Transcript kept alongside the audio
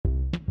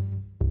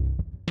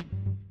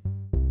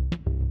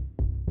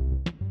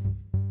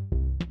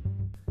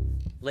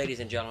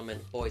Ladies and gentlemen,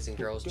 boys and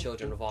girls,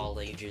 children of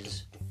all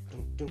ages,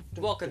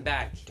 welcome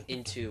back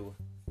into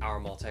our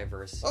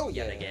multiverse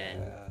yet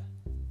again.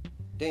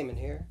 Damon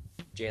here.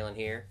 Jalen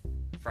here,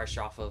 fresh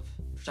off a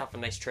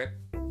nice trip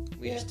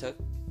we just took.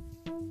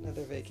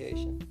 Another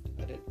vacation.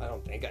 I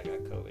don't think I got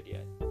COVID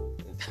yet.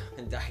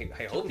 And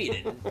I hope you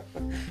didn't.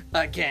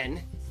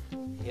 Again.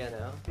 You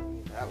know,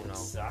 that would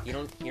suck.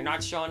 You're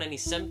not showing any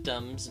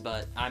symptoms,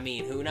 but I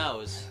mean, who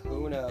knows?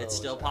 Who knows? It's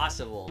still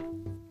possible.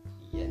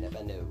 You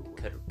never know.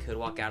 Could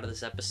walk out of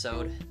this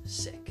episode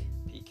sick.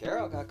 Pete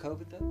Carroll got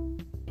COVID though.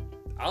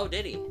 Oh,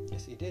 did he?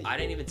 Yes, he did. I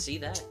didn't even see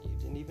that. You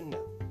didn't even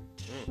know.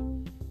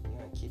 You're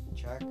not keeping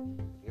track of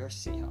your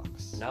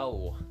Seahawks.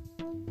 No.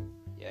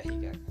 Yeah, he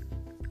got.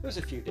 It was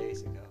a few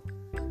days ago.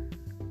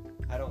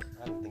 I don't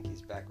think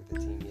he's back with the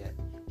team yet.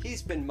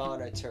 He's been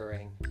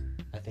monitoring.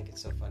 I think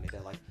it's so funny.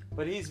 They're like,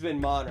 but he's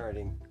been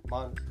monitoring.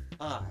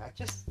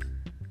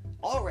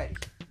 Already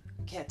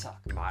can't talk.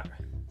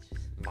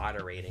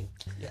 Moderating.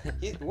 Yeah.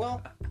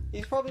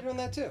 He's probably doing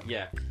that too.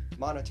 Yeah.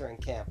 Monitoring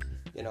camp.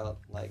 You know,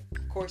 like,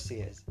 of course he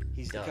is.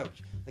 He's the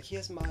coach. Like, he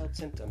has mild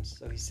symptoms,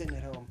 so he's sitting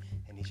at home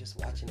and he's just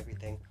watching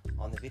everything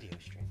on the video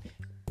stream.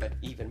 But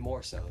even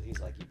more so, he's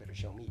like, you better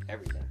show me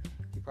everything.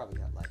 He probably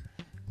got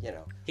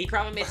He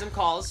probably made some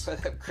calls for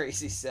them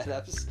crazy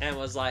setups and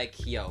was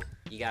like, "Yo,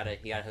 you gotta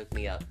hook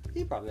me up."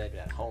 He probably made it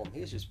at home.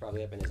 He was just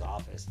probably up in his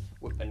office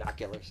with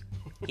binoculars.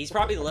 He's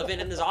probably living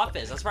in his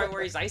office. That's probably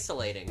where he's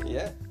isolating.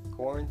 Yeah,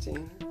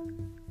 quarantine.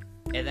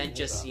 And then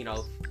just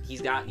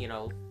he's got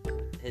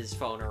his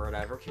phone or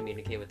whatever,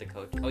 communicate with the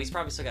coach. Oh, he's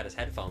probably still got his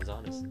headphones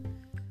on.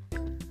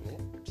 Yeah,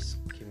 just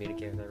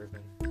communicate with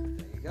everybody.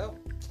 There you go.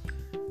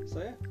 So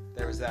yeah,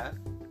 there was that.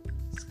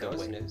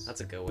 News.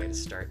 That's a good way to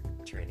start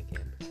training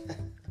camp.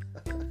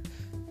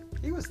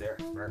 He was there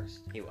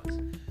first. He was.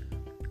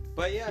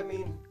 But yeah, I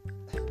mean,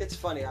 it's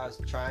funny. I was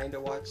trying to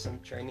watch some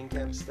training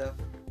camp stuff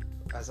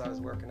as I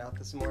was working out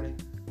this morning.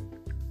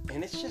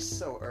 And it's just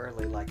so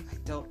early. Like,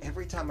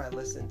 every time I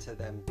listen to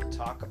them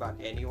talk about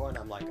anyone,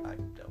 I'm like, I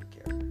don't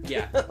care.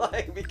 Yeah.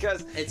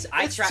 Because it's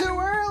too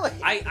early.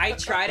 I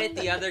tried it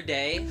the other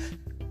day,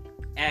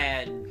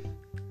 and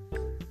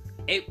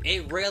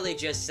it really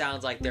just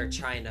sounds like they're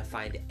trying to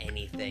find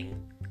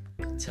anything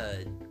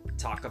to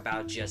talk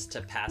about just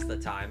to pass the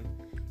time.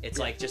 It's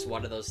like just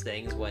one of those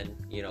things when,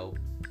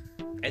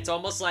 it's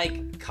almost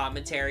like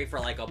commentary for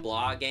like a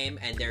blog game,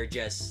 and they're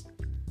just...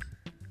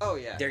 Oh,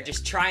 yeah. They're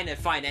just trying to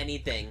find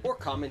anything. Or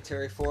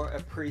commentary for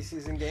a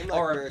preseason game like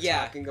we were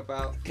talking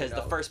about. Because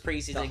the first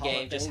preseason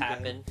game just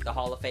happened. The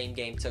Hall of Fame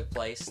game took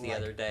place the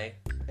other day.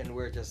 And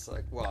we're just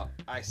like, well,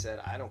 I said,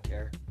 I don't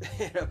care.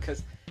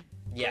 Because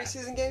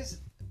preseason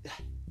games...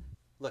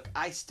 Look,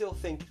 I still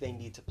think they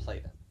need to play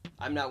them.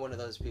 I'm not one of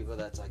those people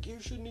that's like, you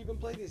shouldn't even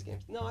play these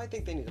games. No, I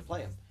think they need to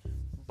play them.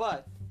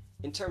 But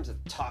in terms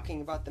of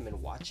talking about them and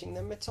watching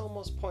them, it's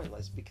almost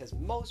pointless because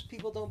most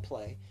people don't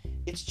play.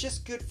 It's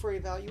just good for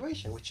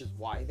evaluation, which is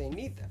why they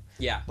need them.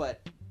 Yeah.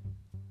 But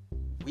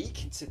we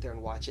can sit there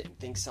and watch it and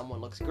think someone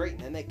looks great,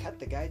 and then they cut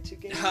the guy 2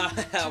 games.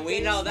 We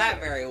know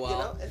that very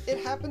well.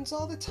 It happens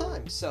all the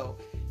time. So,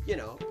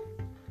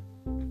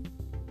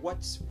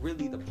 what's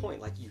really the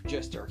point? Like, you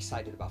just are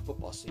excited about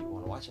football, so you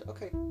want to watch it.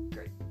 Okay,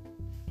 great.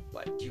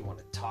 But do you want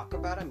to talk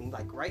about it? I mean,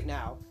 like, right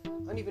now, I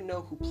don't even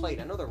know who played.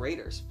 I know the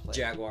Raiders played.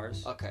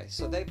 Jaguars. Okay,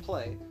 so they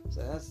play.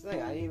 So that's the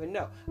thing. I didn't even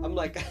know. I'm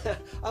like,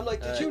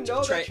 did you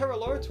know that Trevor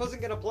Lawrence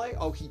wasn't going to play?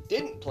 Oh, he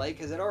didn't play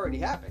because it already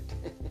happened.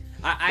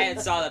 I had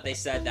saw that they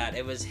said that.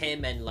 It was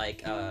him and,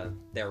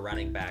 their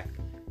running back.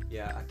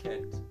 Yeah, I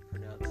can't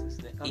pronounce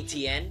his name.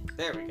 ETN?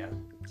 There we go.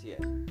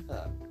 ETN.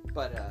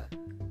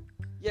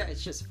 Yeah,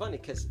 it's just funny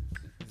because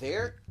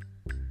they're,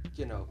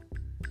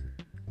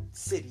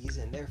 cities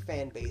and their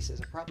fan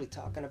bases are probably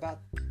talking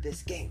about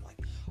this game. Like,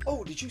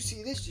 oh, did you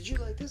see this? Did you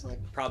like this? Like,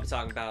 probably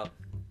talking about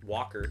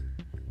Walker.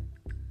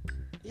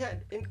 Yeah,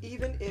 and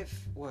even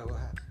if... What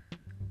happened?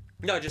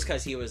 No, just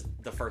because he was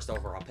the first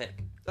overall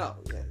pick. Oh,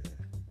 yeah.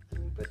 I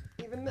mean, but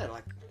even then,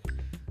 like,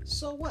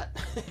 so what?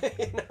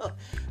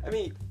 I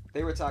mean,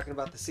 they were talking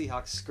about the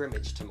Seahawks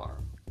scrimmage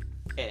tomorrow.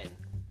 And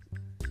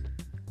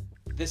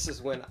this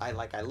is when I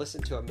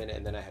listened to a minute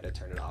and then I had to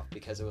turn it off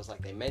because it was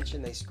like they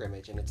mentioned they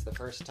scrimmage and it's the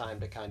first time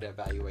to kind of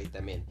evaluate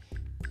them in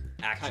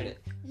action.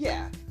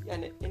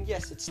 And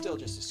yes, it's still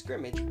just a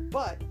scrimmage,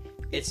 but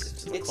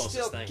it's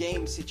still thing.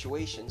 Game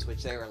situations,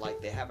 which they were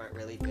like they haven't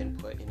really been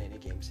put in any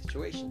game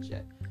situations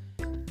yet.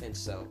 And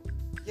so,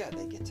 yeah,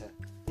 they get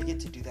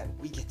to do that.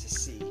 We get to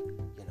see,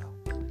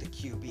 the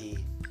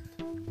QB,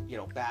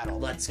 battle.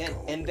 Let's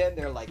go. And then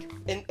they're like,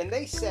 and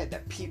they said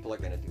that people are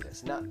going to do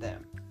this, not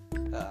them.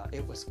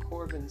 It was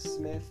Corbin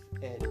Smith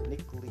and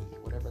Nick Lee,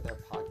 whatever their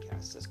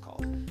podcast is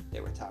called. They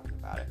were talking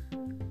about it.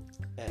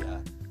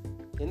 And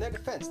in their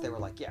defense, they were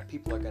like, yeah,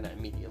 people are going to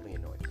immediately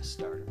annoy the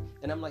starter.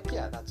 And I'm like,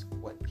 yeah, that's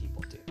what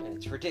people do. And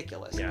it's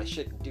ridiculous. Yeah. And they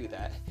shouldn't do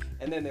that.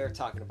 And then they were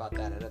talking about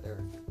that at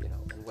other,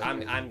 I'm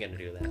going to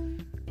do that.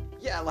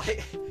 Yeah,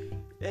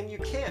 and you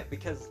can't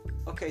because,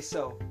 okay,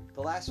 so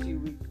the last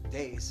few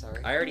days,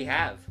 I already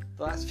have.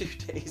 the last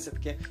few days of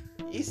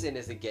Eason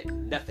isn't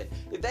getting nothing.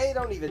 They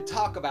don't even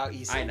talk about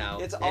Eason. I know.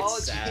 It's all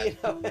sad.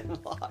 Gino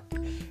and Locke.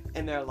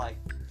 And they're like,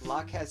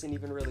 Locke hasn't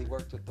even really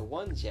worked with the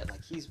ones yet.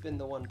 Like, he's been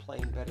the one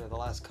playing better the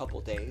last couple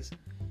days,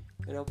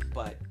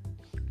 but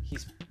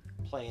he's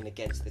playing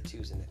against the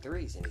 2s and the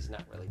 3s, and he's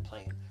not really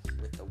playing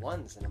with the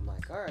 1s. And I'm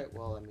like, all right,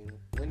 well, I mean,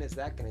 when is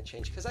that going to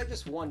change? Because I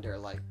just wonder,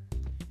 like,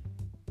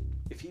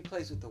 if he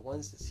plays with the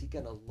 1s, is he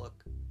going to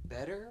look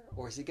better,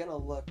 or is he going to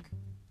look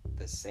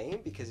the same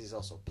because he's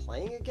also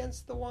playing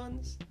against the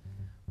 1s?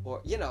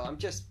 Or, I'm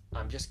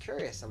just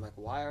curious. I'm like,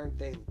 why aren't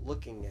they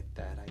looking at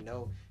that? I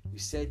know you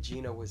said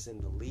Gino was in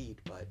the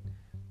lead, but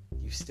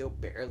you still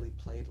barely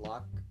played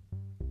Locke,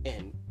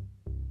 and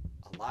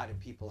a lot of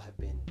people have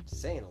been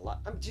saying a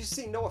lot. Do you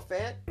see Noah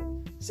Fant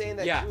saying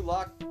that Drew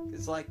Lock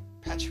is like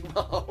Patrick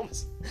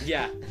Mahomes?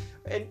 Yeah.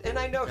 and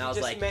I know and he I was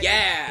just like, meant...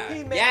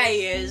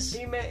 he is.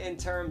 He meant in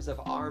terms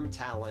of arm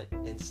talent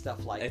and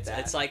stuff like that.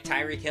 It's like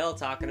Tyreek Hill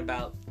talking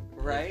about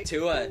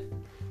Tua.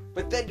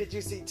 But then did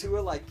you see Tua,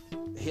 like,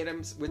 hit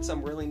him with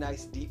some really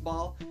nice deep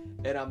ball?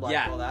 And I'm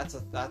like, well,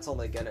 that's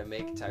only going to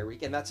make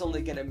Tyreek, and that's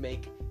only going to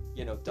make...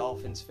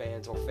 Dolphins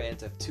fans or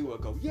fans of Tua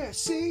go,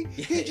 see,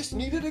 he just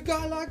needed a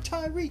guy like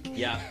Tyreek.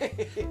 Yeah.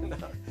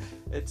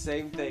 It's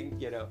same thing,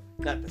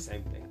 not the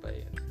same thing, but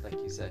like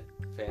you said,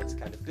 fans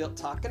kind of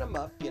talking him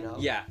up,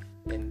 Yeah.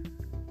 And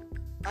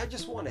I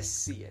just want to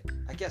see it.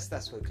 I guess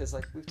that's what, because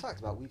like we've talked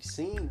about, we've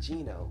seen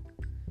Gino,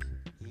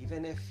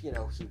 even if, he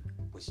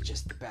was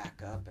just the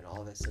backup and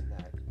all this and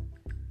that.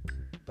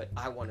 But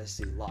I want to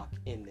see Locke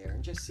in there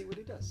and just see what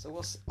he does. So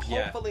we'll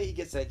hopefully he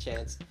gets that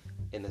chance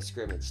in the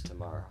scrimmage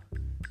tomorrow.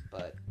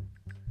 But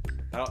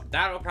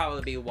that'll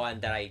probably be one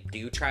that I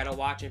do try to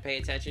watch and pay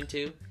attention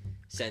to,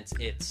 since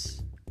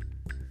it's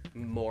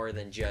more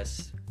than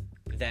just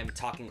them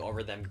talking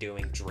over them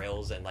doing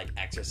drills and like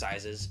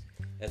exercises.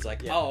 It's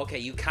like, okay,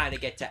 you kind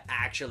of get to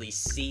actually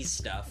see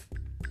stuff.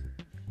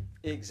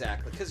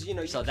 Exactly, because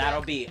so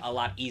that'll be a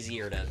lot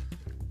easier to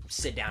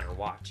sit down and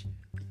watch.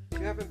 You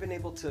haven't been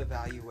able to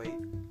evaluate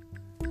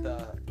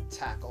the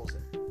tackles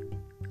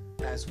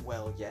as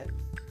well yet.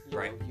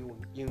 Right.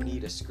 You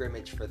need a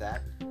scrimmage for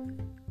that.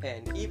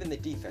 And even the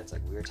defense,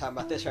 like we were talking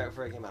about this right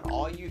before I came out,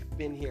 all you've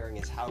been hearing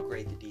is how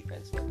great the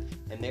defense looked.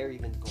 And they're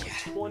even going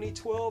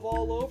 2012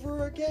 all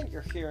over again.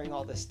 You're hearing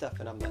all this stuff,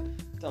 and I'm like,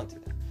 don't do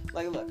that.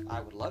 Like, look,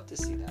 I would love to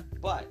see that.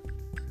 But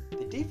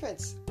the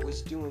defense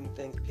was doing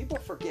things. People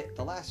forget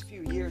the last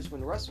few years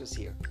when Russ was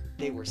here,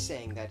 they were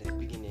saying that at the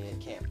beginning of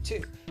camp,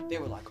 too. They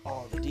were like,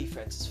 the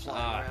defense is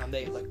flying around.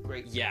 They look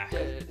great. Yeah.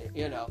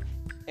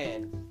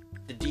 And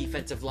the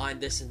defensive line,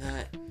 this and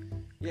that.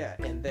 Yeah,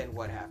 and then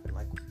what happened?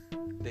 Like,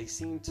 they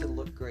seem to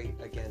look great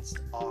against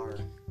our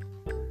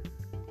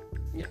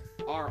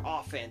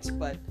offense,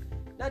 but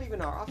not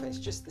even our offense,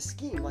 just the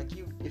scheme. Like,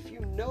 if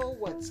you know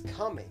what's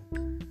coming,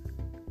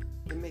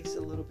 it makes it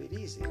a little bit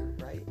easier,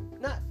 right?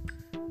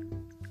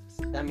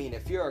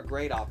 If you're a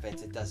great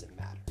offense, it doesn't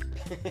matter.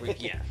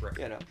 Yeah,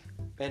 right.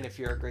 And if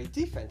you're a great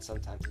defense,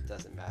 sometimes it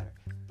doesn't matter.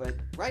 But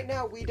right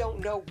now, we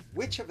don't know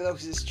which of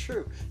those is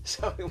true.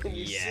 So when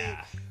you see...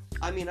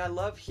 I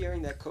love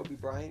hearing that Kobe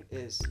Bryant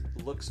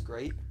looks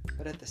great,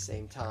 but at the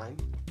same time,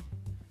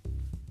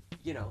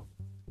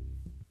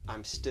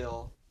 I'm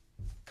still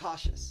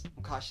cautious.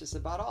 I'm cautious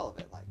about all of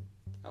it. Like,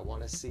 I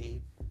want to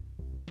see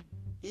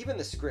even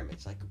the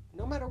scrimmage. Like,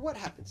 no matter what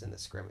happens in the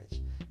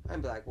scrimmage,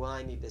 I'm like, well,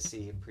 I need to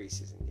see a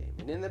preseason game.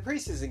 And in the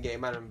preseason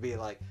game, I'm going to be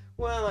like,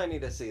 well, I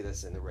need to see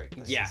this in the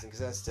regular season because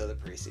that's still the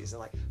preseason.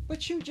 Like,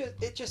 but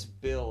it just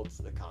builds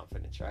the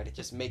confidence, right? It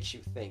just makes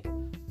you think,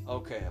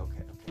 okay.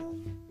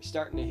 You're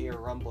starting to hear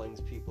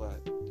rumblings. People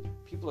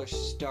are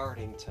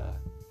starting to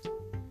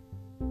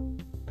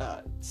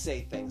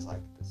say things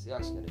like, the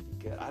Seahawks are going to be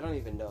good. I don't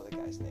even know the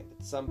guy's name,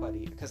 but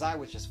somebody, because I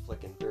was just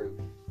flicking through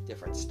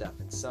different stuff,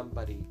 and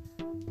somebody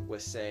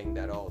was saying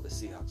that, the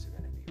Seahawks are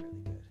going to be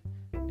really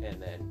good.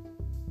 And then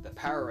the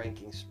power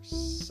rankings,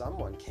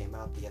 someone came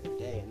out the other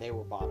day, and they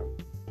were bottom.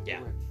 Yeah.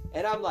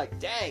 And I'm like,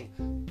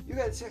 dang, you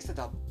got Seahawks at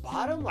the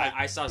bottom? Like,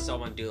 I saw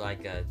someone do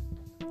like a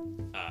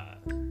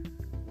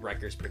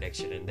records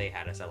prediction, and they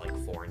had us at like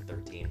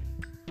 4-13.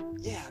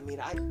 Yeah,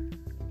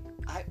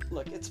 I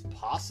look, it's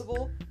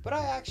possible, but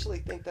I actually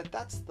think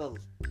that's the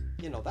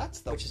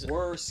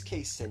worst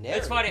case scenario.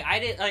 It's funny. I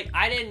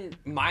didn't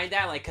mind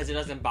that, like, because it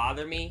doesn't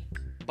bother me.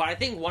 But I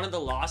think one of the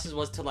losses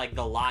was to like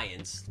the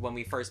Lions when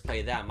we first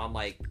played them. I'm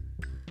like,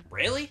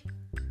 really?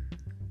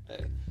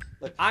 Hey,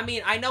 look,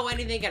 I know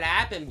anything can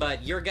happen,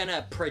 but you're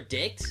gonna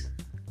predict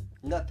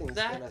nothing's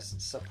gonna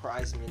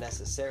surprise me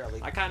necessarily.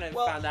 I kind of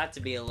found that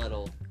to be a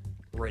little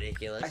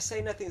ridiculous. I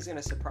say nothing's going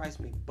to surprise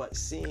me, but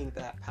seeing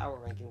that power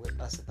ranking with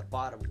us at the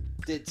bottom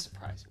did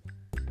surprise me.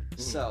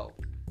 Mm-hmm. So,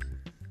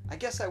 I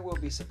guess I will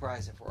be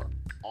surprised if we're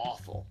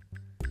awful.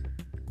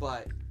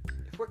 But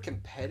if we're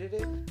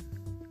competitive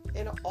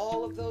in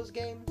all of those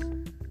games,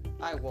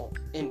 I won't.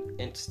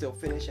 And still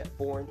finish at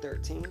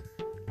 4-13,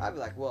 I'd be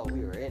like, well,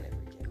 we were in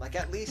every game. Like,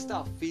 at least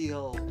I'll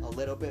feel a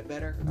little bit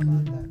better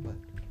about that. But,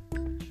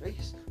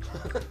 jeez.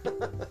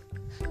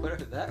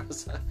 Whatever that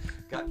was,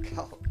 got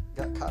caught.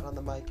 got caught on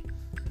the mic.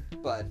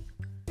 But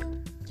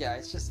yeah,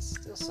 it's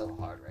still so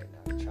hard right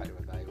now to try to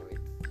evaluate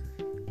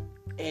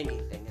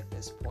anything at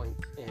this point,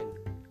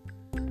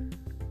 and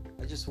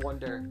I just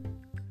wonder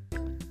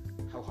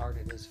how hard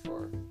it is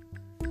for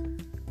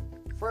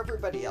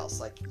everybody else.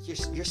 Like,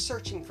 you're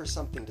searching for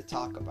something to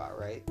talk about,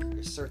 right?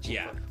 You're searching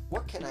for,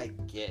 what can I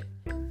get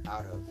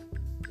out of,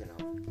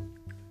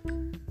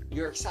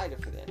 you're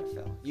excited for the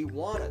NFL. You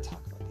want to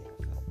talk about the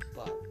NFL,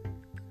 but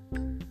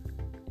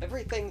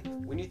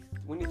everything, when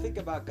you think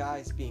about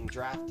guys being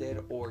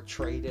drafted or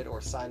traded or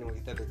signing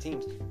with other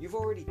teams, you've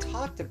already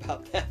talked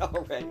about that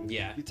already.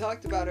 Yeah. You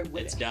talked about it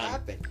when it's it done.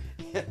 Happened.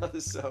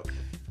 So,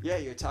 yeah,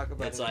 you're talking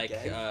about it's it like,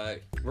 again.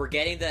 We're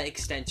getting the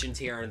extensions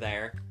here and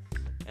there,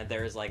 and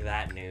there's like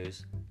that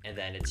news, and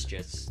then it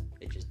just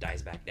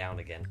dies back down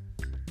again.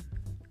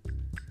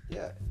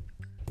 Yeah,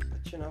 but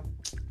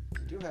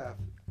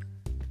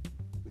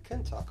we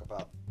can talk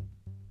about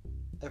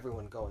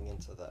everyone going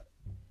into the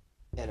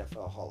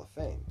NFL Hall of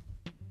Fame.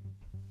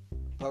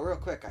 But real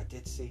quick, I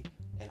did see,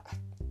 and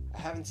I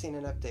haven't seen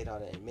an update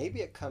on it, and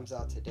maybe it comes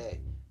out today.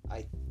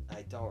 I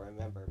don't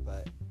remember,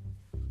 but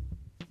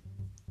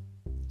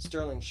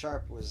Sterling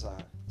Sharp was a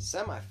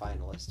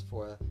semi-finalist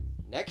for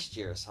next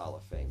year's Hall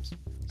of Fame so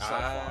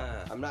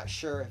far. I'm not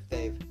sure if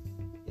they've,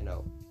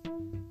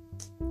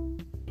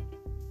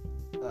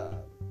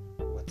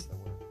 what's the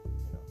word?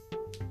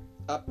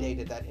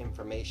 Updated that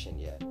information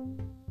yet.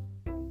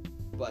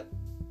 But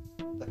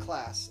the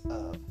class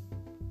of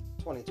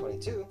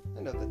 2022,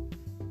 I know that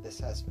this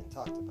has been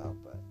talked about,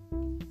 but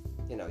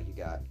you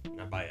got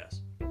not by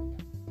us.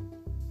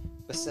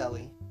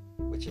 Baselli,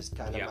 which is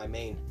kind of my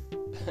main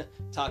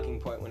talking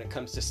point when it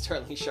comes to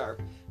Sterling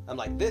Sharp. I'm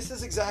like, this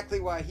is exactly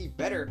why he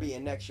better be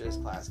in next year's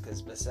class,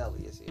 because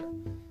Baselli is here.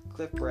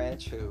 Cliff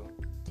Branch, who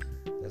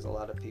there's a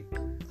lot of people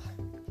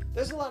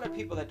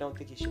that don't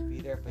think he should be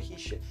there, but he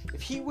should.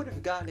 If he would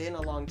have gotten in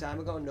a long time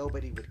ago,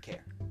 nobody would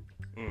care.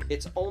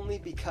 It's only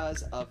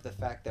because of the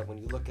fact that when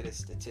you look at his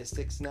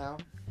statistics now,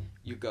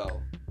 you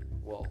go,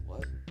 well,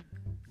 what?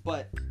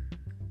 But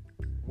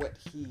what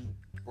he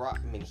brought,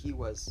 he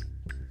was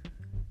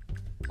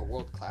a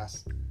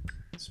world-class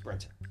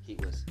sprinter. He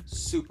was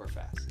super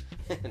fast.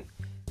 And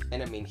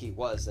he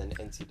was an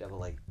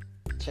NCAA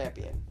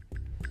champion.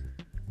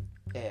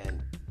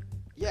 And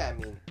yeah,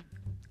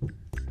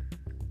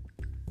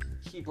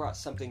 he brought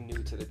something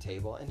new to the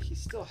table, and he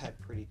still had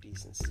pretty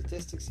decent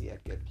statistics. He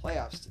had good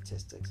playoff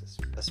statistics,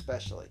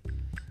 especially.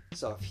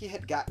 So if he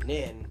had gotten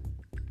in,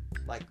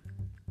 like,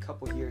 a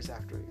couple years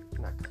after,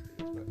 not a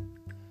couple years,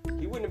 but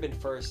he wouldn't have been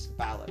first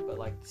ballot, but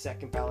like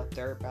second ballot,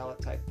 third ballot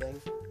type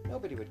thing,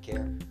 nobody would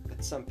care.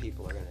 But some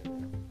people are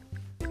going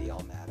to be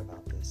all mad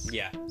about this.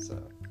 Yeah.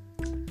 So,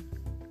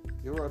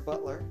 Leroy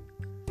Butler,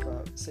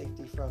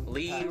 safety from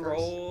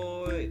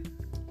Leroy. Packers.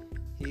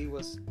 He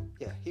was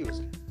good.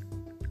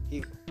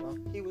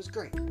 He was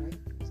great, right?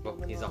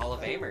 He's a Hall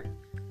of Famer.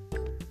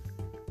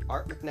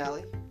 Art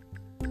McNally.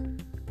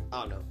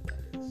 I don't know who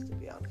that is, to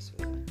be honest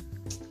with you.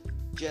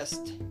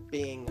 Just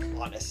being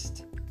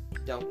honest.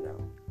 Don't know.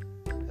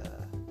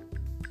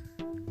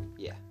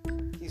 Yeah.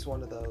 He's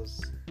one of those,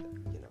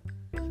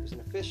 he was an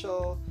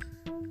official.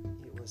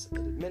 He was an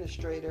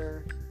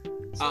administrator.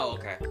 So,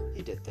 okay.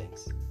 He did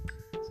things.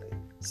 So,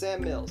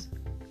 Sam Mills.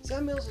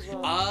 Sam Mills was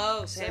one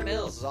of Sam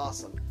Mills is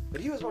awesome.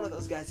 But he was one of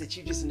those guys that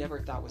you just never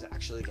thought was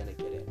actually going to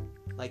get in.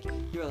 Like,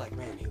 you were like,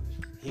 man,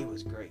 he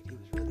was great. He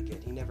was really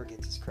good. He never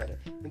gets his credit.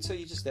 And so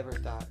you just never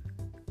thought,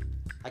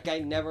 like, I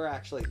never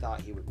actually thought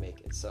he would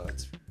make it. So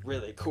it's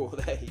really cool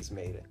that he's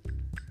made it.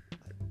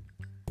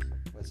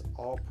 Like, was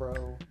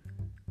All-Pro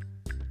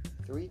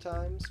 3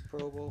 times,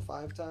 Pro Bowl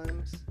 5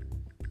 times,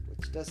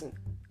 which doesn't,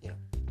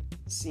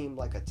 seem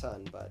like a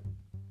ton, but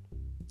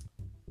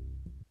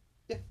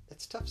yeah,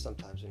 it's tough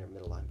sometimes when you're a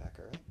middle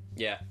linebacker, right?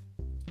 Yeah.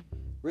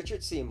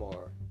 Richard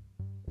Seymour,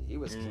 he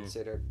was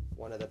considered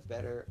one of the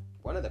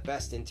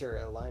best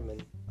interior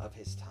linemen of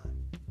his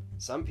time.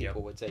 Some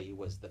people would say he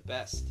was the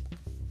best.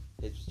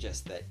 It's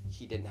just that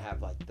he didn't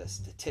have like the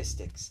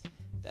statistics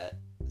that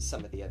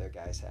some of the other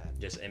guys had.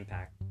 Just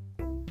impact.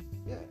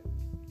 Yeah.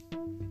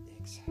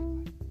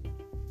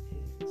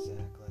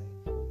 Exactly.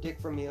 Dick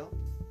Vermeil,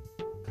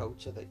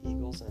 coach of the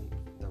Eagles and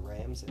the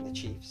Rams and the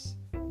Chiefs.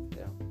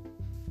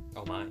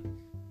 Oh my.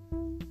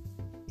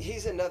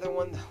 He's another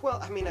one.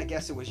 Well, I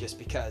guess it was just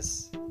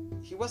because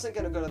he wasn't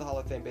going to go to the Hall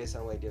of Fame based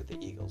on what he did with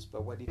the Eagles,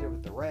 but what he did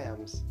with the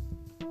Rams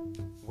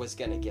was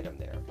going to get him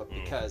there. But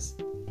because,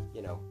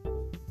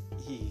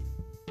 he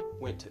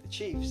went to the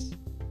Chiefs,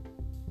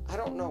 I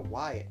don't know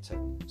why it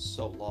took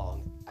so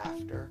long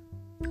after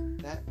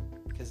that,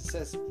 because it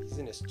says he's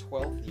in his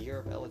 12th year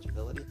of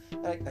eligibility.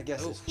 I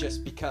guess it's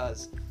just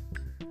because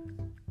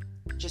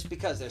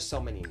there's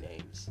so many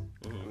names.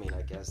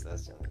 I guess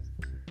that's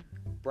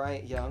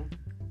Bryant Young.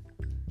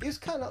 He was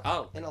kind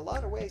of, in a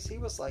lot of ways, he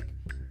was like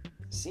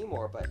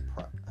Seymour, but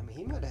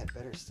he might have had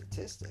better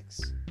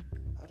statistics.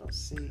 I don't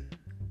see.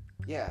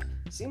 Yeah,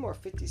 Seymour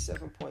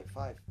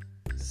 57.5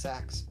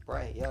 sacks,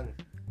 Bryant Young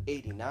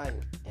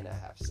 89.5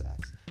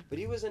 sacks. But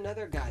he was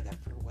another guy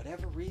that, for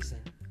whatever reason,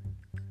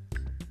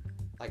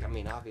 like, I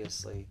mean,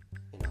 obviously,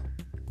 you know,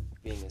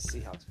 being a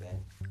Seahawks fan,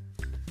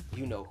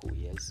 you know who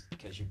he is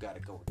because you've got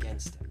to go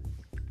against him.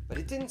 But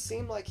it didn't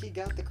seem like he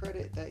got the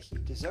credit that he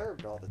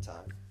deserved all the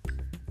time.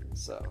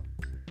 So,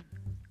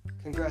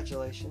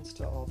 congratulations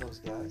to all those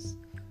guys.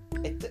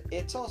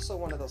 It's also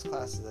one of those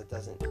classes that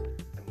doesn't, I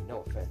mean,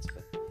 no offense,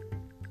 but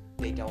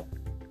they don't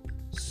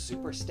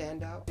super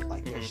stand out.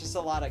 Like, there's just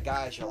a lot of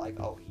guys you're like,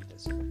 oh, he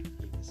deserved it.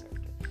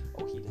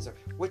 Oh, he deserved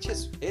it. Which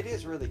it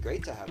is really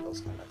great to have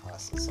those kind of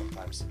classes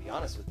sometimes, to be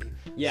honest with you.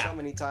 Yeah. So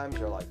many times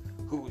you're like,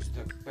 who's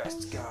the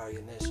best guy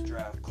in this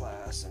draft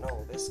class? And,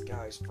 oh, this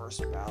guy's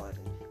first ballot.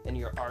 And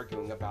you're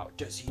arguing about,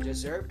 does he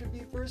deserve to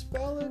be first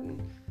ballot?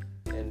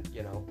 And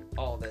you know,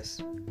 all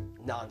this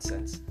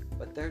nonsense.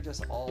 But they're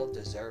just all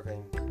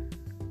deserving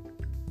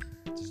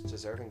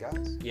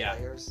guys. Yeah.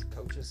 Players,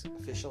 coaches,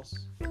 officials.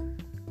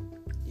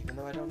 Even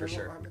though I don't know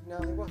sure. what Art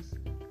McNally was.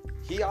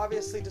 He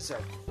obviously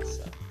deserved it.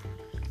 So.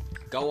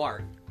 Go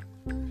Art.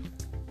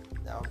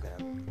 Now I'm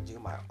going to do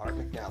my Art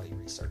McNally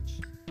research.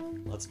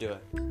 Let's do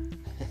it.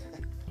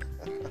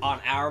 On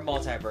our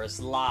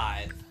Multiverse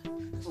Live.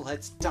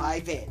 Let's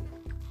dive in.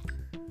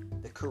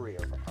 The career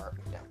of Art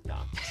McNally.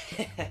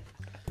 No.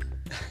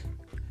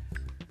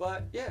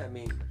 But, yeah, I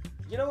mean,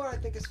 you know what I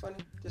think is funny?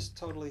 Just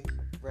totally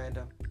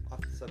random,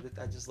 off the subject.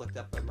 I just looked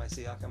up at my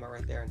Seahawks helmet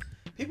right there, and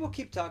people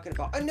keep talking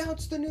about,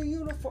 announce the new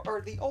uniform,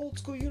 or the old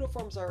school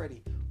uniforms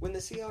already, when the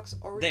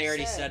Seahawks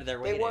already said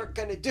they're waiting. They weren't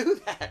going to do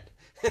that.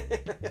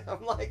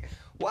 I'm like,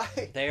 why?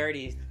 They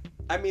already...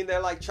 I mean, they're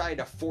like trying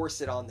to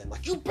force it on them.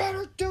 Like, you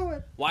better do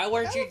it. Why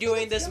weren't you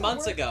doing this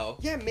months ago?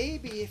 Yeah,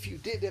 maybe if you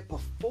did it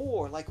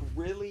before, like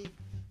really...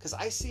 Because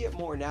I see it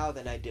more now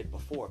than I did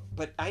before.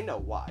 But I know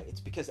why. It's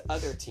because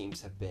other teams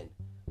have been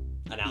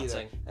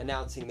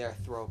announcing their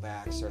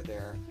throwbacks or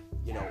their,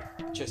 you know,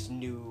 just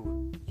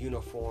new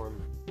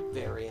uniform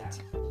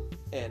variant.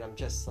 And I'm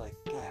just like,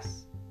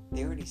 guys,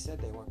 they already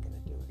said they weren't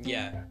going to do it.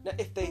 Yeah. Now,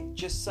 if they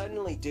just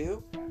suddenly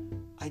do,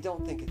 I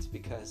don't think it's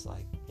because,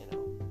 like, you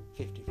know,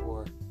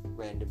 54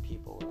 random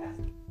people are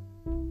like...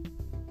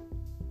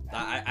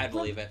 I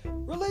believe it.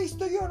 Release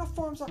the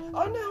uniforms.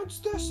 Announce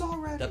this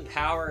already. The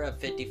power of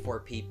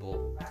 54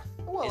 people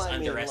is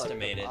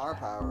underestimated. Look, our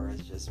power has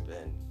just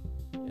been,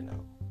 you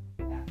know,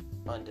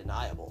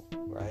 undeniable,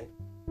 right?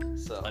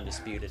 So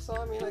undisputed. So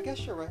I mean, I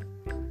guess you're right.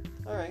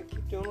 All right,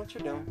 keep doing what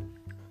you're doing.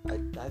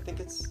 I think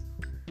it's,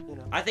 you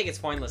know. I think it's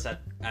pointless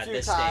at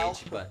this futile.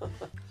 stage, but.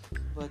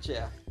 But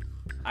yeah.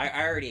 I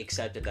already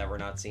accepted that we're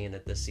not seeing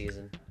it this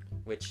season,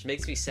 which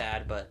makes me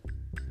sad, but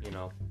you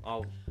know,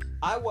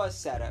 I was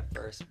sad at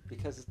first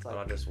because it's like...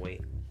 I'll just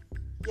wait.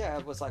 Yeah,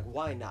 it was like,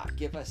 why not?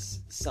 Give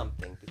us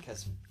something,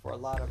 because for a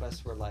lot of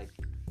us, we're like,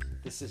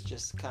 this is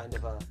just kind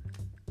of a...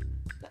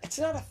 It's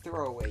not a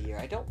throwaway year.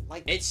 I don't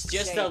like It's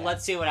just a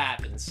let's see what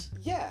happens.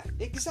 Yeah,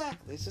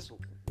 exactly. It's just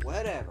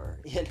whatever.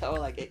 You know,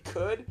 like, it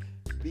could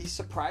be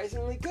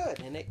surprisingly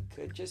good, and it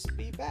could just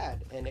be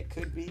bad, and it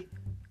could be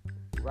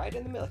right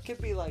in the middle. It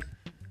could be like...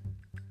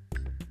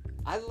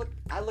 I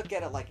look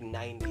at it like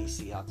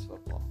 90s Seahawks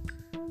football.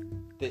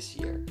 This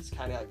year, it's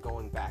kind of like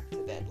going back to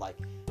then. Like,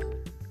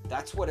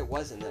 that's what it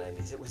was in the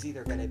 90s. It was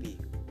either going to be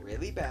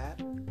really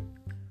bad,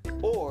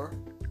 or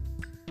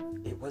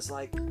it was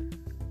like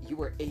you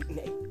were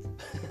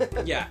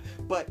 8-8. Yeah.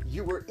 But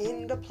you were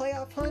in the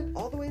playoff hunt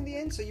all the way in the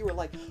end, so you were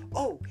like,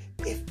 oh,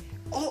 if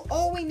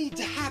all we need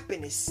to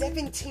happen is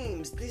 7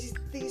 teams, these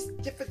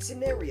different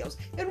scenarios,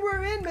 and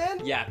we're in,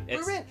 man. Yeah,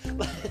 we're in.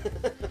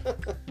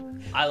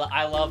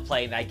 I love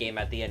playing that game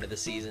at the end of the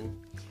season.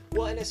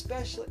 Well, and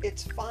especially,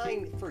 it's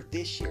fine for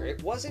this year.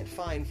 It wasn't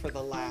fine for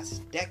the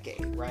last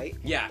decade, right?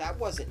 Yeah. That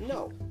wasn't,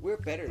 no, we're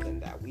better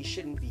than that. We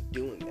shouldn't be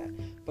doing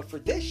that. But for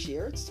this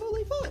year, it's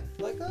totally fun.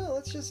 Like, oh,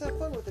 let's just have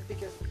fun with it,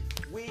 because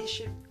we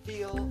should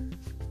feel...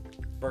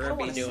 We're going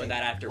to be doing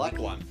that after lucky,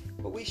 week 1.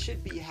 But we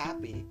should be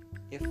happy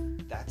if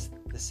that's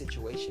the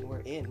situation we're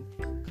in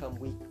come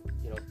week,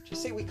 you know,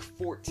 just say week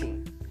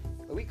 14.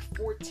 By week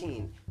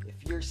 14, if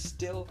you're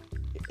still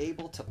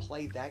able to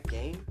play that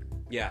game...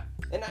 Yeah.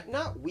 And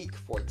not week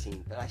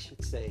 14, but I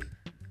should say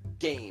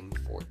game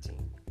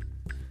 14.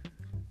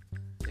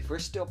 If we're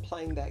still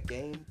playing that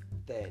game,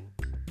 then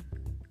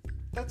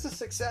that's a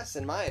success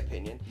in my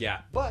opinion.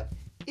 Yeah. But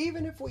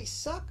even if we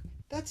suck,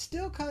 that's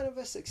still kind of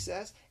a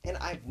success. And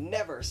I've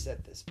never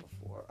said this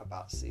before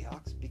about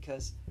Seahawks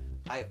because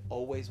I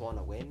always want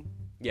to win.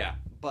 Yeah.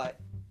 But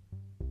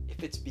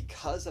if it's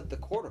because of the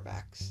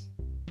quarterbacks,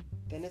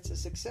 then it's a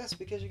success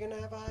because you're going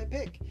to have a high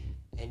pick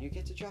and you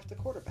get to draft the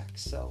quarterback.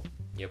 So...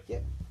 Yep.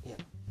 Yeah.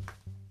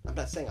 I'm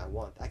not saying I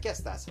want. I guess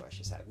that's what I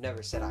should say. I've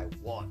never said I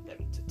want them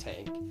to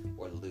tank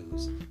or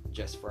lose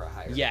just for a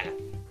higher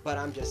pick. But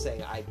I'm just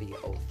saying I'd be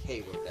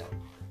okay with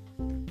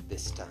them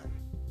this time.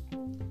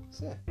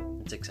 So yeah.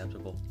 It's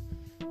acceptable.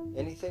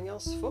 Anything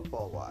else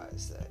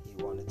football-wise that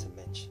you wanted to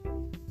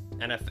mention?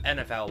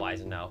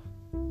 NFL-wise, no.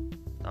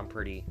 I'm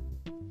pretty...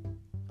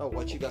 Oh,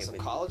 what, you got some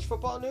college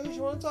football news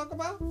you want to talk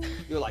about?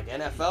 You're like,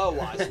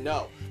 NFL-wise,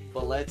 no.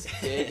 But let's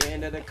dig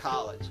into the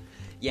college.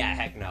 Yeah,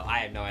 heck no. I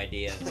have no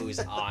idea who's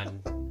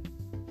on.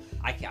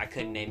 I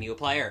couldn't name you a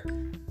player.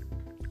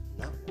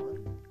 No,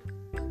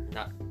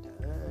 Not.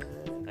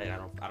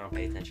 I don't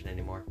pay attention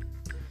anymore.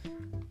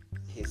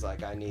 He's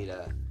like, I need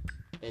a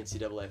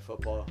NCAA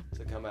football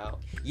to come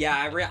out. Yeah,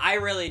 I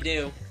really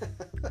do.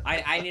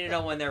 I need to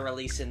know when they're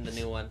releasing the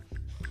new one.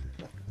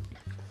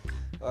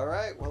 All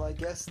right, well, I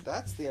guess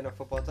that's the end of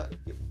football talk.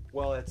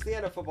 Well, it's the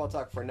end of football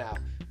talk for now,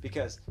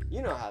 because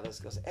you know how this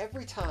goes.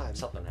 Every time,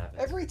 something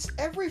happens.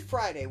 Every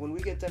Friday when we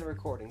get done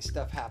recording,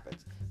 stuff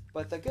happens.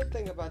 But the good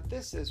thing about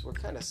this is we're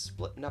kind of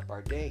splitting up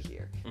our day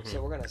here. Mm-hmm.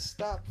 So we're going to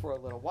stop for a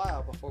little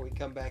while before we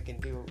come back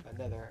and do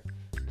another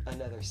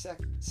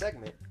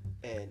segment.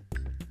 And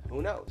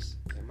who knows?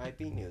 There might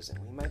be news, and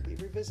we might be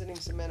revisiting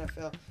some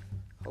NFL.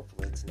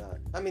 Hopefully it's not.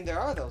 I mean, there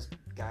are those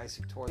guys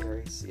who tore their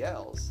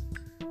ACLs.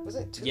 Was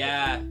it two?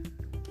 Yeah.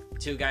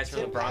 Two guys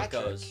from the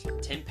Broncos.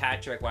 Tim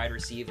Patrick, wide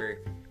receiver.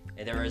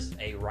 And there was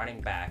a running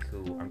back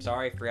who, I'm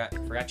sorry,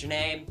 forgot your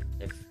name.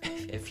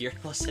 If you're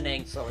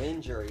listening. So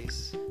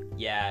injuries.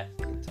 Yeah.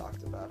 We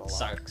talked about a lot.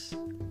 Sucks.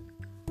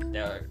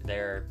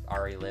 They're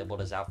already labeled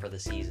as out for the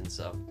season,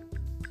 so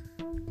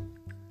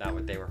not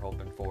what they were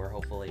hoping for.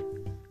 Hopefully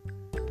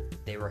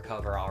they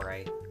recover all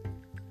right.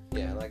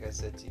 Yeah, like I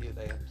said to you,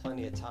 they have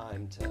plenty of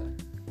time to,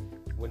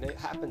 when it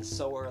happens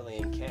so early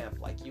in camp,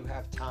 like you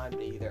have time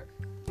to either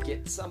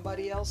get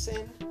somebody else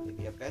in,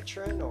 maybe a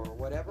veteran or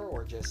whatever,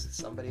 or just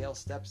somebody else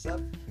steps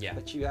up. Yeah.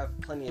 But you have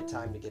plenty of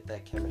time to get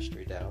that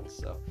chemistry down.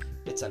 So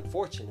it's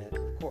unfortunate,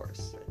 of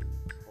course. And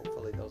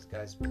hopefully those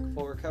guys make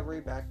full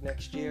recovery back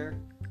next year.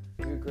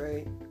 Do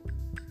great.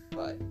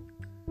 But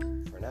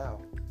for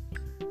now,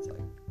 it's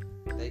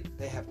like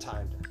they have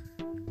time to,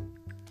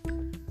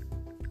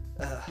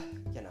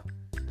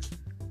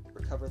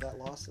 recover that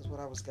loss is what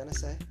I was gonna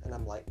say. And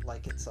I'm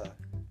like it's a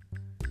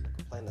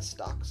playing the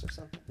stocks or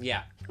something.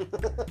 Yeah.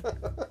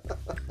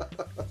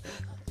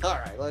 All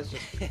right,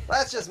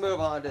 let's just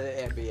move on to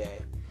the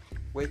NBA,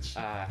 which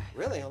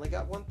really only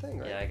got one thing,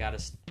 right? Yeah, I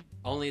got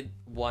only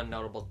one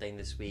notable thing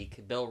this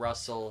week. Bill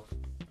Russell,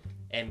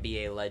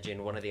 NBA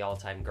legend, one of the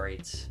all-time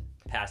greats,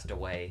 passed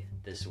away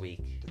this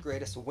week. The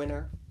greatest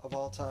winner of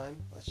all time.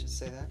 Let's just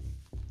say that.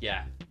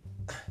 Yeah.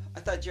 I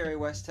thought Jerry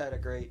West had a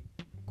great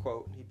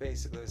quote. He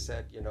basically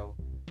said,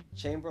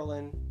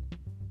 Chamberlain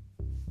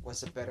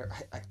was a better.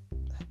 I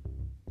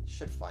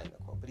should find the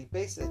quote, but he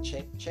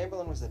basically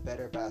Chamberlain was a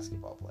better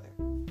basketball player.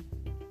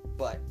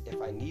 But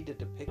if I needed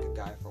to pick a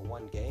guy for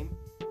one game,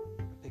 I'm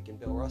picking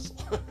Bill Russell.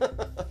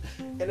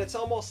 And it's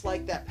almost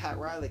like that Pat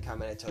Riley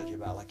comment I told you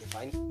about. Like if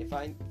I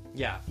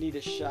need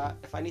a shot,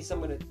 if I need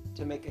someone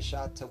to make a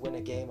shot to win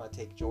a game, I'll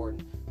take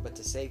Jordan. But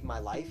to save my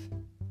life,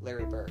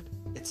 Larry Bird.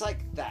 It's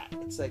like that.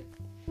 It's like,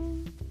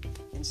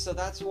 and so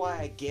that's why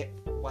I get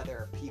why there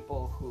are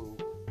people who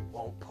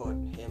won't put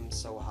him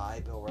so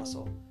high, Bill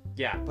Russell.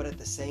 Yeah. But at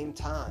the same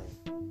time,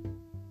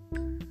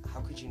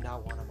 how could you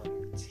not want him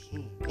on your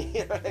team?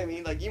 You know what I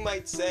mean? Like, you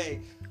might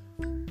say,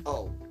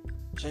 oh,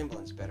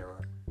 Chamberlain's better,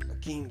 or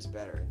Hakeem's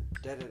better, and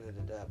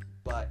da-da-da-da-da,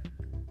 but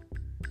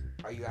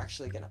are you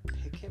actually going to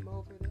pick him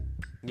over them?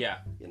 Yeah.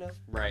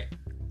 Right.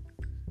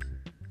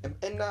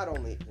 And not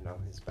only,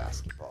 his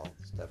basketball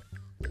stuff,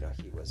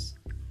 he was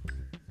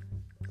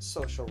a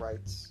social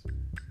rights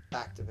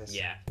activist.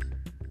 Yeah.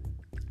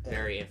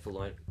 Very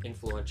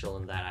influential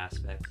in that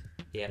aspect.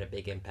 He had a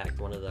big impact.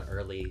 One of the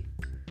early,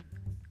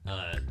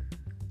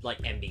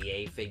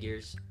 NBA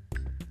figures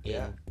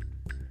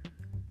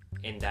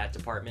in that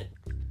department.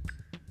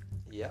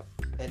 Yep.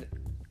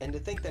 And to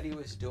think that he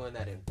was doing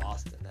that in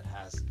Boston, that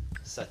has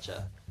such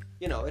a,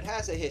 it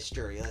has a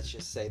history. Let's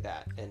just say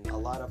that. And a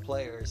lot of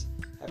players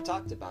have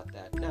talked about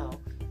that. Now,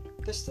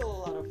 there's still a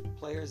lot of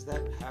players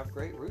that have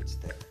great roots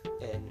there,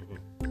 and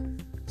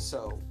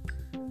so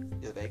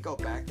they go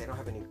back. They don't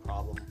have any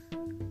problem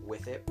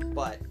with it,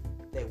 but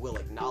they will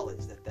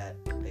acknowledge that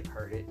they've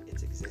heard it,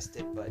 it's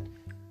existed, but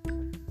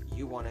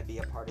you want to be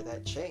a part of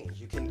that change.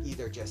 You can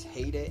either just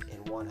hate it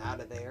and want out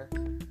of there,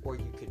 or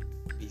you could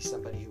be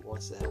somebody who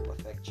wants to help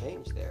affect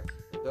change there.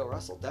 And Bill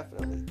Russell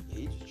definitely,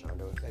 he's trying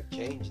to affect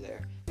change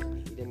there.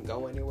 He didn't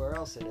go anywhere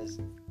else in his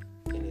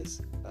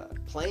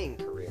playing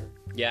career.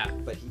 Yeah.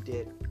 But he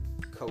did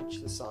coach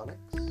the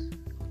Sonics,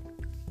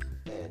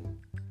 and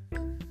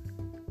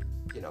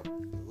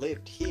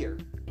lived here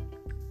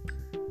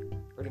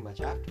pretty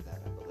much after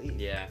that, I believe.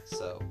 Yeah.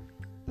 So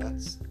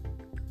that's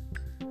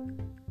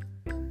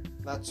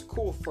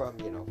cool from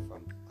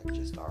like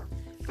just our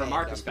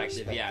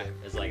perspective. Yeah,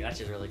 it's like that's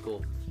just really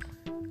cool.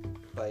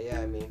 But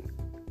yeah, I mean,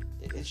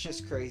 it's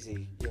just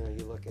crazy.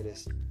 You look at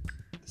his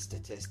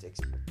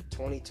statistics: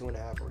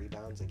 22.5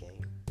 rebounds a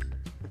game.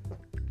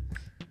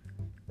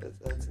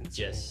 That's insane.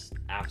 Just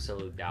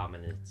absolute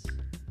dominance.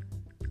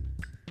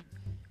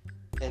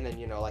 And then,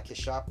 like his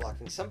shot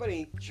blocking.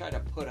 Somebody tried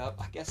to put up,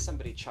 I guess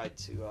somebody tried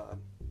to,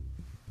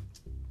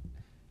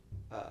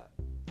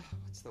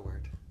 what's the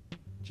word?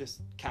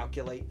 Just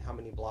calculate how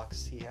many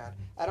blocks he had.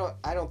 I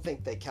don't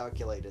think they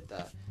calculated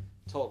the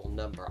total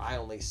number. I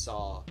only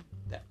saw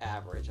the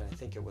average, and I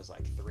think it was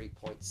like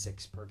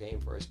 3.6 per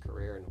game for his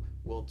career, and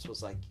Wiltz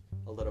was like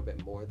a little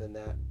bit more than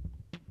that.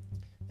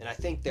 And I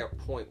think their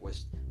point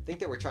was, I think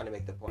they were trying to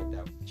make the point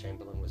that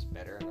Chamberlain was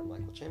better. And I'm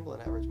like, well,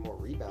 Chamberlain averaged more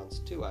rebounds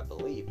too, I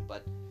believe,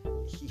 but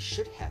he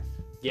should have.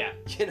 Yeah.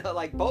 You know,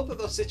 like both of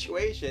those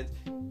situations,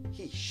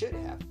 he should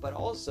have. But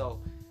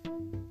also,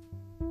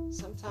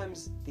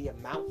 sometimes the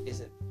amount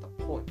isn't the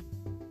point.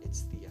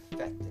 It's the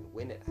effect and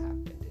when it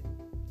happened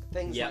and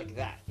things like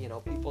that. You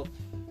know, people,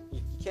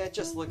 you can't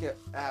just look at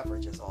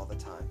averages all the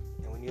time.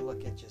 And when you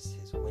look at just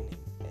his winning,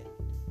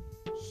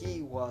 and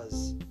he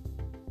was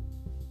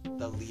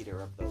the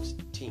leader of those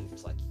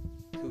teams. Like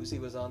Kuzi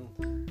was on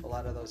a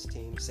lot of those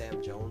teams.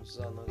 Sam Jones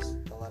was on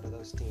a lot of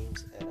those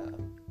teams.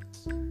 And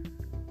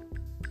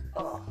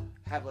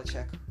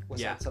Havlicek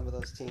was on some of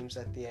those teams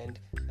at the end.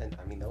 And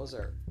I mean, those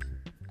are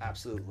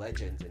absolute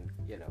legends. And,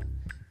 you know,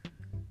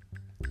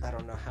 I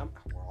don't know how,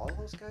 were all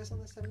those guys on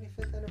the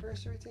 75th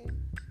anniversary team?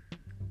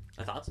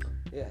 I thought so.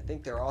 Yeah, I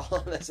think they're all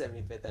on the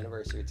 75th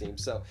anniversary team.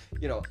 So,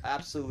 you know,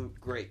 absolute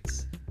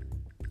greats.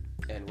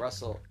 And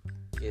Russell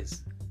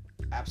is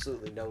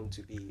absolutely known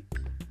to be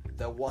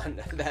the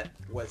one that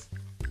was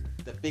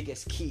the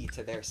biggest key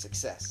to their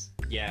success.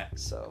 Yeah.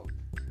 So,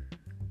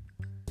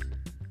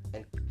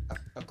 and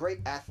a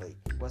great athlete.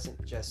 He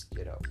wasn't just,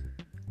 you know,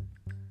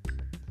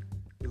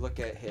 you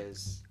look at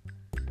his,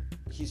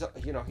 he's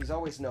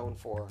always known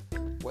for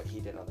what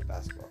he did on the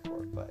basketball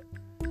court, but,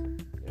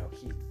 you know,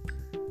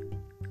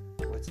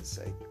 what's it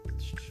say?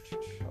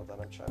 Hold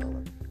on, I'm trying to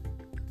look.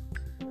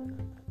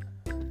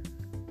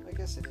 I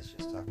guess it is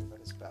just talking about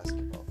his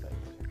basketball thing.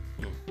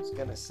 I was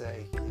gonna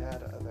say he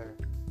had other.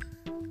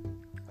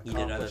 He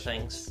did other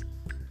things.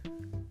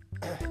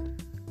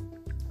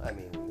 I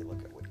mean, when you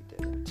look at what he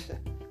did,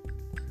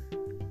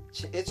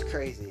 it's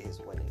crazy his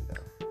winning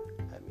though.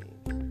 I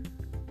mean,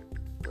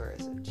 where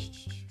is it?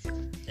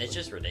 It's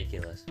just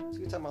ridiculous.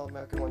 Two-time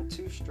All-American, won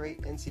 2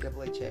 straight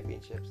NCAA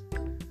championships,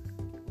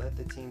 led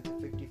the team to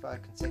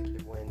 55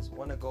 consecutive wins,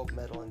 won a gold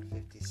medal in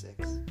 56,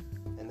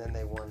 and then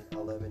they won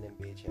 11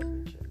 NBA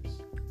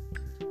championships.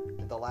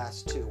 And the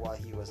last 2 while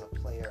he was a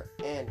player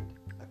and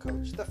a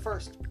coach, the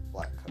first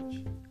black coach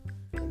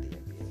in the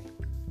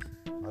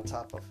NBA. On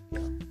top of, you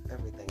know,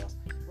 everything else.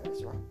 What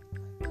is wrong?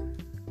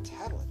 My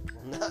tablet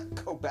will not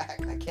go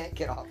back. I can't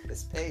get off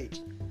this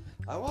page.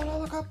 I want to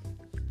look up.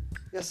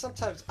 Yeah,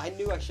 sometimes I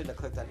knew I shouldn't have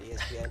clicked on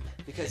ESPN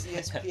because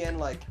ESPN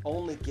like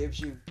only gives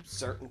you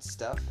certain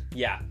stuff.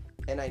 Yeah.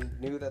 And I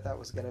knew that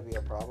was going to be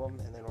a problem.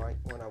 And then right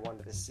when I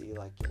wanted to see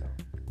like, you know,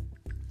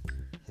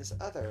 his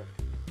other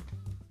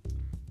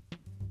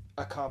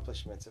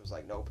accomplishments, it was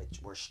like, nope,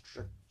 we're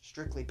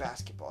strictly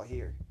basketball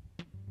here.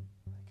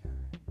 Like, all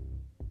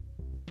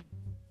right.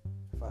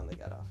 I finally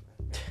got off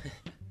of it.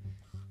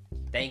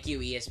 Thank you,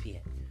 ESPN.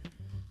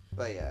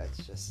 But yeah,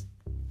 it's just,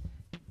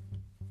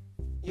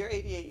 you're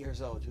 88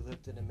 years old. You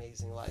lived an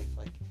amazing life.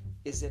 Like,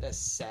 is it a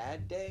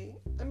sad day?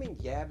 I mean,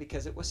 yeah,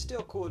 because it was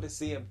still cool to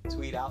see him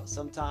tweet out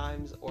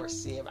sometimes or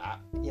see him at,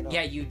 you know,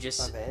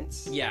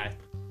 events. Yeah.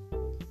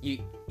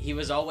 He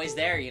was always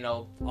there, you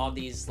know, all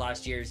these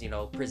last years, you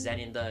know,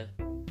 presenting the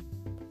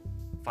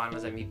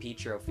Finals MVP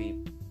trophy.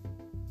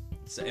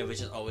 So it was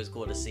just always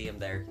cool to see him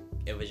there.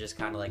 It was just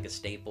kind of like a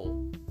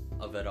staple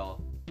of it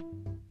all.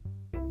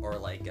 Or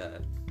like,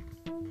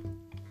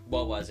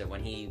 what was it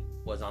when he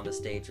was on the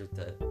stage with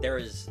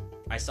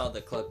I saw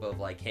the clip of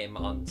like him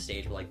on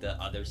stage with like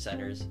the other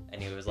centers,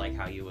 and he was like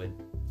how you would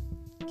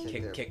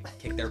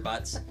kick their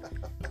butts.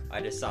 I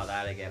just saw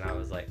that again. I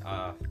was like,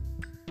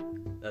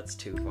 that's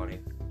too funny.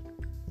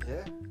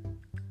 Yeah,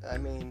 I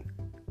mean,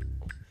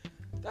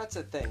 that's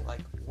the thing.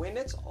 Like when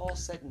it's all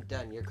said and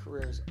done, your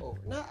career is over.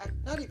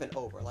 Not even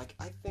over. Like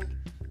I think,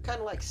 kind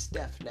of like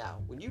Steph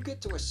now. When you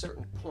get to a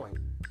certain point,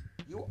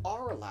 you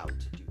are allowed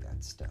to do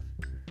that stuff.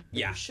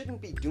 Yeah. You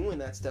shouldn't be doing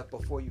that stuff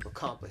before you've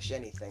accomplished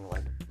anything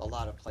like a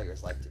lot of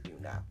players like to do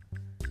now.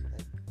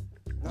 Like,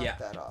 not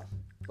that off,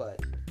 but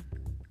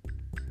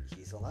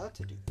he's allowed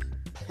to do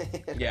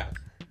that. Yeah.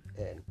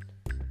 And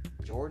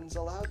Jordan's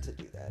allowed to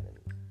do that.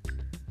 And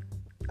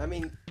I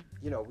mean,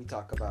 you know, we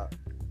talk about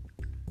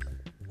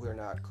we're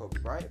not Kobe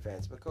Bryant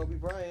fans, but Kobe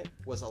Bryant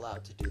was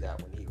allowed to do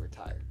that when he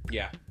retired.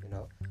 Yeah. You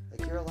know,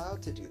 like you're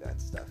allowed to do that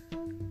stuff.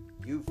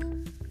 You've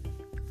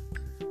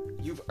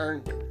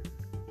earned it.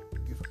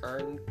 You've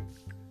earned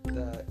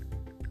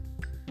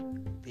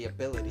the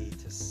ability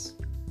to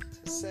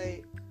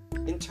say,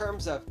 in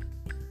terms of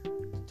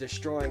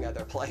destroying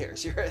other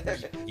players, you've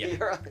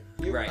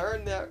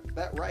earned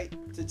that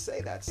right to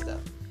say that stuff.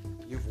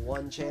 You've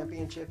won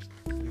championships.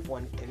 You've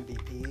won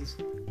MVPs.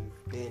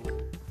 You've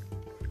been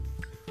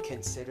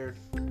considered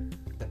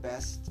the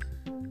best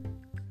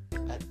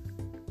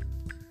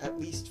at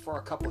least for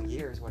a couple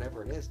years,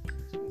 whatever it is.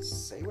 So you can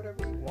say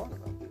whatever you want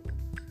about people.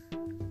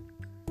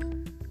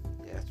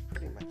 Yeah, it's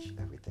pretty much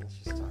everything's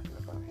just talking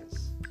about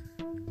his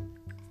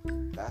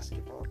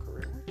basketball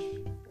career,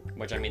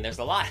 which I mean, there's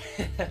a lot.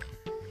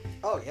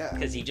 Oh yeah,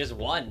 because he just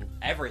won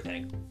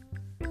everything,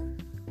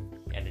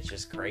 and it's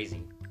just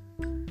crazy.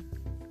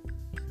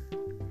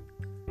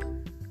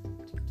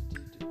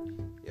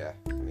 Yeah,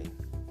 I mean,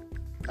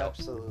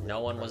 absolutely. No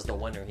one was the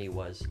winner he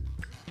was.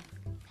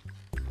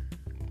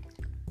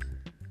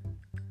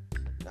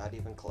 Not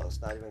even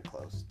close. Not even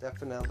close.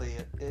 Definitely,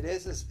 it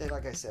is.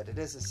 Like I said, it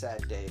is a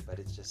sad day, but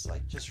it's just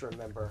like, just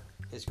remember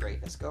his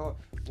greatness. Go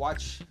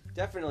watch.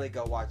 Definitely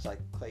go watch like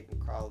Clayton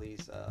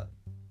Crowley's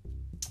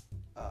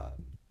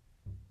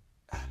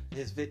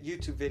his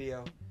YouTube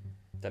video,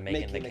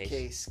 making the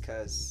case,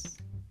 because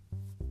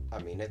I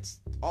mean,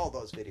 it's all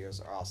those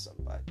videos are awesome,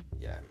 but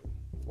yeah,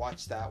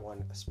 watch that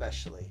one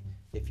especially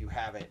if you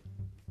haven't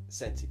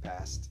since he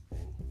passed.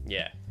 And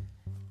yeah,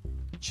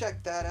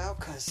 check that out,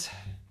 because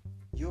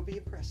you'll be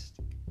impressed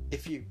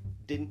if you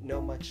didn't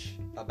know much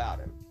about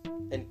him.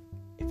 And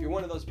if you're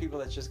one of those people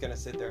that's just going to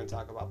sit there and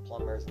talk about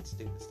plumbers and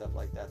stupid stuff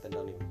like that, then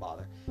don't even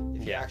bother.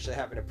 If you actually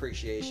have an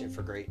appreciation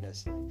for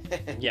greatness and,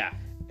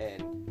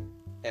 and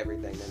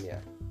everything, then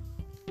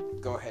yeah,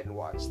 go ahead and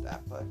watch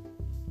that. But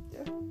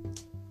yeah,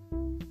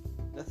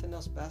 nothing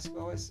else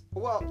basketball-wise.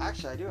 Well,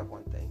 actually, I do have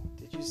one thing.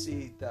 Did you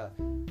see the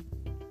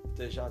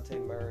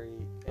DeJounte Murray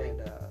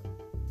and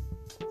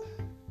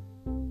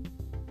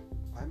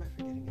why am I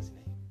forgetting his name?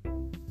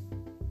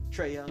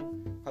 Trae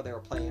Young, how they were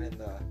playing in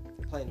the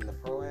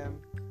Pro-Am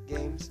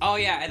games? Oh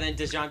yeah, and then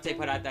DeJounte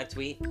put out that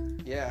tweet.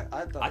 Yeah,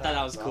 I thought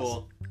that was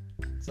cool.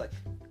 Awesome. It's like,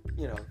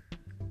 you know,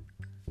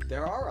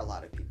 there are a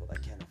lot of people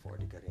that can't afford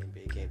to go to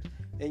NBA games,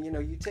 and you know,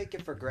 you take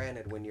it for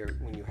granted when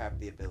you have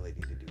the ability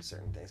to do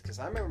certain things. Because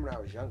I remember when I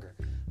was younger,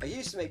 it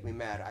used to make me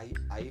mad.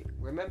 I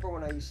remember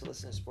when I used to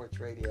listen to sports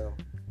radio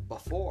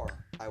before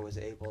I was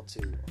able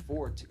to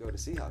afford to go to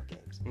Seahawks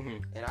games. Mm-hmm.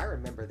 And I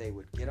remember they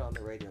would get on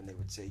the radio and they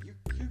would say,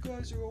 you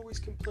guys are always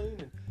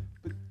complaining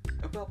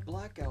about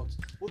blackouts.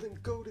 Well, then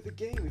go to the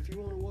game. If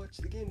you want to watch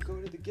the game, go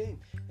to the game.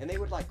 And they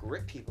would like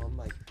rip people. I'm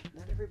like,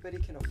 not everybody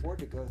can afford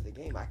to go to the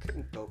game. I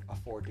couldn't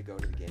afford to go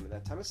to the game at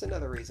that time. It's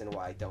another reason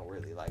why I don't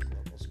really like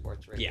local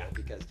sports radio,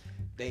 because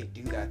they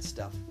do that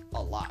stuff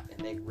a lot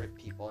and they rip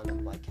people. And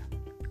I'm like,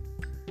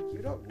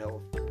 you don't know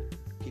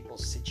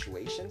people's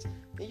situations,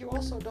 and you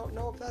also don't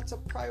know if that's a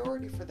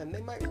priority for them.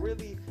 They might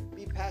really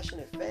be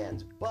passionate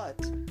fans, but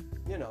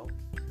you know,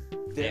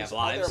 there's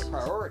other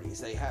priorities.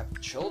 They have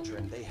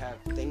children, they have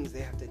things they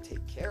have to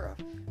take care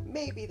of.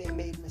 Maybe they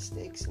made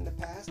mistakes in the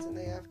past and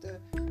they have to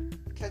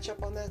catch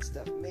up on that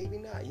stuff. Maybe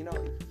not. You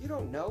know, you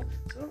don't know.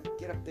 So don't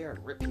get up there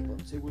and rip people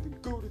and say, well, then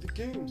go to the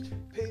games,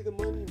 pay the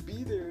money and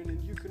be there, and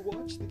then you can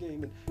watch the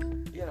game.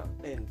 And you know,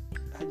 and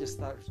I just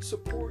thought,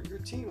 support your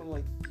team. I'm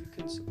like, you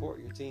can support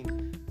your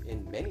team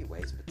in many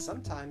ways, but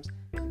sometimes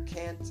you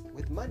can't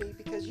with money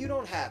because you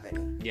don't have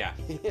any. Yeah.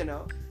 You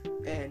know?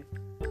 And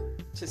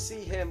to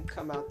see him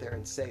come out there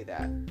and say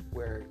that,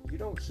 where you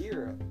don't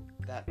hear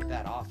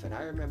that often.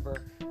 I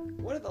remember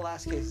one of the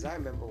last cases I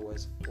remember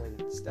was when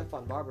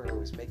Stephon Marbury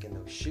was making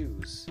those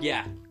shoes.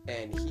 Yeah.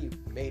 And he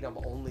made them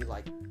only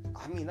like,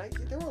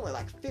 they were only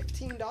like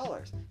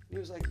 $15. He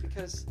was like,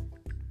 because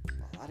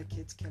a lot of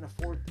kids can't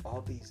afford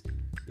all these,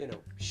 you know,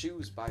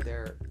 shoes by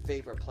their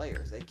favorite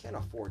players. They can't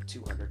afford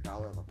 $200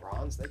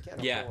 LeBrons. They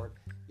can't afford,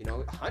 you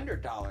know,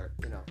 $100,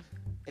 you know,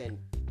 and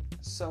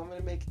so I'm going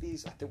to make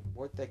these, I think,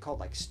 what they called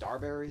like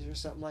Starberries or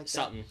something like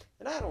that.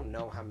 And I don't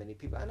know how many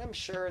people, and I'm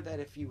sure that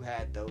if you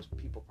had those,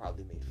 people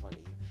probably made fun of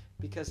you.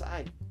 Because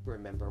I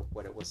remember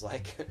what it was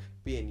like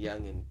being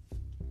young, and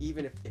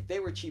even if they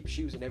were cheap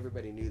shoes and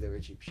everybody knew they were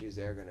cheap shoes,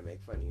 they were going to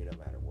make fun of you no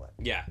matter what.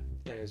 Yeah.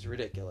 And it was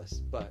ridiculous.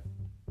 But,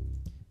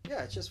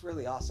 yeah, it's just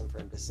really awesome for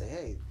him to say,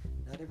 hey,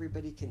 not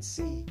everybody can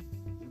see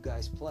you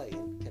guys play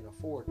and can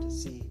afford to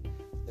see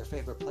their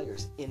favorite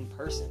players in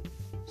person.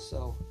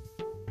 So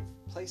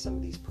play some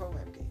of these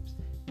Pro-Am games.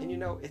 And you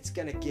know, it's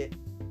going to get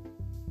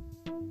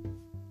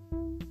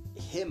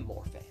him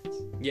more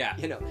fans. Yeah.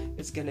 You know,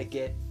 it's going to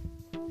get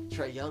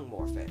Trae Young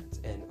more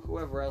fans. And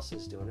whoever else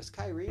is doing it. Is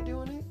Kyrie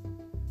doing it?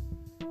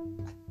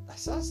 I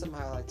saw some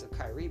highlights of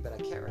Kyrie, but I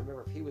can't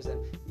remember if he was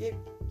in. You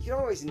don't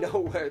always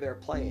know where they're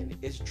playing.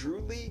 Is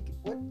Drew League?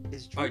 What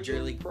is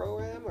Drew League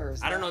Pro-Am? Or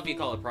is I don't know if you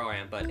call it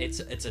Pro-Am, but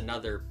it's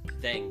another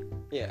thing.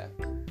 Yeah.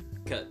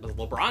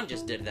 LeBron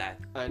just did that.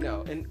 I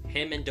know. And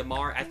him and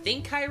DeMar. I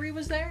think Kyrie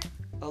was there.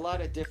 A lot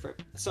of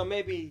different. So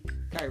maybe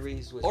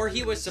Kyrie's was. Or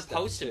he was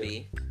supposed to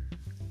be.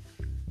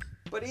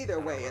 But either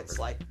way, it's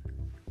like,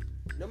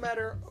 no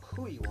matter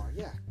who you are,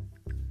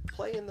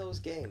 play in those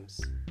games.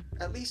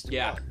 At least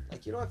one.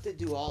 Like, you don't have to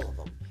do all of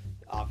them.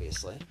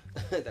 Obviously,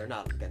 they're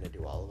not going to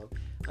do all of them.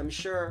 I'm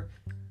sure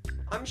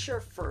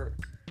for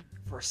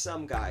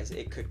some guys,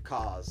 it could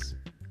cause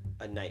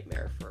a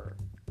nightmare for.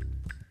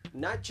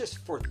 Not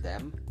just for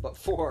them, but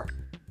for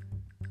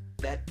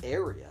that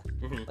area.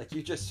 Mm-hmm. Like,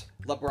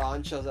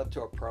 LeBron shows up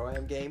to a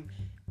Pro-Am game,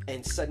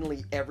 and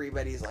suddenly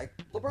everybody's like,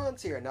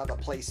 LeBron's here. Now the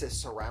place is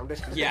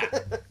surrounded. Yeah.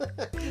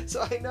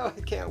 So I know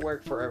it can't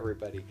work for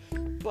everybody.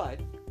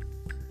 But,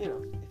 you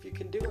know, if you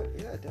can do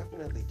it,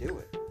 definitely do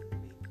it.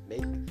 I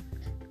mean,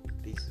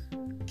 make these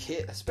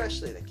kids,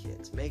 especially the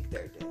kids, make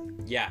their day.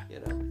 Yeah. You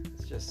know,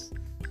 it's just.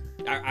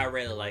 I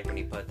really like when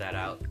he put that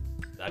out.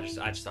 I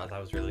just thought that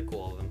was really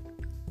cool of him.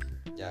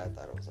 Yeah, I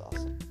thought it was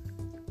awesome.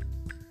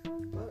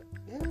 But,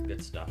 yeah.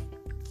 Good stuff.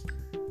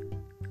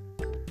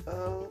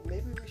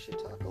 Maybe we should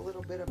talk a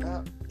little bit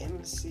about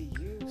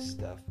MCU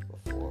stuff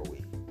before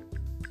we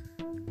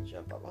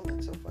jump up. Oh,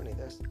 that's so funny.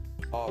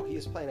 He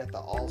was playing at the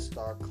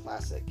All-Star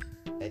Classic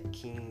at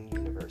Keene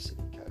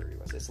University. Kyrie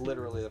was. It's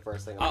literally the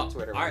first thing on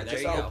Twitter. All right, there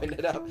you go. Opened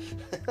it up.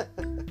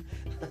 I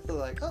was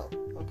like, oh,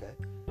 okay.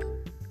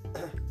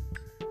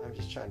 I'm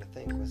just trying to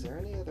think. Was there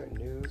any other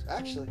news?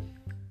 Actually,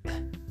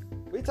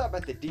 we talk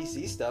about the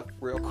DC stuff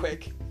real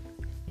quick.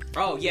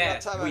 Oh yeah, we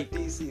don't talk about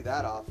DC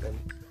that often,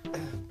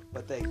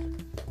 but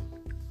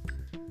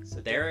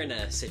they're in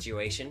a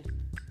situation.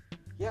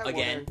 Yeah,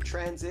 again, they're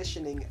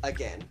transitioning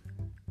again,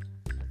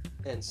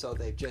 and so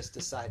they've just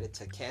decided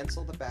to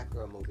cancel the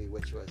Batgirl movie,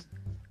 which was,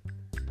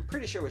 I'm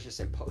pretty sure, was just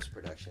in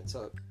post-production.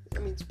 So I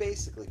mean, it's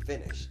basically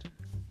finished.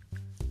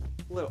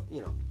 Little,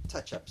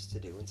 touch-ups to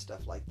do and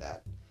stuff like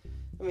that.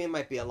 I mean, it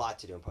might be a lot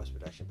to do in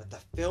post-production, but the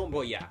film,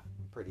 well, yeah,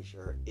 I'm pretty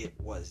sure it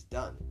was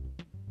done,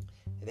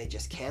 and they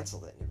just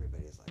canceled it, and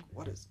everybody's like,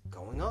 "What is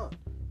going on?"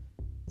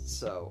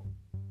 So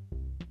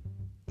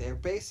they're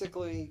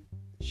basically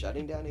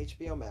shutting down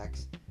HBO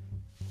Max,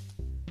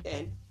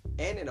 and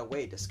in a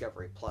way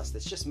Discovery Plus.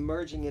 That's just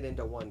merging it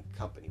into one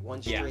company,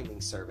 one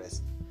streaming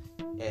service.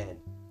 And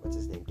what's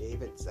his name?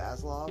 David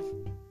Zaslav.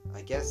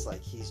 I guess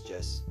he's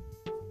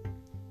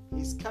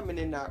coming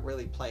in not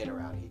really playing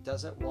around.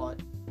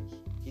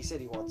 He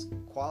said he wants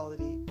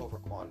quality over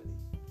quantity.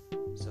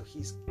 So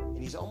he's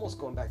almost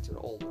going back to an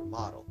older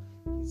model.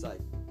 He's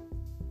like,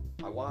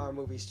 I want our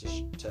movies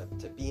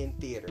to be in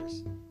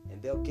theaters,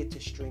 and they'll get to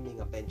streaming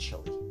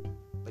eventually.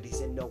 But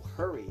he's in no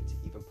hurry to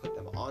even put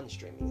them on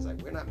streaming. He's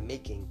like, we're not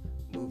making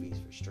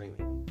movies for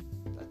streaming.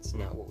 That's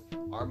not what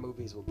our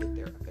movies will get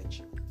there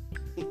eventually.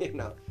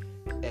 And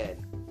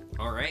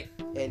all right.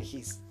 And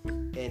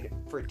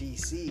for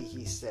DC,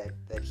 he said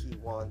that he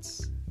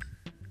wants.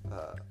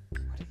 What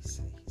did he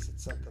say? He said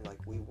something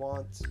like, we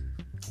want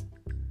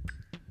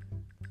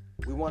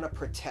to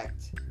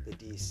protect the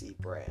DC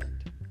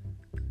brand.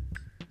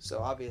 So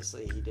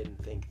obviously he didn't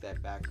think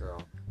that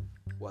Batgirl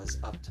was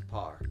up to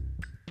par,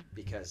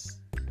 because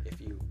if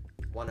you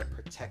want to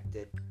protect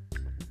it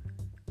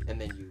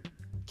and then you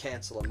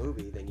cancel a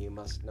movie, then you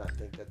must not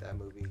think that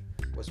movie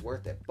was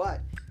worth it. But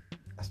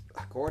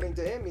according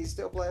to him, he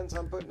still plans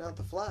on putting out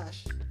The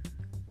Flash.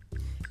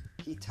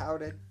 He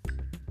touted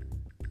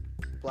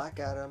Black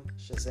Adam,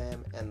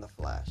 Shazam, and The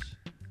Flash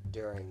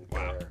during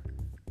their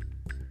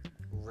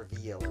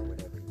reveal, or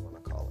whatever you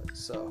want to call it.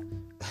 So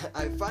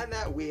I find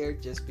that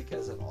weird just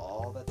because of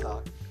all the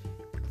talk.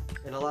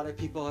 And a lot of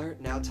people are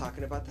now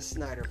talking about the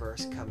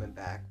Snyderverse coming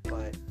back,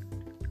 but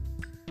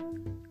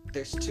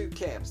there's two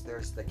camps.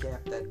 There's the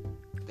camp that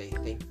they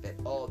think that,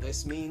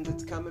 this means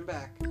it's coming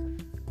back.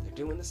 They're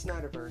doing the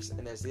Snyderverse.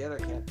 And there's the other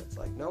camp that's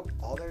like, nope,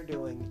 all they're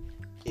doing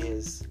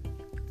is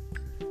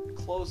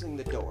closing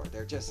the door.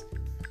 They're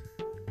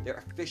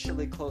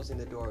officially closing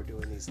the door,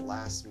 doing these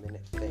last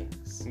minute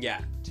things.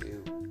 Yeah.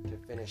 To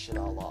finish it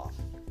all off.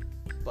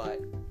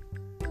 But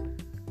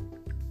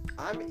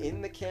I'm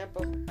in the camp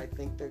of, I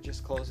think they're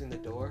just closing the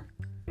door.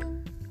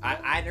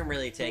 I didn't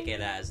really take it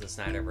as the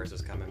Snyderverse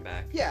was coming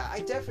back. Yeah, I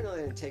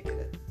definitely didn't take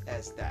it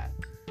as that.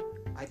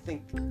 I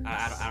think...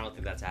 I don't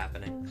think that's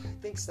happening.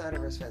 I think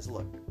Snyderverse fans,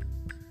 look,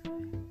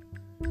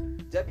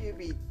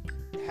 WB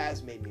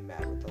has made me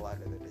mad with a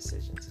lot of their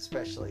decisions,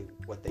 especially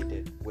what they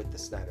did with the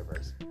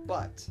Snyderverse.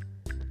 But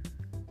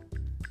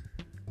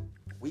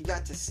we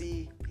got to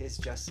see his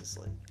Justice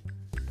League.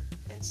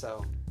 And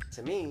so,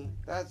 to me,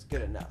 that's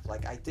good enough.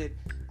 Like,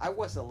 I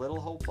was a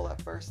little hopeful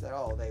at first that,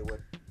 they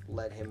would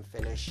let him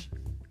finish,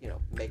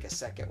 make a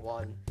second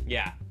one.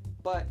 Yeah.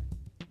 But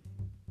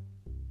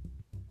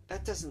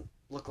that doesn't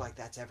look like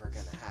that's ever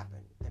going to happen.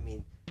 I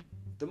mean,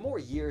 the more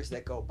years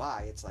that go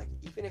by, it's like,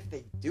 even if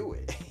they do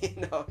it,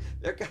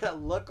 they're going to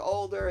look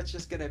older. It's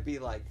just going to be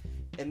like,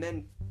 and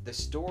then the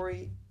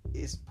story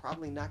is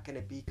probably not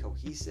going to be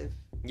cohesive.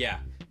 Yeah.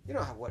 You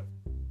know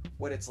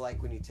what it's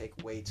like when you take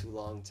way too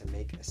long to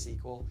make a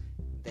sequel,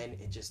 then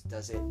it just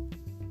doesn't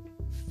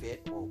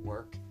fit or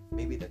work.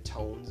 Maybe the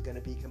tone's going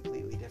to be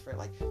completely different.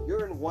 Like,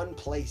 you're in one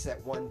place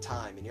at one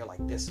time, and you're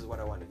like, this is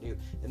what I want to do.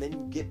 And then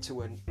you get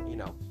to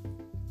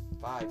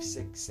 5,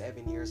 6,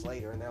 7 years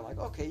later, and they're like,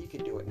 okay, you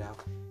can do it now.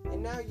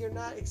 And now you're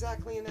not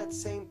exactly in that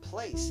same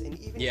place. And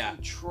even if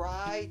you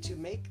try to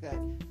make that,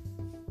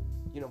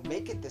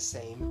 make it the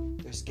same,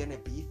 there's going to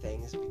be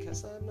things,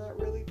 because I'm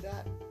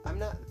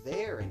not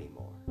there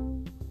anymore.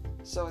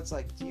 So it's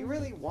like, do you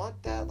really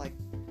want that? Like,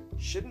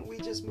 shouldn't we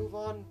just move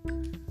on?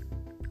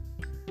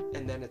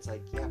 And then it's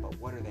like, yeah, but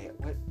what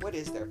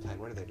is their plan?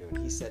 What are they doing?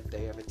 He said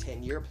they have a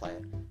 10-year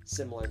plan,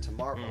 similar to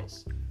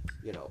Marvel's,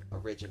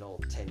 original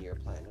 10-year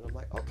plan. And I'm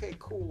like, okay,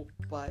 cool,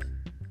 but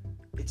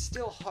it's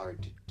still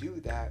hard to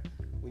do that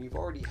when you've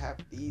already have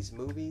these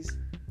movies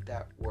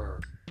that were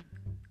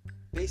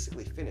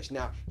basically finished.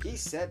 Now, he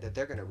said that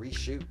they're going to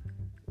reshoot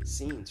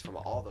scenes from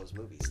all those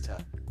movies to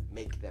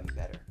make them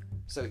better.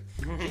 So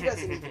he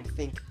doesn't even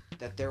think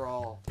that they're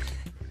all...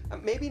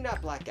 maybe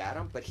not Black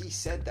Adam, but he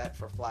said that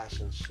for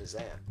Flash and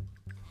Shazam.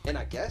 And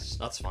I guess...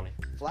 That's funny.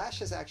 Flash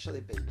has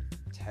actually been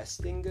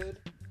testing good.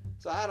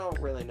 So I don't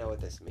really know what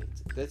this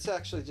means. This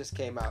actually just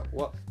came out...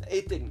 Well,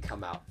 it didn't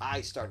come out.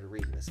 I started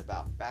reading this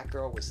about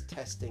Batgirl was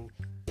testing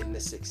in the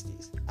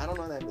 60s. I don't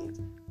know what that means,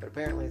 but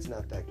apparently it's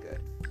not that good.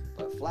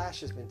 But Flash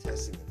has been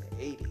testing in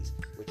the 80s,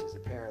 which is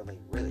apparently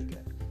really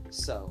good.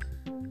 So,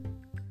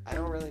 I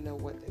don't really know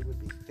what they would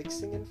be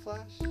fixing in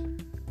Flash.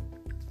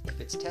 If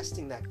it's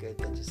testing that good,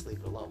 then just leave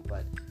it alone.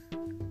 But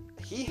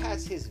he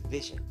has his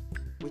vision,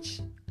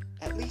 which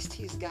at least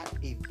he's got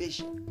a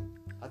vision.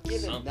 I'll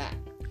give him that.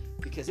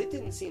 Because it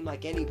didn't seem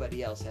like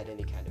anybody else had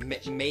any kind of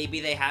vision. Maybe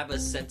they have a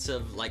sense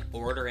of, like,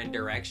 order and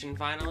direction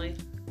finally?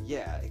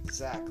 Yeah,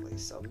 exactly.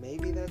 So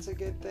maybe that's a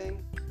good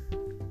thing.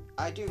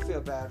 I do feel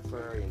bad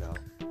for, you know,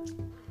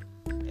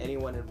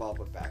 anyone involved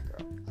with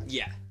Batgirl.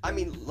 Yeah. I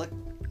mean, look,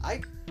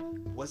 I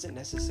wasn't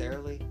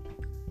necessarily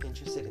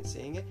interested in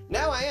seeing it.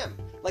 Now I am.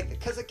 Like,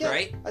 because again,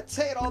 right? I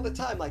say it all the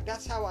time. Like,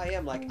 that's how I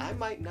am. Like, I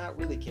might not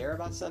really care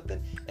about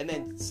something, and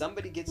then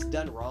somebody gets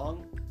done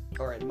wrong,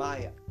 or in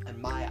my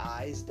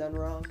eyes done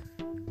wrong,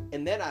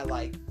 and then I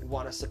like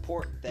want to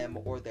support them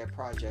or their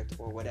project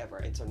or whatever.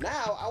 And so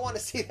now I want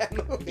to see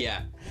that movie.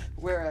 Yeah.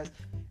 Whereas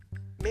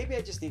maybe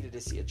I just needed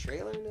to see a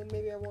trailer, and then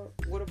maybe I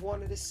would have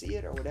wanted to see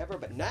it or whatever.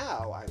 But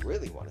now I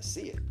really want to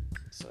see it.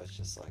 So it's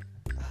just like,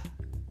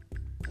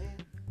 man.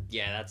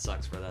 Yeah, that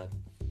sucks for that.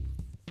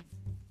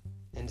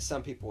 And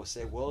some people will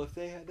say, well, if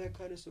they had that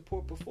kind of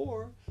support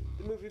before,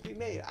 the movie would be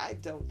made. I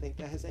don't think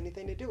that has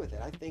anything to do with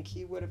it. I think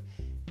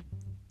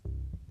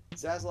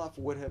Zaslav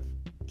would have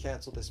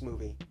canceled this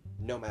movie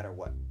no matter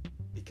what,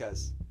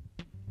 because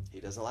he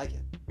doesn't like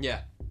it.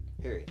 Yeah.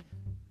 Period.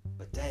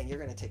 But dang, you're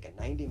going to take a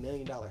 $90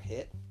 million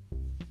hit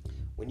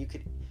when you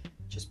could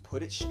just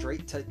put it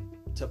straight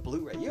to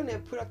Blu-ray. You don't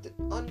even put up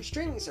on your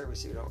streaming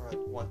service if you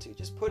don't want to.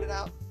 Just put it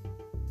out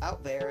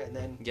there and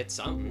then get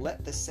something.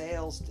 Let the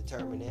sales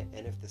determine it,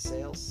 and if the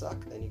sales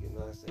suck, then you can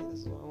say, this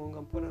is what I'm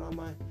going to put it on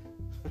my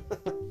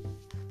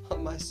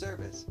on my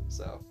service.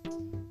 So,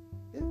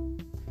 yeah.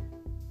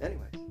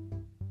 Anyways.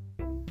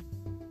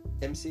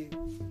 MC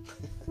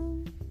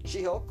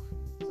She-Hulk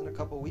is in a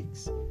couple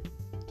weeks.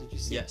 Did you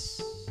see?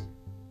 Yes.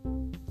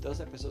 Those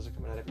episodes are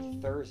coming out every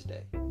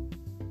Thursday.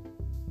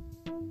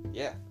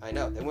 Yeah, I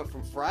know. They went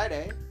from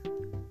Friday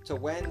to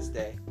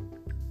Wednesday,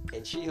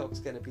 and She-Hulk's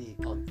going to be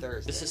on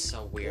Thursday. This is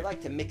so weird. They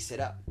like to mix it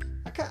up.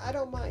 I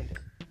don't mind it.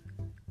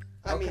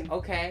 I mean,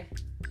 okay.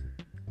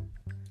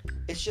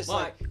 It's just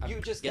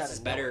you just got to. It's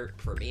better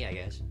for me, I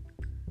guess.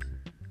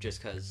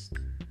 Just because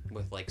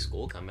with like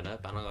school coming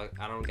up,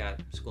 I don't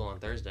got school on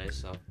Thursday,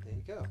 so there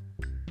you go.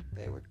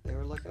 They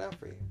were looking out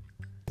for you.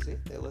 See,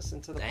 they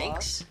listened to the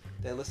Thanks.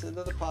 pod. They listened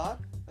to the pod.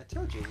 I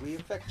told you, we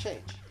affect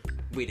change.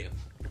 We do.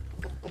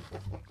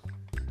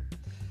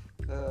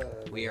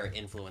 We are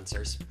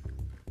influencers.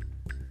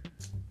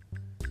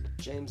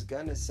 James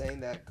Gunn is saying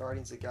that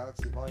Guardians of the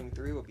Galaxy Volume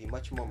 3 will be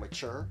much more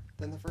mature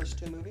than the first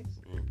two movies.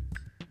 In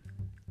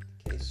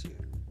case you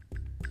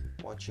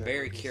want your...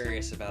 Very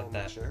curious about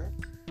that. Mature.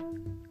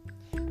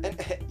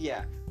 And,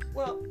 yeah,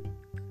 well...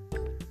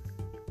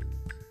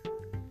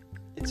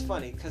 It's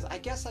funny, because I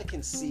guess I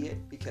can see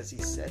it, because he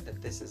said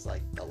that this is,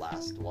 like, the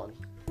last one.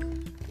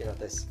 You know,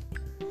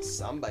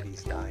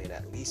 somebody's dying,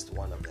 at least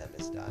one of them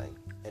is dying.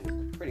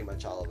 And pretty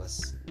much all of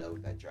us know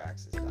that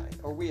Drax is dying.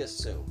 Or we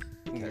assume,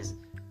 because...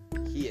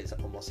 He is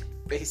almost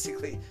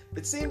basically.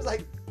 It seems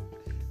like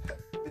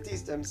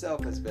Batista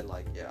himself has been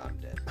like, "Yeah, I'm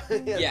dead."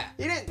 Yeah.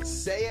 He didn't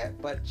say it,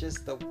 but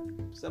just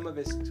some of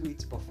his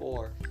tweets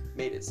before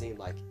made it seem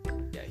like,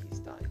 yeah, he's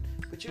dying.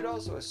 But you'd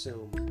also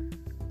assume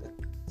that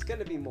it's going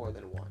to be more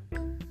than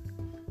one.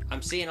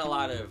 I'm seeing a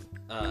lot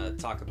of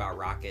talk about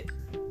Rocket.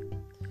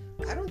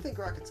 I don't think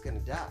Rocket's going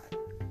to die.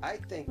 I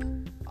think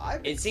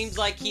It seems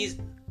like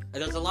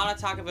there's a lot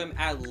of talk of him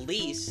at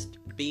least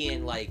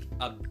being like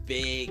a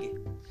big.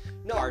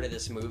 Part of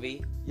this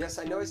movie. Yes,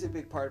 I know he's a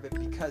big part of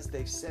it because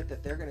they've said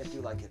that they're going to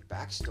do like his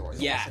backstory,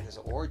 yeah, like his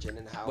origin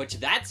and how.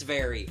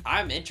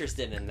 I'm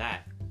interested in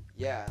that.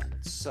 Yeah,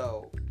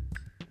 so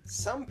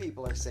some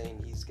people are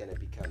saying he's going to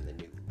become the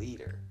new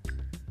leader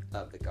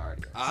of the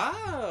Guardians.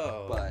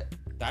 Oh, but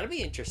that'd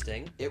be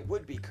interesting. It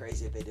would be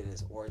crazy if they did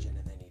his origin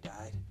and then he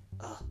died.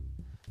 Ugh.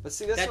 But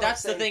see,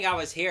 that's the thing I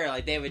was hearing.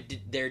 Like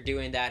they're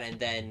doing that and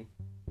then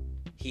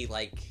he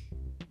like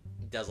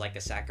does like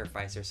a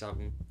sacrifice or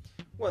something.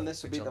 Well, and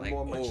this would be the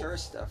more mature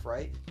stuff,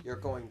 right? You're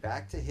going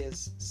back to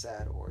his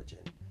sad origin,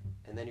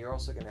 and then you're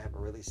also going to have a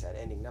really sad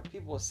ending. Now,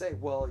 people will say,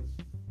 well,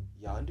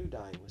 Yondu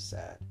dying was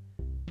sad,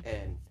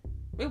 and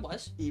it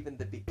was. Even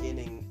the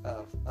beginning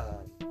of,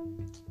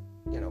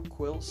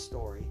 Quill's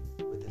story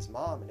with his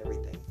mom and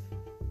everything.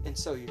 And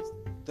so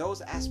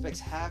those aspects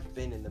have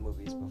been in the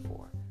movies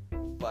before,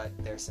 but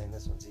they're saying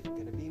this one's even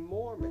going to be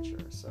more mature,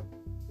 so,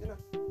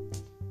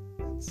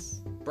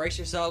 brace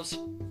yourselves.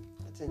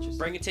 That's interesting.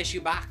 Bring a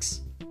tissue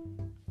box.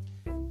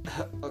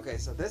 Okay,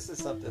 so this is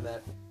something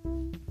that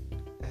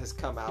has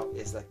come out,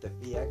 is like the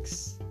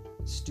VFX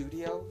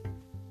studio,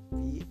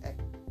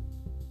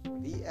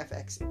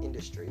 VFX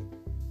industry,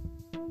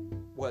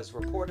 was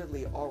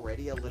reportedly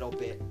already a little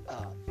bit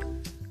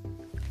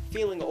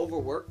feeling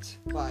overworked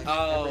by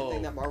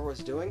everything that Marvel was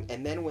doing,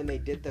 and then when they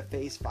did the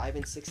Phase 5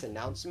 and 6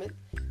 announcement,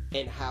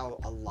 and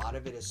how a lot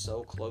of it is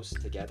so close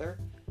together,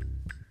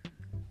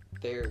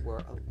 they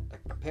were,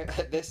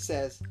 this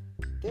says,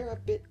 they're a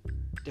bit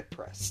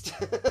depressed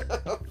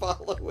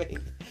following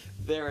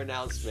their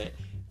announcement.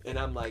 And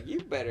I'm like,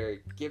 you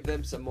better give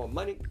them some more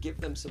money,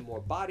 give them some more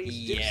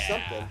bodies, do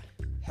something.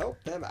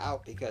 Help them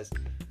out, because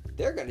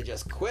they're going to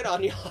just quit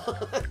on y'all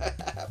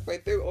halfway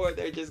through, or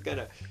they're just going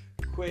to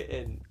quit.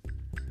 And,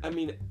 I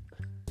mean,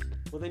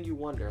 well, then you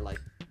wonder, like,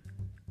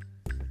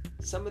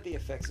 some of the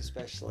effects,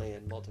 especially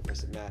in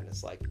Multiverse of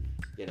Madness, like,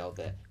 you know,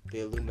 the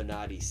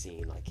Illuminati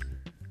scene, like,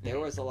 there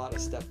was a lot of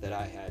stuff that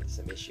I had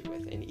some issue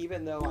with. And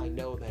even though I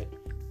know that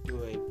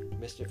doing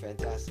Mr.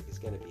 Fantastic is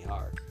going to be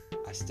hard,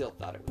 I still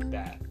thought it was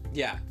bad.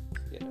 Yeah.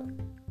 You know.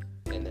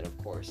 And then, of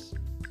course,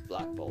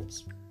 Black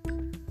Bolt's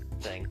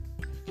thing.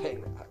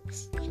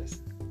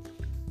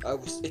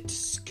 It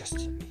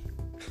disgusted me.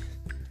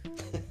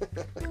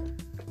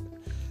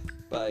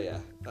 But yeah,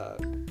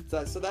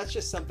 so that's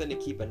just something to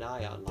keep an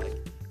eye on. Like,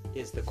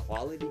 is the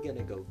quality going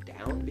to go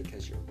down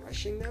because you're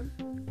rushing them?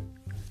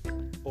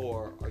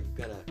 Or are you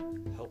going to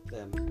help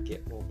them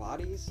get more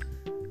bodies?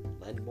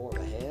 Lend more of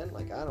a hand?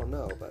 Like, I don't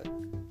know, but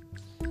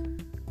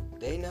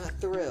they not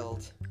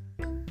thrilled.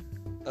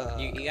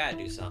 You gotta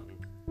do something.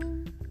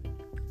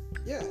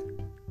 Yeah,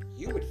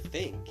 you would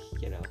think,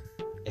 you know,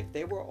 if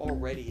they were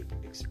already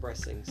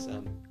expressing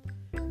some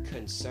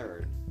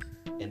concern,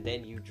 and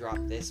then you drop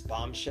this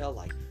bombshell,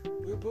 like,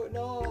 we're putting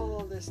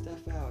all this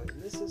stuff out,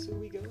 and this is who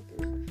we go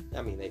through.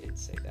 I mean, they didn't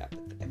say that,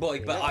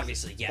 but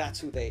obviously, yeah. That's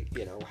who they,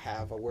 you know,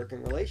 have a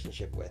working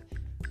relationship with,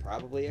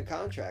 probably a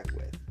contract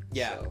with.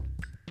 Yeah.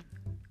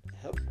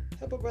 So,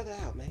 help a brother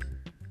out, man.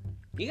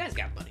 You guys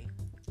got money.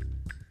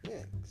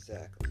 Yeah,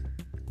 exactly.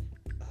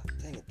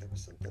 Dang it, there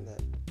was something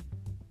that...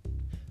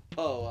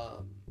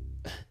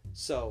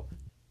 so,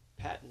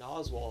 Patton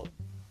Oswalt,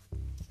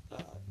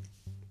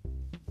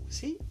 was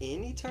he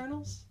in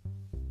Eternals?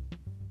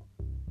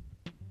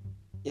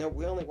 You know,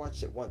 we only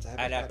watched it once.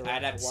 I'd have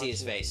to see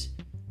his face.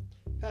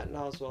 Patton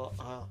Oswalt,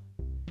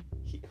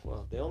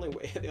 the only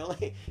way,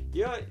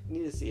 you don't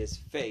need to see his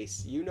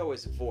face. You know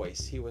his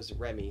voice. He was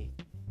Remy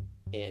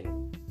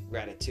in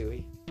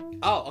Ratatouille.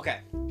 Oh, okay.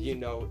 You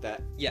know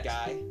that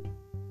guy?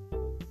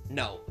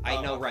 No,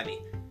 I know Remy.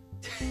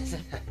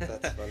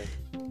 That's funny.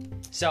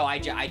 So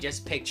I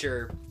just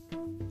picture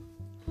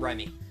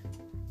Remy.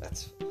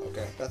 That's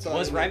okay. That's all.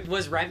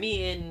 Was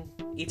Remy in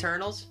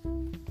Eternals?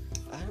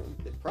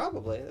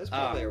 Probably. There's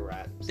probably a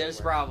rat. There's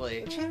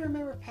probably. I'm trying to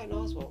remember if Patton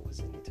Oswalt was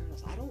in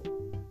Eternals. I don't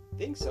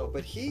think so,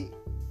 but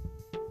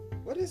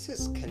what is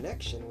his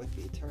connection with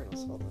the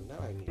Eternals? Hold on, now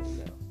I need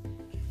to know.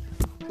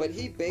 But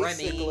he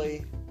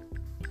basically,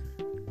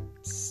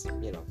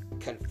 you know,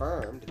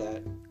 confirmed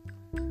that.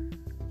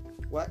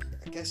 What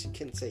I guess you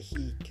can say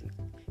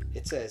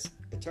it says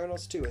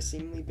Eternals 2 has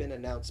seemingly been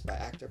announced by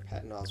actor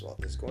Patton Oswalt.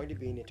 There's going to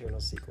be an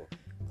Eternals sequel.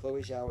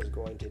 Chloe Zhao is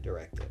going to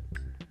direct it.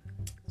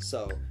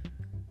 So,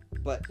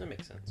 but that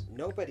makes sense.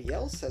 Nobody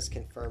else has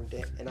confirmed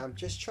it, and I'm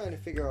just trying to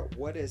figure out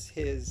what is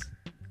his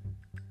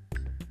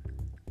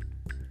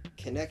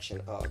connection.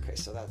 Oh, okay,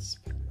 so that's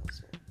Patton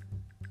Oswalt.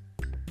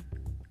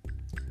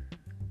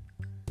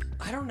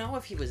 I don't know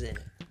if he was in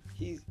it.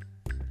 He's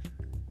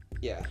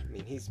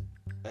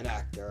an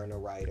actor and a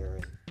writer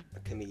and a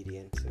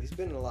comedian, so he's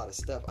been in a lot of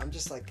stuff. I'm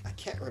just like, I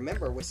can't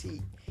remember. Was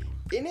he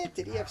in it?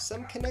 Did he have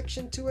some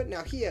connection to it?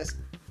 Now he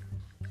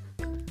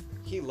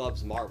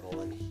loves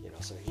Marvel, and you know,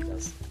 so he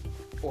does.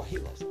 Well, he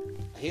loves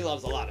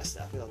a lot of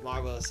stuff. He loves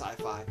Marvel and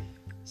sci-fi,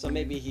 so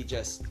maybe he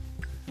just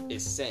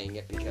is saying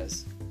it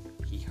because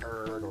he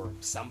heard or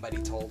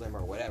somebody told him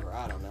or whatever.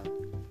 I don't know,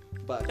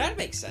 but that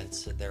makes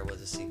sense that there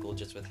was a sequel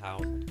just with how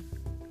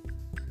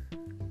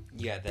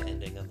you had the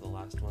ending of the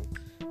last one.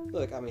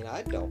 Look, I mean,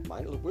 I don't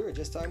mind. Look, we were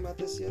just talking about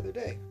this the other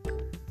day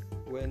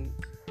when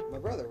my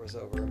brother was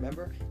over,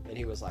 remember? And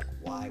he was like,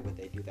 why would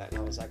they do that?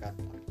 And I was like, I'm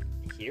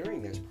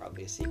hearing there's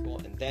probably a sequel.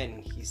 And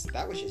then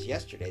that was just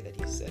yesterday that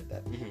he said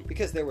that. Mm-hmm.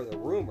 Because there were the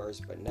rumors,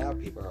 but now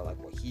people are like,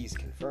 well, he's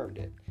confirmed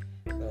it.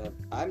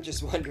 I'm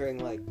just wondering,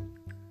 like,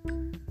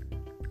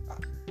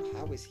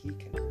 how is he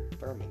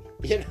confirming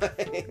it? You know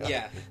what I mean?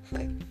 Yeah.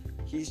 Like,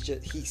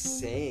 he's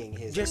saying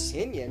his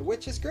opinion,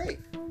 which is great.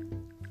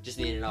 Just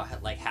need to know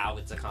how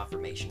it's a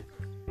confirmation.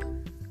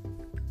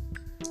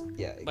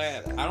 Yeah,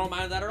 exactly. But I don't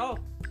mind that at all.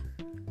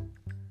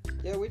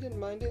 Yeah, we didn't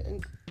mind it.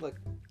 And look,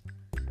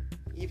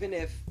 even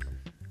if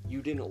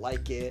you didn't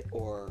like it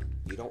or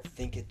you don't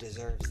think it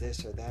deserves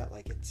this or that,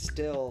 like, it's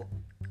still,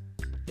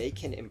 they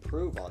can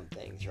improve on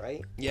things,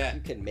 right? Yeah.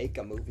 You can make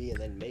a movie and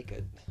then make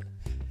a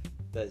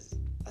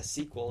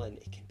sequel, and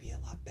it can be a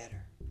lot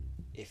better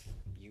if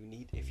you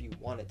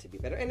want it to be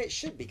better. And it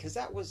should be, because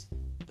that was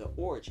the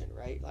origin,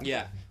 right? Like,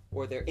 yeah.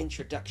 Or their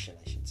introduction,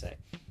 I should say.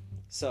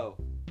 So,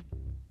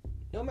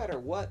 no matter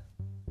what,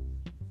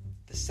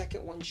 the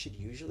second one should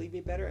usually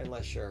be better,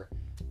 unless you're,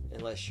 you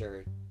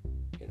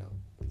know,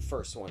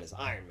 first one is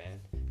Iron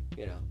Man,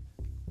 you know.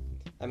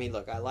 I mean,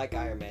 look, I like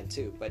Iron Man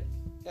 2, but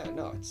yeah,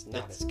 no, it's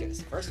not as good as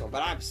the first one.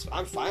 But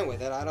I'm fine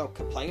with it. I don't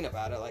complain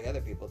about it like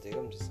other people do.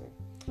 I'm just saying,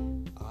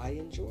 I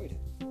enjoyed it.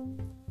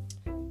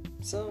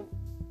 So,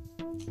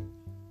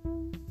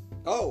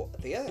 Oh,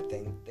 the other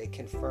thing, they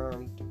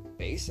confirmed,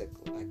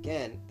 basically,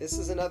 again, this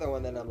is another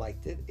one that I'm like,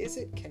 is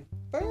it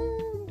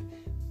confirmed?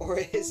 Or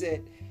is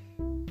it...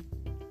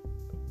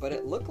 But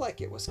it looked like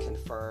it was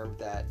confirmed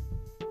that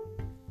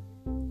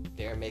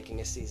they're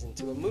making a season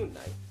 2 of Moon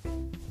Knight.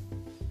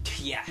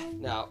 Yeah.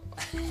 Now,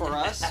 for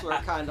us, we're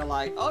kind of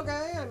like,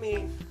 okay, I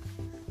mean...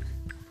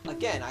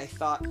 Again, I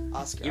thought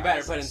Oscar You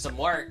better put in some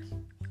work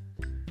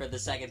for the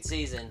second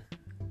season.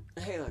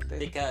 Hey, look,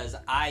 because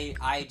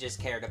I just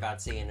cared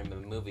about seeing him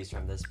in movies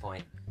from this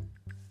point.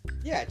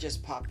 Yeah,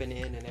 just popping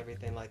in and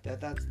everything like that.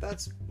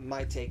 That's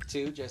my take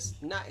too.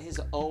 Just not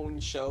his own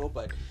show,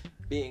 but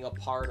being a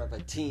part of a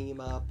team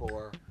up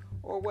or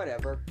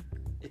whatever.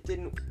 It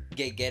didn't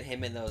get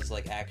him in those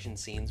like action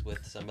scenes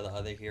with some of the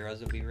other heroes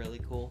would be really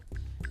cool.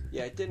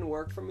 Yeah, it didn't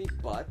work for me,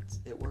 but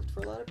it worked for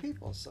a lot of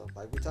people. So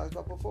like we talked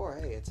about before,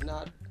 hey, it's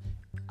not.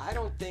 I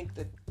don't think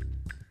that,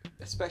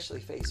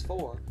 especially Phase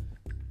 4.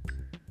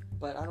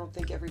 But I don't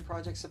think every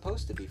project's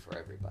supposed to be for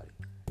everybody.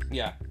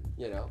 Yeah.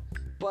 You know?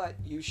 But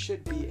you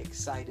should be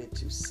excited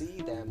to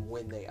see them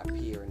when they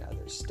appear in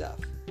other stuff.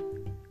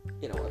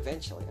 You know,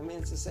 eventually. I mean,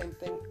 it's the same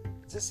thing.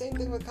 It's the same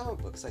thing with comic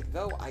books. Like,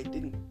 though I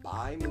didn't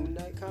buy Moon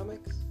Knight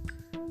comics,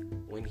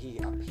 when he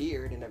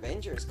appeared in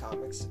Avengers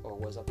comics or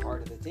was a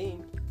part of the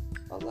team,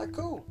 I was like,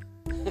 cool.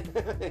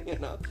 You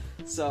know?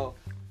 So,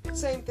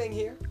 same thing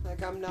here.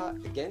 Like, I'm not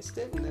against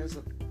it, and there's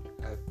a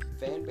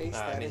fan base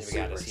that is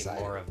super excited. We gotta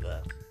see more of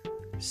the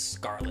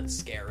Scarlet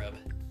Scarab.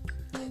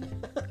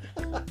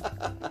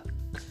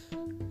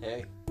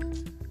 Hey,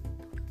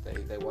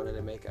 they wanted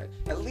to make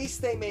at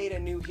least they made a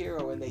new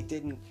hero and they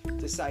didn't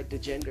decide to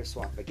gender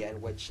swap again,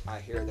 which I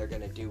hear they're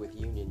going to do with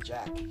Union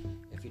Jack.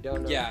 If you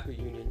don't know who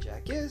Union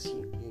Jack is,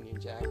 Union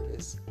Jack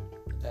is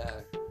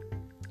a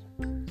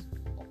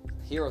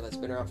hero that's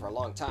been around for a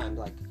long time.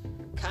 Like,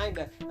 kind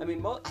of, I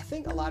mean, I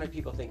think a lot of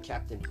people think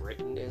Captain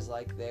Britain is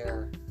like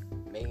their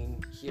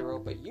main hero,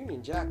 but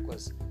Union Jack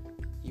was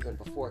even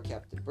before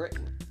Captain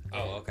Britain.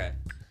 Oh, okay.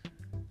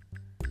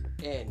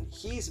 And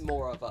he's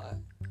more of a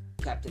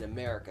Captain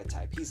America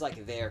type. He's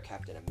like their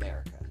Captain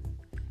America.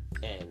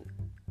 And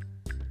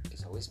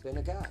he's always been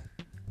a guy.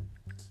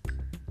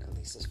 At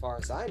least as far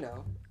as I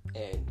know.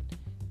 And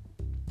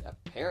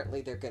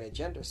apparently they're going to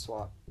gender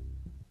swap.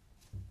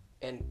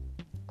 And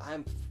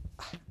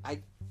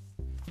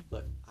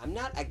look, I'm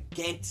not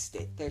against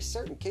it. There's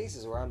certain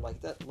cases where I'm like,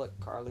 look,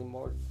 Carly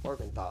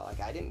Morgenthau,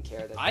 like, I didn't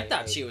care that I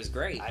thought she was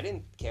great. I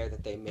didn't care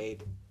that they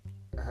made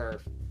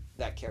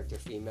that character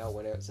female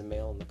when it was a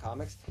male in the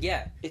comics.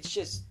 Yeah. It's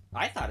just...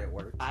 I thought it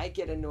worked. I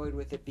get annoyed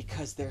with it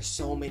because there's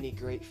so many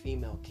great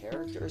female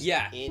characters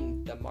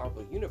in the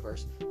Marvel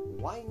Universe.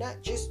 Why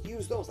not just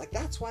use those? Like,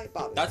 that's why it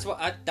bothers me.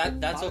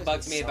 That's what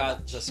bugs me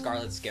about the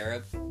Scarlet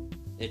Scarab.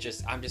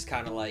 I'm just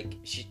kind of like,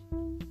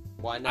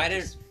 why not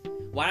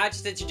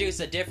just introduce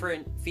a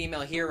different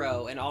female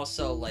hero? And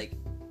also, like,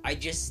 I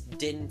just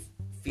didn't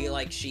feel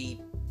like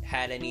she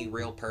had any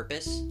real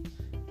purpose.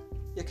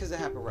 Yeah, because it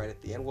happened right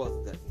at the end.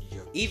 Well,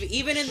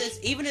 even in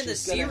the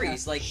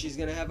series, like, she's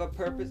gonna have a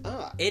purpose.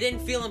 It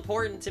didn't feel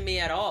important to me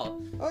at all.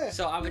 Oh yeah.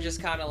 So I was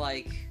just kind of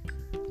like,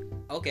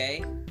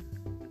 okay.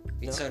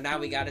 No. So now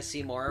we got to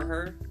see more of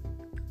her.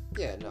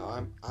 Yeah.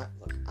 No.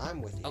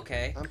 I'm with you.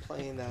 Okay. I'm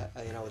playing that.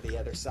 The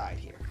other side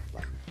here.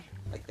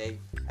 Like they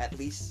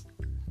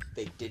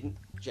didn't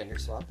gender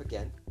swap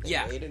again.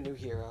 They made a new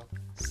hero.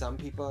 Some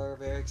people are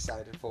very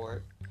excited for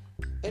it.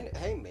 And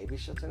hey, maybe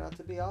she'll turn out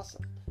to be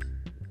awesome.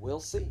 We'll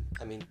see.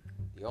 I mean,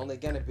 you're only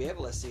going to be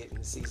able to see it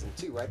in season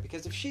 2, right?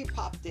 Because if she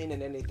popped in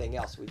anything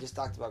else, we just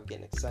talked about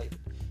getting excited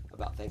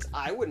about things.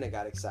 I wouldn't have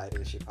got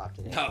excited if she popped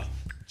in. No.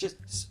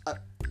 Just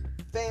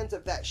fans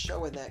of that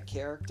show and that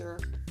character,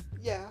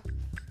 yeah.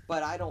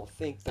 But I don't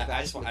think the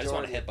vast majority I just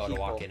want a hippo of to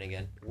walk in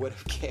again. Would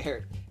have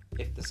cared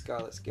if the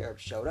Scarlet Scarab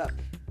showed up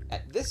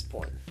at this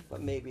point.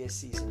 But maybe a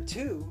season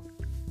 2,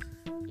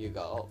 you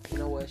go, oh, you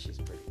know what? She's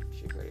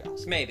pretty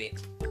awesome. Maybe.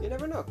 You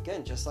never know.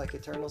 Again, just like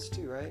Eternals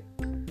 2, right?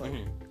 Like,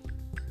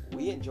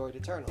 we enjoyed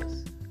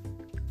Eternals.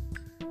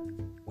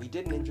 We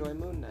didn't enjoy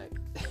Moon Knight.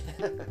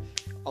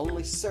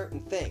 Only certain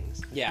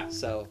things. Yeah.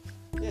 So,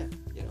 yeah,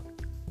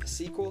 a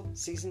sequel,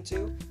 season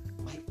 2,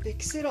 might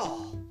fix it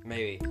all.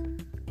 Maybe.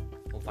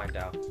 We'll find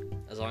out.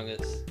 As long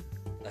as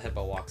the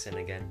hippo walks in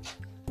again.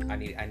 I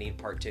need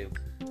part 2.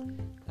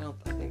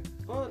 I think...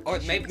 Well, or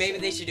maybe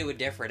they should do a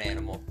different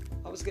animal.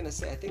 I was going to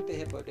say, I think the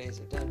hippo days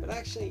are done. But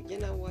actually, you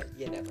know what?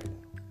 You never know.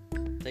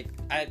 Like,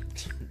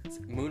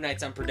 Moon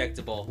Knight's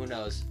unpredictable. Who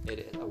knows? It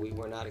is. We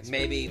were not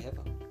expecting a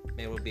hippo.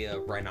 Maybe it'll be a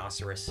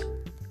rhinoceros.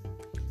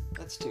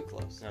 That's too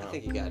close. I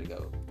think you gotta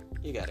go.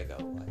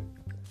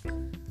 Like,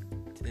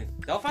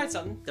 they'll find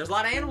something. There's a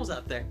lot of animals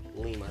out there.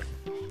 Lemur.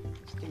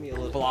 Just give me a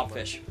little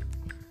blobfish.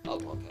 Oh,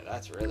 okay.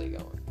 That's really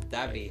going.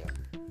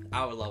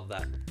 I would love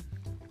that.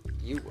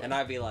 You would. And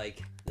I'd be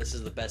like, this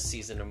is the best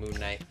season of Moon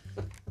Knight.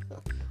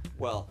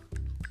 Well,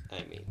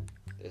 I mean,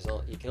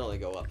 you can only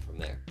go up from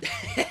there.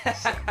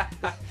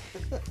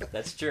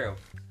 That's true.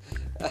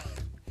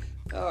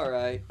 All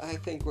right. I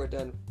think we're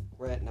done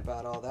ranting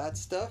about all that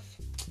stuff.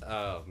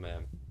 Oh,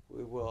 man.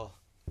 We will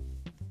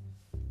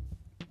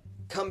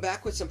come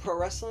back with some pro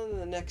wrestling in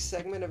the next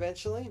segment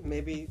eventually.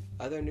 Maybe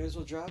other news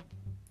will drop.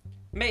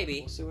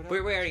 Maybe. We'll see what We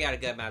happens. already got a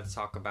good amount to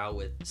talk about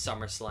with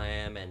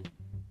SummerSlam and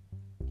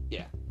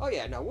Yeah. Oh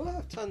yeah. No, we'll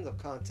have tons of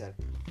content.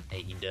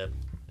 AEW.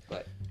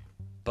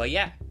 But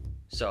yeah.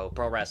 So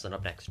pro wrestling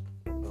up next.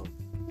 boom.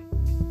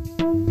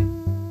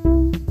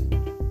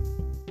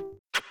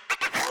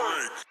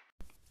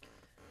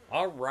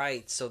 All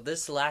right. So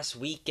this last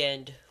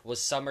weekend was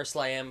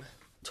SummerSlam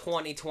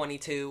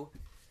 2022.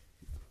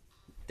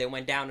 They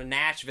went down to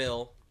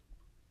Nashville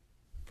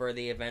for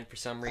the event for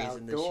some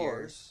reason this year.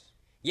 Outdoors.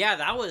 Yeah,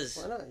 that was.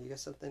 Why not? You got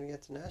something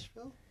against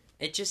Nashville?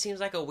 It just seems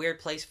like a weird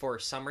place for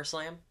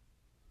SummerSlam.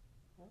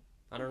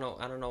 I don't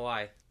know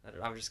why.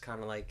 I'm just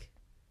kind of like,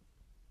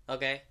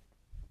 okay,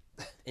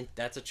 and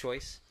that's a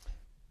choice.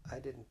 I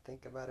didn't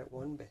think about it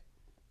one bit.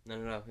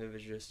 No. It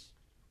was just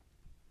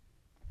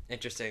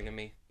interesting to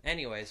me.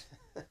 Anyways,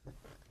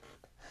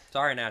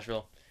 sorry,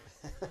 Nashville.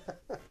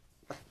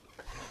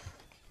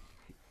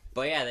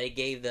 But yeah, they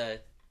gave them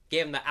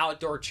the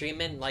outdoor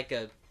treatment like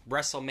a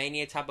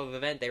WrestleMania type of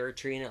event. They were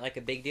treating it like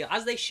a big deal,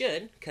 as they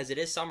should, because it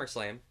is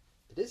SummerSlam.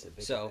 It is a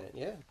big event,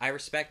 yeah. I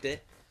respect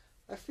it.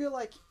 I feel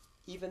like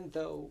even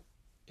though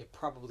it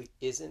probably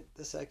isn't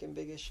the second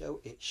biggest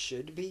show, it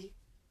should be.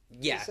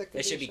 Yeah,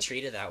 it should be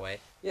treated that way.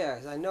 Yeah,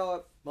 'cause I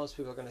know most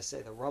people are going to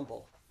say the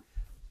Rumble,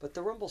 but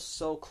the Rumble's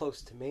so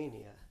close to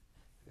Mania.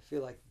 I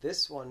feel like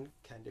this one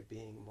kind of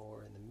being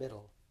more in the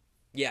middle.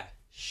 Yeah.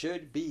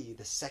 Should be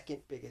the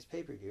second biggest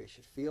pay-per-view. It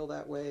should feel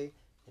that way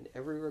in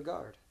every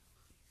regard.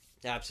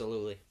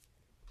 Absolutely.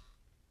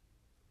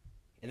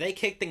 And they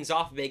kicked things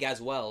off big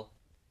as well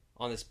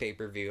on this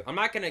pay-per-view. I'm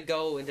not going to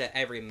go into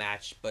every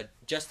match, but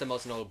just the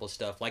most notable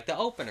stuff. Like the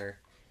opener,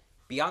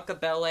 Bianca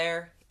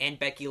Belair and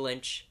Becky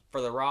Lynch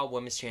for the Raw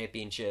Women's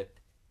Championship.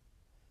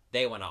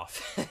 They went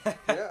off.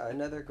 Yeah,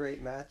 another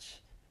great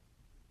match.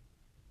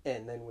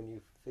 And then when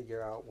you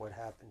figure out what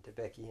happened to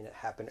Becky and it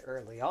happened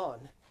early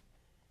on,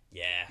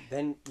 yeah.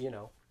 then,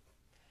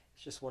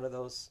 it's just one of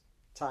those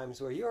times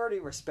where you already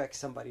respect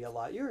somebody a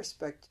lot. You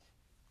respect,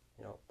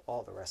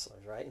 all the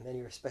wrestlers, right? And then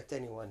you respect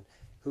anyone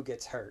who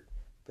gets hurt.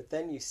 But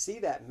then you see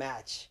that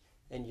match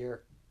and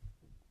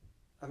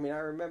I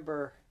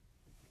remember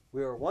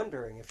we were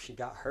wondering if she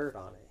got hurt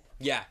on it.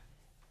 Yeah.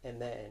 And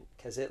then,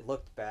 because it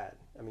looked bad.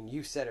 I mean,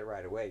 you said it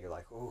right away. You're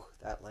like, ooh,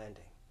 that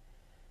landing.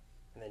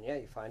 And then,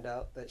 you find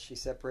out that she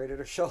separated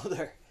her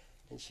shoulder.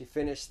 And she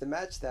finished the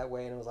match that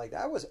way. And it was like,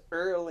 that was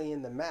early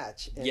in the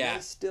match. And they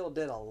still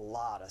did a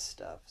lot of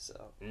stuff.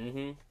 So,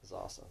 It was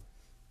awesome.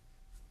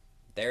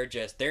 They're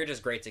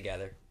just great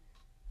together.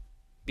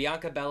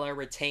 Bianca Belair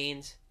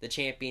retains the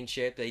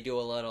championship. They do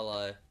a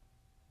little,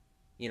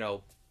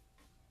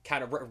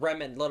 kind of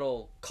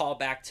little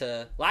callback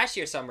to last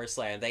year's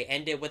SummerSlam. They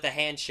ended with a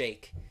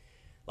handshake,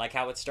 like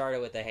how it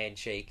started with a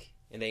handshake,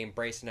 and they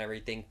embraced and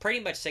everything,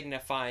 pretty much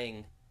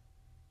signifying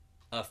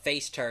a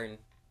face turn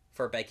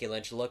for Becky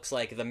Lynch. Looks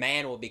like the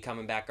man will be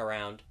coming back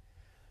around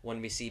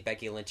when we see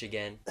Becky Lynch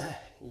again.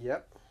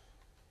 Yep.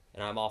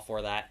 And I'm all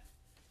for that.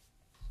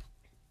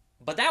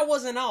 But that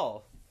wasn't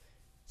all.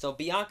 So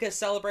Bianca's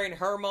celebrating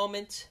her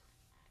moment,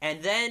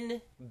 and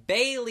then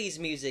Bayley's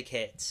music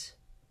hits.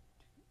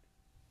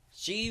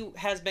 She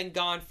has been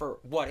gone for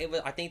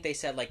I think they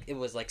said it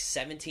was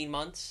 17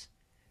 months,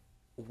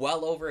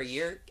 well over a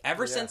year,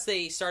 ever since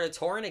they started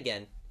touring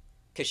again,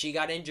 because she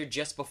got injured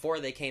just before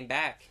they came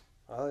back.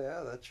 Oh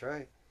yeah, that's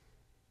right.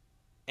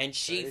 And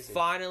she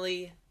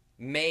finally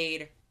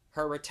made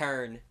her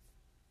return.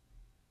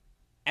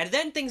 And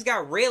then things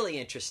got really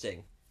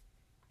interesting.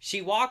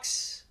 She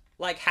walks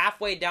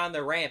halfway down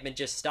the ramp and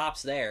just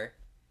stops there.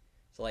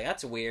 So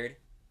that's weird.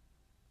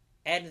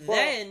 And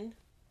then,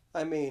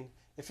 I mean,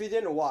 if you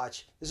didn't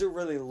watch, it's a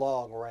really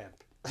long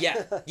ramp.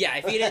 Yeah,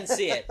 if you didn't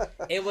see it,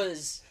 it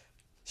was...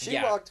 She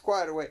walked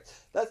quite a way.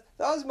 That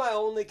was my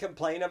only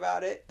complaint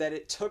about it, that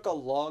it took a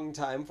long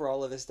time for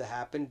all of this to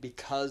happen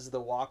because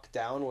the walk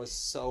down was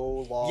so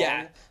long.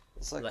 Yeah.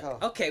 It's like,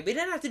 okay, we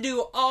didn't have to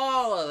do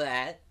all of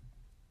that,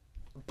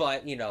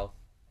 but,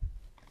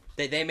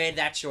 they made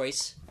that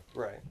choice.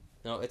 Right.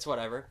 No, it's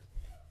whatever.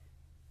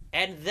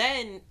 And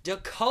then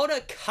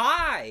Dakota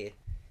Kai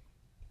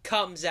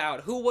comes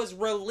out, who was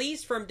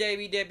released from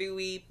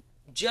WWE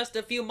just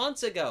a few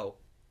months ago.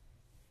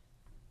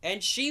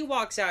 And she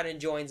walks out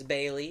and joins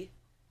Bayley.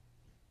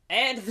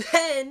 And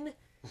then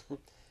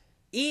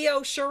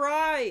Io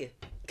Shirai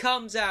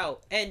comes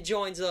out and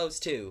joins those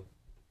two.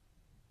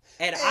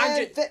 And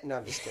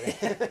I'm just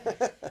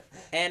kidding.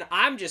 And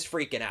I'm just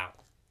freaking out.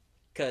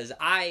 Because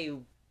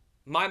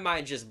my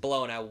mind's just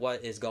blown at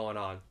what is going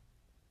on.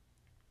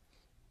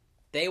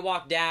 They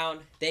walk down,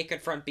 they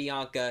confront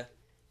Bianca,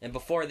 and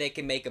before they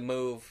can make a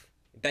move,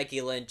 Becky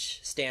Lynch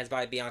stands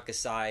by Bianca's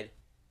side,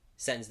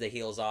 sends the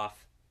heels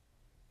off.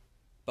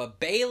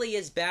 But Bayley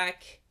is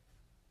back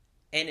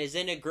and is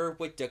in a group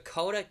with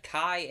Dakota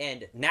Kai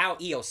and now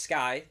Io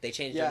Sky. They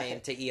changed their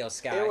name to Io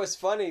Sky. It was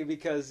funny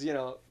because,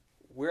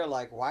 we're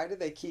like, why do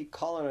they keep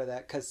calling her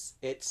that? Because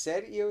it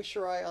said Io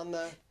Shirai on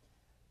the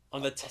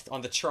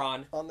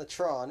Tron. On the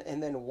Tron,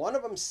 and then one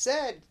of them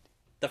said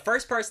The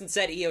first person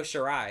said Io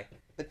Shirai.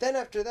 But then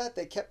after that,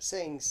 they kept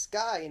saying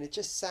Sky, and it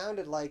just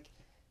sounded like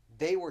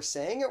they were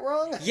saying it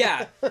wrong.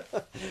 Yeah.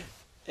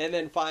 And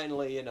then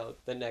finally,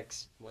 the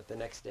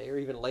next day or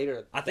even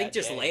later. I think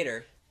just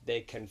later.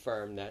 They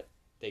confirmed that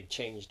they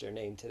changed their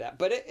name to that.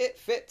 But it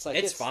fits. Like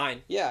it's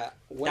fine. Yeah.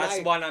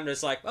 That's one I'm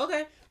just like,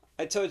 okay.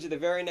 I told you the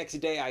very next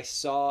day I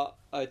saw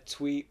a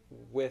tweet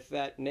with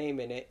that name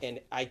in it, and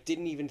I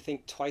didn't even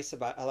think twice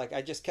about it. Like,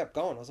 I just kept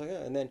going. I was like,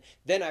 oh. And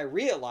then I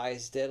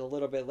realized it a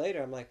little bit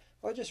later. I'm like,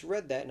 oh, I just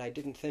read that, and I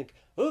didn't think,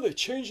 oh, they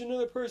changed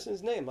another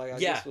person's name. Like, I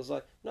just was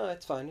like, no,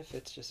 it's fine. If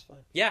it's just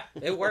fine. Yeah,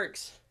 it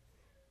works.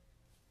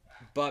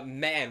 But,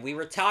 man, we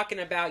were talking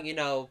about,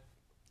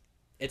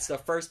 it's the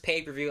first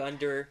pay-per-view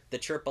under the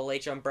Triple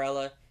H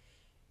umbrella.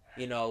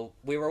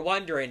 We were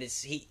wondering,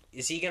 is he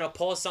going to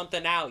pull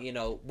something out?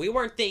 We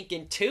weren't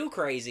thinking too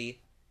crazy,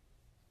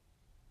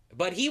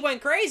 but he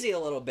went crazy a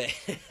little bit.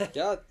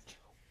 Yeah.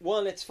 Well,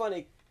 and it's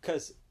funny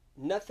because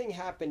nothing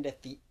happened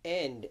at the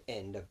end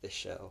of the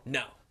show.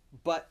 No.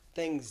 But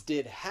things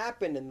did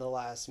happen in the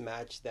last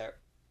match that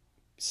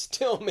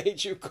still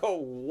made you go,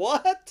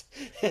 what?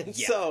 And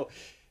so,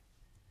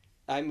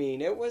 I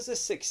mean, it was a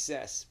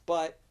success,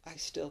 but I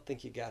still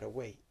think you gotta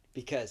wait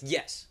because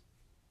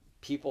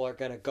people are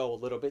gonna go a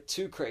little bit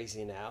too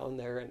crazy now,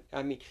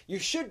 and you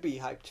should be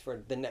hyped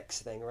for the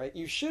next thing, right?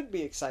 You should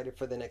be excited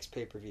for the next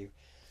pay-per-view,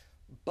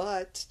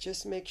 but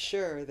just make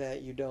sure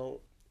that you don't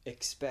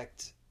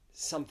expect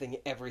something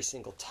every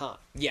single time.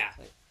 Yeah.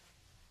 Like,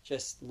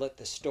 just let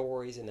the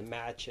stories and the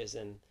matches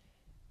and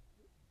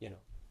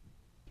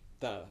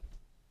the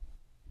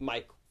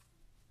mic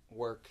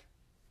work.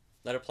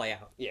 Let it play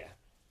out. Yeah.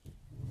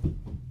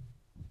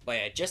 But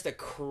yeah, just a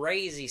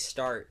crazy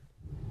start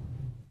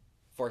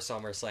for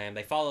SummerSlam.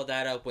 They followed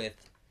that up with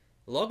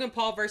Logan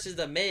Paul versus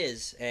The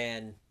Miz,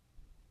 and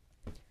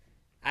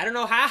I don't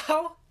know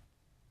how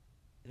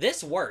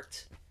this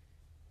worked.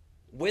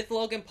 With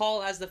Logan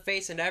Paul as the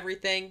face and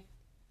everything,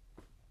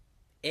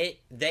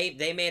 they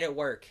made it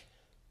work.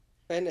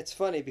 And it's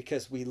funny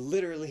because we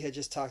literally had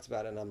just talked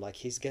about it, and I'm like,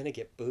 he's gonna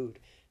get booed,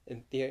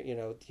 and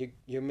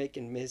you're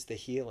making Miz the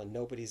heel, and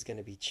nobody's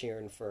gonna be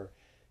cheering for,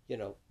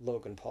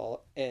 Logan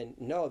Paul. And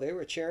no, they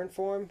were cheering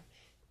for him,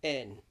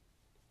 and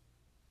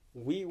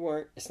we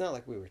weren't. It's not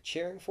like we were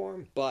cheering for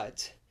him,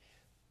 but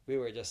we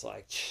were just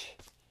like,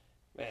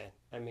 man.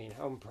 I mean,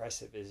 how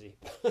impressive is he?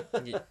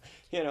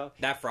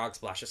 That frog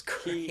splash is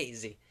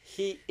crazy.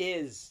 He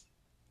is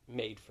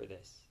made for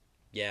this.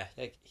 Yeah,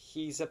 like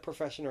he's a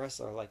professional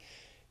wrestler. Like.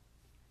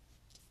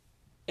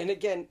 And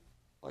again,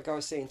 like I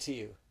was saying to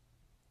you,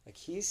 like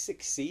he's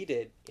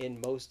succeeded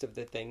in most of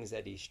the things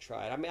that he's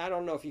tried. I mean, I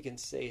don't know if you can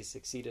say he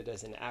succeeded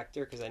as an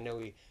actor because I know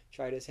he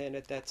tried his hand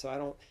at that. So I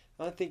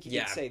don't think you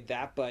can say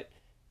that. But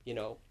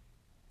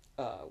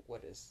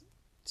what is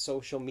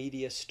social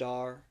media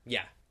star?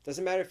 Yeah,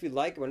 doesn't matter if you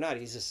like him or not.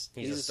 He's a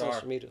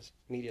social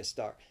media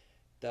star.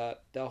 The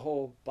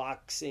whole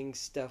boxing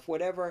stuff,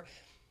 whatever.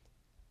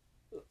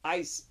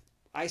 I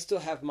still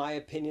have my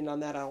opinion on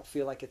that. I don't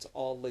feel like it's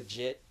all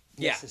legit.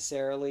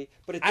 Necessarily,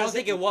 but I don't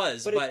think it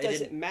was. But it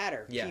doesn't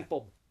matter. Yeah.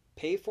 People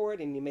pay for it,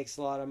 and he makes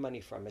a lot of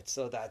money from it,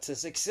 so that's a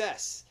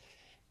success.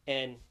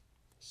 And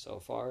so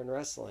far in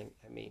wrestling,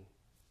 I mean,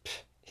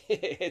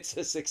 it's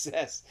a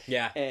success.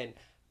 Yeah. And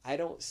I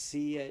don't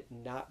see it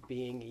not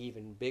being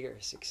even bigger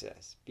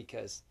success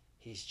because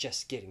he's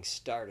just getting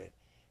started,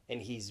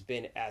 and he's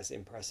been as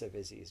impressive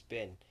as he's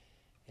been,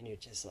 and you're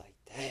just like,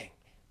 dang.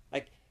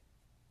 Like,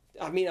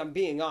 I mean, I'm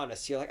being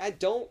honest here. Like, I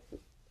don't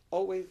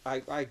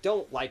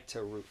like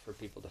to root for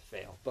people to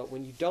fail, but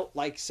when you don't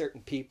like certain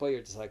people,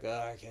 you're just like,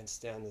 oh, I can't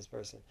stand this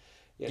person.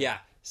 Yeah.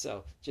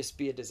 So just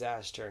be a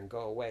disaster and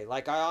go away.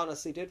 Like I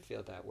honestly did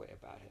feel that way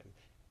about him,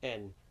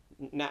 and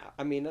now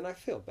and I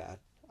feel bad.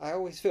 I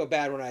always feel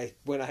bad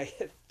when I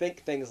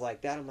think things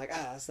like that. I'm like,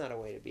 that's not a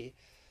way to be.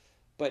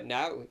 But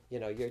now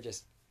you're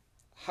just,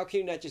 how can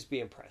you not just be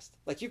impressed?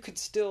 Like you could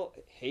still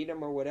hate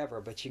him or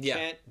whatever, but you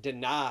can't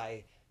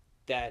deny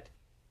that.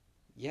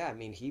 Yeah, I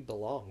mean, he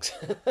belongs.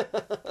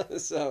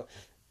 So,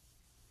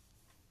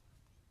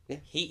 yeah.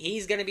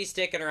 He's going to be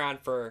sticking around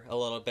for a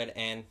little bit,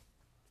 and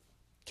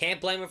can't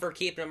blame him for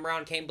keeping him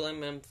around, can't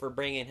blame him for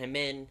bringing him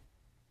in.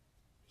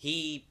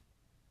 He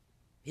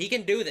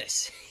can do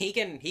this. He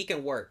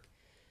can work.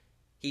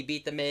 He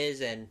beat The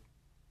Miz, and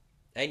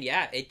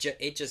yeah,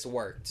 it just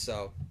worked.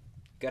 So,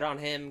 good on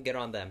him, good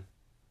on them.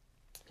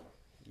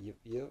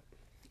 Yep.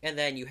 And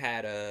then you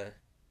had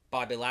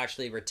Bobby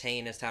Lashley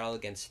retain his title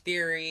against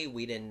Theory.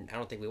 I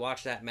don't think we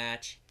watched that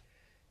match.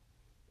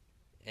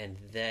 And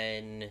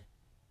then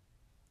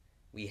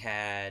we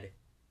had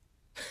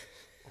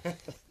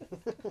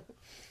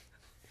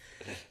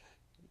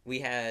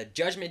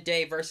Judgment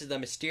Day versus the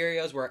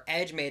Mysterios, where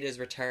Edge made his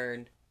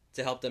return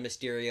to help the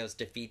Mysterios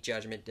defeat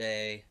Judgment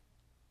Day.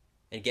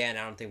 Again,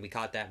 I don't think we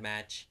caught that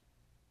match.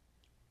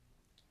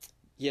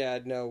 Yeah,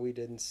 no, we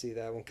didn't see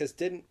that one. Because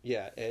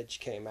Edge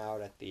came out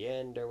at the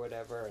end or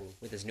whatever. And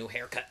with his new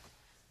haircut.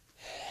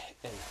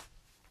 And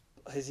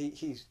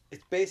it's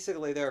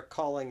basically they're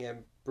calling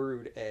him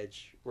Brood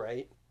Edge,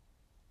 right?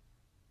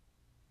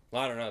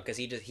 Well, I don't know, because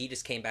he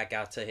just came back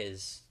out to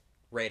his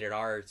rated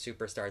R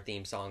Superstar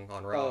theme song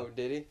on Raw. Oh,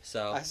 did he?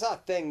 So I saw a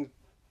thing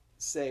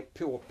saying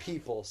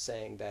people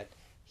saying that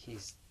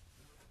he's.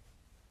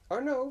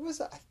 Or no, it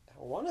was. I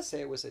want to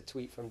say it was a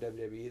tweet from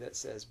WWE that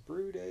says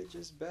Brood Edge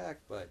is back,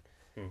 but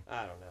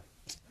I don't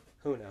know.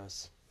 Who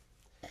knows?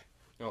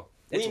 Oh,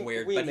 it's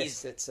weird. We but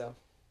missed it, so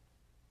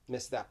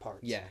missed that part.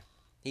 Yeah,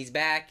 he's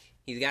back.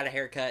 He's got a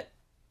haircut,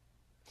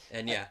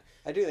 and yeah.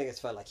 I do think it's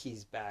fun, like,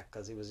 he's back,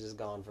 because he was just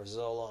gone for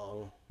so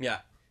long. Yeah.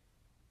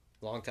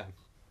 Long time.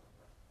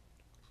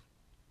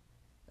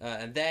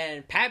 And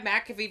then Pat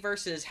McAfee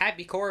versus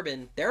Happy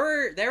Corbin.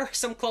 There were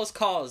some close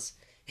calls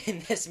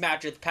in this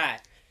match with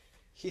Pat.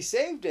 He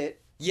saved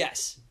it.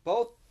 Yes.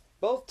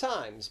 Both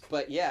times,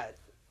 but yeah,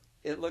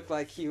 it looked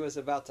like he was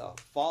about to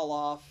fall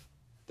off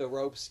the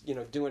ropes,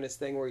 doing his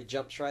thing where he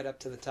jumps right up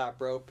to the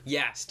top rope.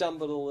 Yeah.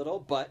 Stumbled a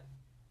little, but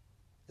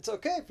it's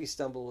okay if you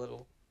stumble a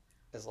little.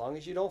 As long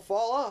as you don't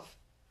fall off.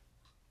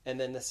 And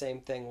then the same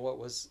thing, it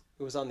was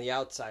on the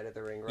outside of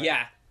the ring, right?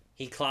 Yeah.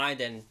 He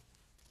climbed and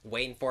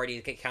waiting for it,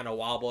 he kind of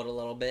wobbled a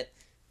little bit.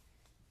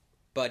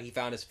 But he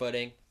found his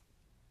footing.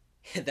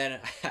 And then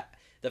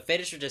the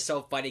finish was just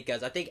so funny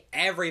because I think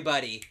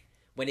everybody,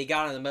 when he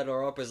got on the middle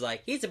rope, was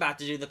like, he's about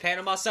to do the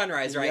Panama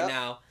Sunrise right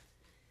now.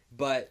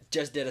 But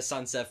just did a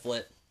sunset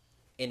flip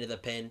into the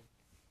pin.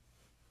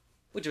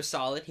 Which was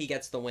solid. He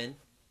gets the win.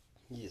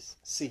 Yes.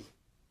 See.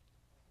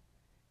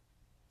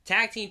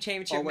 Tag team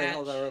championship match.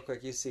 Hold on real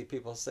quick. You see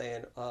people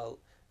saying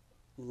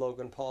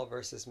Logan Paul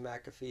versus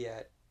McAfee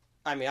at...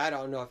 I mean, I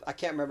don't know. I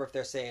can't remember if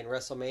they're saying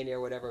WrestleMania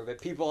or whatever,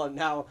 but people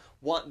now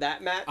want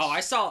that match. Oh, I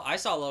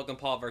saw Logan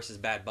Paul versus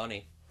Bad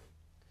Bunny.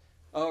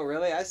 Oh,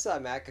 really? I saw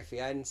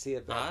McAfee. I didn't see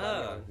a Bad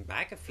Bunny.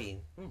 McAfee.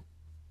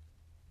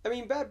 I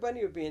mean, Bad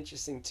Bunny would be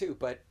interesting too,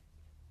 but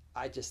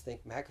I just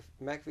think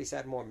McAfee's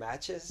had more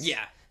matches.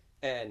 Yeah.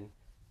 And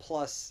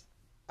plus,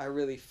 I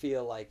really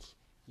feel like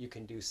you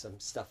can do some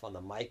stuff on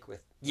the mic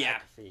with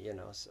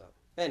McAfee, so.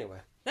 Anyway.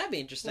 That'd be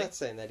interesting. I'm not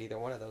saying that either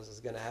one of those is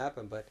going to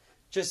happen, but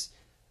just,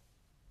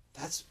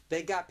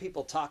 they got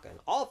people talking.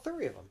 All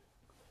three of them.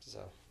 So.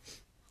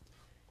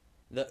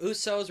 The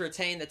Usos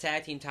retain the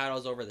tag team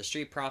titles over the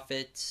Street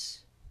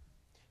Profits.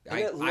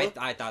 I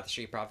thought the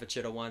Street Profits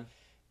should have won.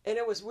 And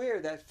it was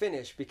weird, that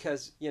finish,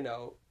 because,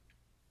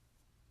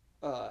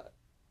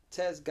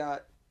 Tez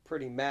got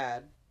pretty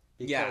mad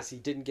because he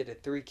didn't get a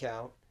 3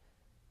 count.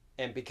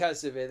 And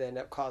because of it,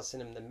 ended up costing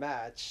them the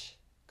match.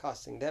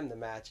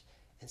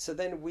 And so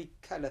then we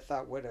kind of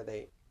thought, what are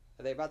they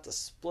about to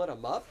split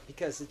them up?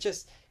 Because it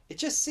just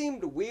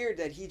seemed weird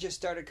that he just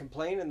started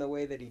complaining the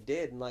way that he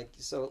did. And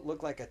so it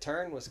looked like a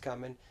turn was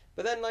coming.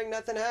 But then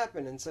nothing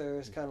happened. And so it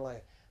was kind of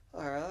like,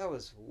 all right, that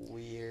was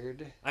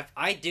weird.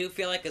 I do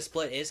feel like a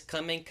split is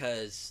coming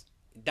because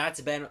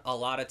that's been a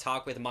lot of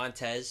talk with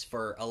Montez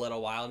for a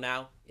little while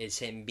now, is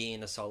him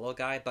being a solo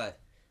guy. But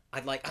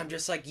I'm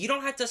just like, you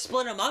don't have to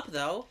split him up,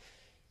 though.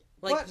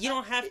 You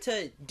don't have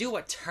to do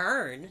a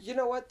turn. You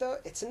know what, though?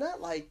 It's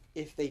not like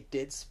if they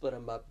did split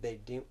them up,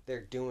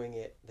 they're doing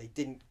it. They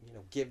didn't,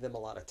 give them a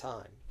lot of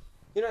time.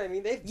 You know what I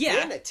mean? They've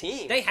been a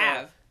team. They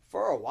have.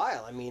 For a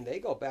while. I mean, they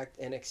go back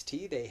to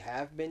NXT. They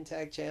have been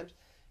tag champs.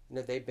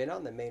 They've been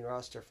on the main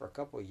roster for a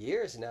couple of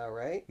years now,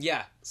 right?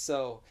 Yeah.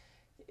 So,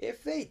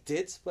 if they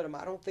did split them,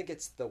 I don't think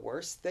it's the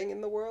worst thing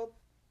in the world.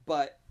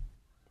 But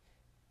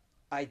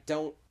I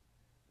don't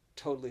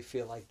totally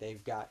feel like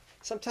they've got...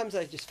 Sometimes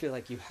I just feel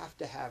like you have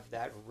to have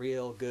that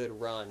real good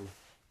run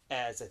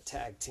as a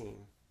tag team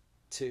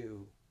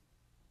to,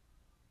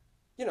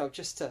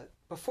 just to...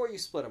 Before you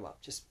split them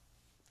up, just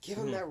give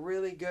them that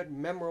really good,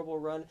 memorable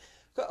run.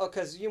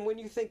 Because when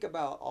you think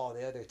about all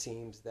the other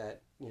teams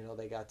that,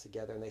 they got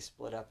together and they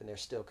split up and they're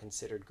still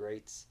considered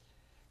greats,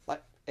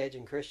 like Edge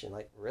and Christian,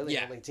 really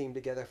only teamed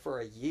together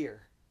for a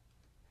year.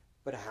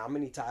 But how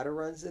many title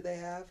runs did they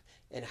have?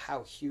 And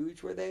how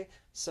huge were they?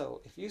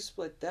 So if you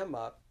split them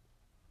up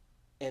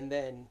and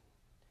then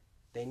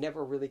they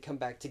never really come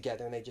back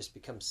together and they just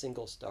become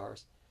single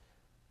stars,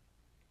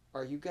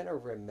 are you going to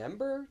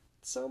remember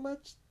so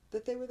much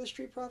that they were the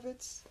Street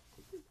Profits?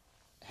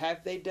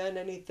 Have they done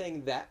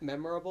anything that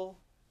memorable?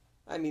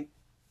 I mean,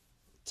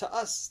 to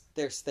us,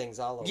 there's things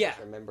I'll always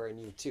remember, and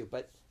you too.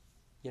 But,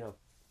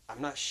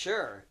 I'm not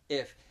sure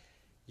if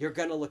you're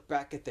going to look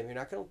back at them. You're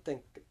not going to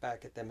think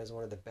back at them as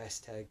one of the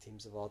best tag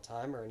teams of all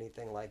time or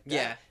anything like that.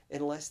 Yeah.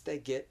 Unless they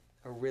get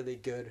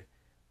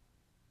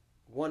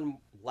one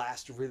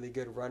last really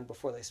good run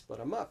before they split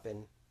them up.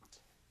 And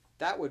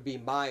that would be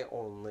my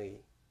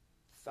only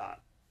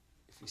thought.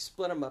 If you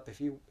split them up,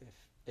 if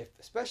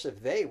especially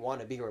if they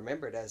want to be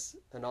remembered as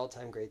an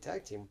all-time great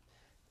tag team,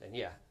 then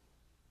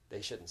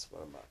they shouldn't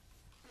split them up.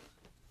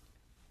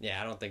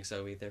 Yeah, I don't think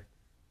so either.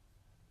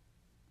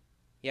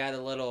 Yeah,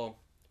 the little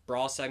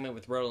brawl segment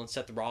with Riddle and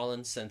Seth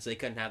Rollins, since they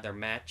couldn't have their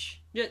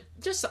match. Yeah,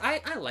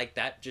 I like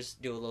that.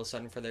 Just do a little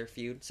something for their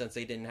feud since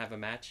they didn't have a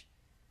match.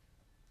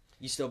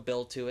 You still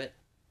build to it.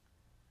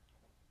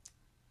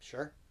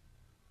 Sure.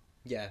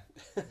 Yeah.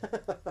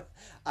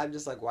 I'm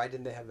just like, why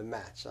didn't they have a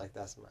match?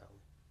 That's my own.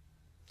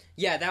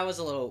 Yeah, that was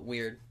a little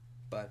weird,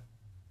 but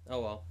oh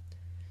well.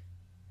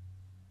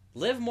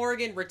 Liv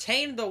Morgan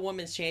retained the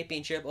Women's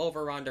Championship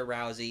over Ronda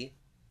Rousey.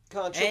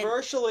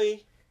 Controversially.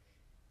 And,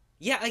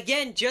 yeah,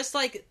 again, just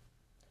like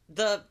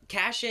the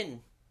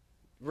cash-in,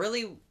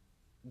 really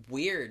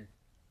weird.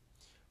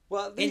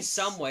 Well, in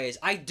some ways.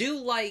 I do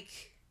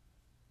like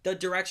the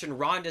direction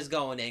Ronda's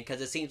going in,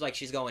 because it seems like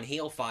she's going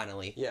heel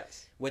finally.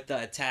 Yes. With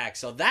the attack,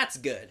 so that's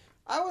good.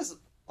 I was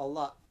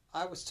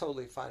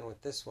totally fine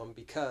with this one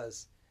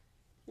because,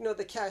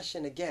 the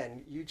cash-in,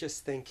 again, you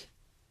just think,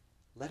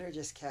 let her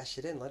just cash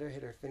it in. Let her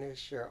hit her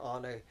finisher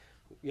on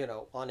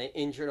on an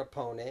injured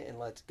opponent, and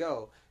let's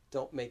go.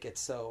 Don't make it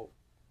so,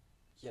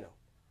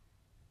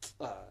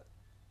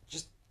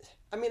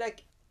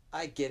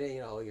 I get it,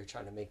 you're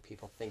trying to make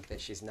people think that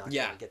she's not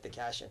going to get the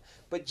cash in.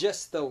 But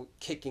just the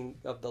kicking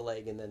of the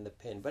leg and then the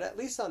pin. But at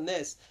least on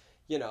this,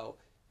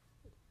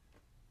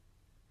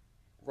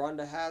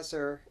 Ronda has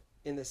her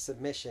in the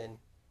submission,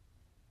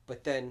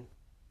 but then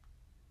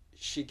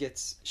she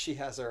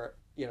has her,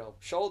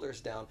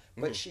 shoulders down,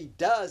 but she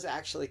does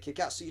actually kick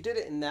out. So you did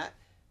it in that,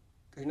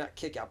 or not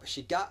kick out, but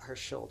she got her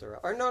shoulder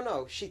up. Or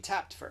no, she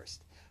tapped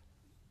first.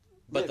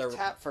 But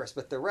tapped first,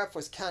 but the ref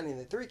was counting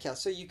the 3 count.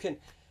 So you can...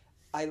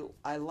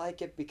 I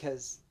like it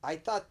because I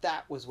thought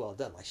that was well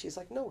done. Like, she's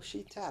like, no,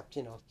 she tapped,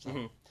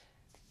 So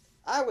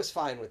I was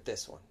fine with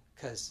this one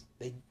because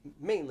they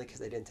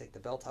didn't take the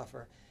belt off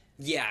her.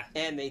 Yeah.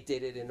 And they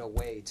did it in a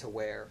way to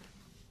where,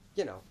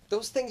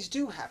 those things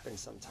do happen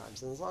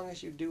sometimes. And as long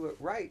as you do it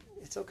right,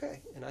 it's okay.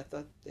 And I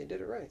thought they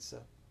did it right, so.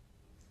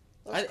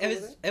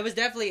 It was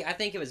definitely, I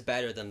think it was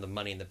better than the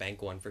Money in the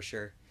Bank one for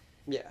sure.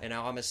 Yeah. And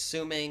now I'm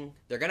assuming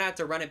they're going to have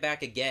to run it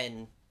back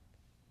again.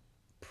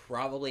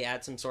 Probably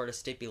add some sort of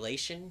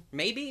stipulation.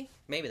 Maybe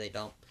they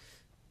don't.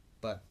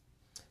 But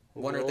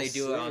wonder if they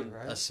do it on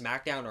a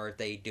SmackDown or if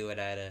they do it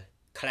at a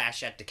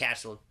Clash at the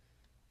Castle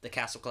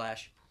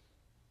Clash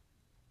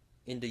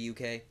in the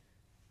UK.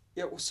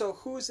 Yeah, so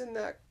who's in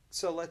that?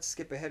 So let's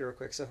skip ahead real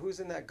quick. So who's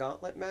in that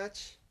gauntlet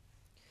match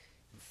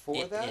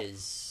for that? It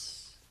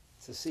is...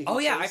 So see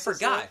I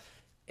forgot.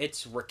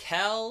 It's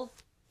Raquel,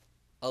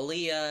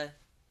 Aaliyah,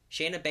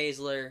 Shayna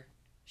Baszler,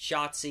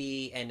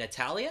 Shotzi, and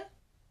Natalya?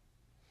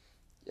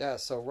 Yeah,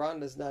 so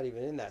Ronda's not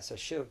even in that, so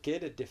she'll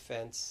get a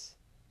defense.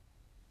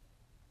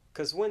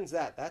 Because when's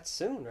that? That's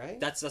soon, right?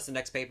 That's the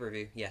next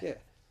pay-per-view, yeah.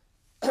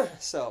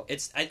 So...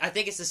 I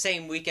think it's the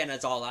same weekend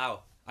as All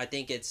Out. I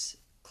think it's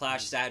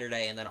Clash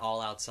Saturday and then All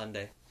Out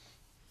Sunday.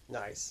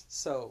 Nice.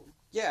 So,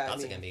 yeah,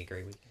 That's going to be a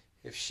great weekend.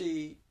 If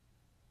she...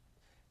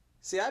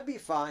 See, I'd be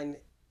fine...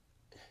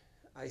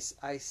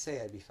 I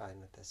say I'd be fine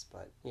with this,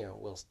 but,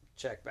 we'll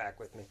check back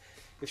with me.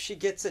 If she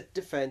gets a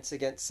defense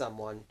against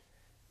someone...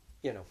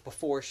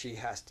 before she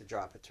has to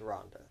drop it to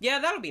Ronda. Yeah,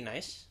 that'll be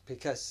nice.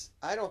 Because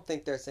I don't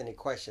think there's any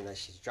question that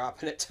she's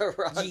dropping it to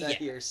Ronda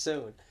here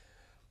soon.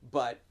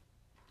 But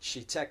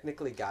she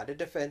technically got a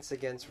defense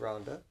against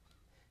Ronda,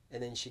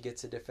 and then she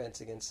gets a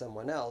defense against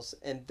someone else,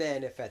 and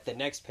then if at the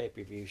next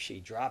pay-per-view she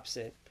drops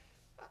it,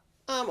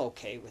 I'm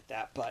okay with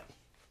that, but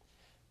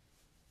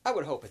I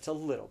would hope it's a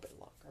little bit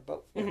longer.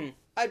 But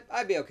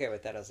I'd be okay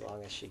with that as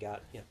long as she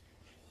got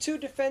 2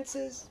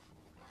 defenses.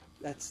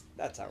 That's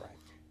all right.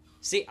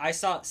 See,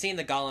 seeing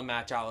the Gollum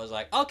match, I was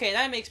like, okay,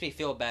 that makes me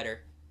feel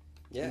better.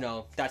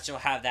 Yeah. That she'll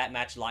have that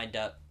match lined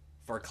up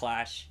for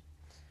Clash.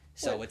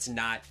 So it's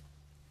not,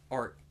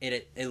 or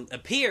it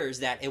appears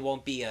that it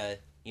won't be a,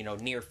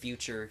 near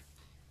future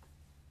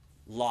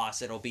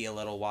loss. It'll be a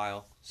little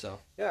while. So,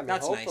 yeah, I mean,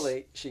 that's hopefully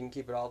nice. She can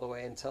keep it all the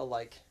way until,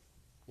 the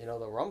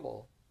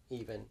Rumble,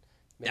 even.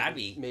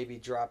 Maybe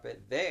drop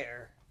it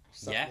there.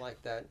 Something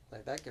like that.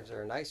 Like, that gives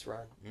her a nice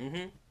run.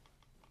 Mm-hmm.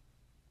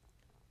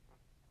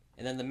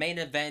 And then the main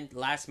event,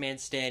 last man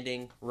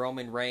standing,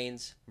 Roman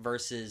Reigns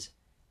versus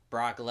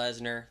Brock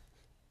Lesnar.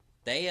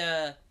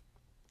 They,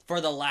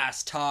 for the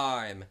last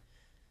time.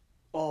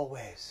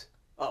 Always.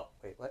 Oh,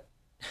 wait, what?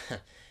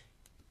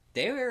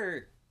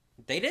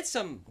 They did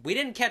some, we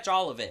didn't catch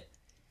all of it,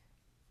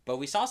 but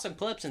we saw some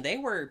clips and they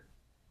were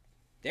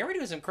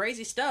doing some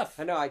crazy stuff.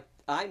 I know,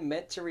 I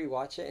meant to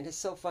rewatch it, and it's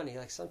so funny.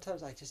 Like,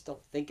 sometimes I just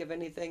don't think of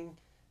anything.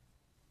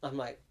 I'm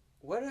like,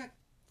 what am I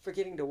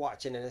forgetting to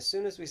watch? And then as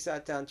soon as we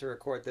sat down to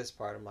record this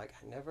part, I'm like,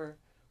 I never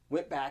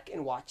went back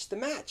and watched the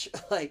match.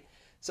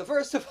 So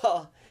first of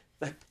all,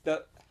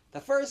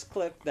 the first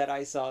clip that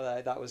I saw that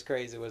I thought was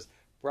crazy was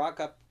Brock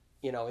up,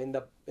 in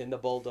the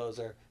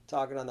bulldozer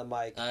talking on the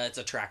mic. It's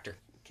a tractor.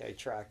 Okay,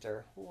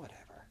 tractor, whatever.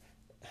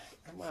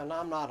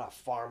 I'm not a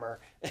farmer.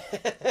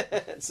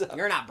 So,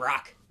 you're not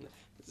Brock.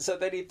 So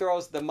then he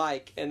throws the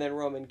mic, and then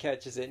Roman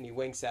catches it and he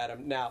winks at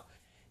him. Now,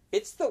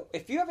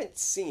 if you haven't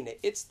seen it,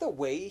 it's the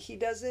way he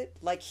does it.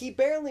 Like, he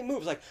barely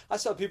moves. Like, I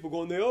saw people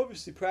going, they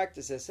obviously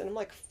practice this. And I'm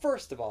like,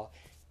 first of all,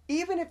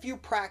 even if you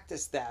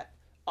practice that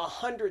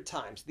 100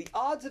 times, the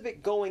odds of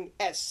it going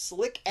as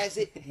slick as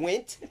it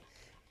went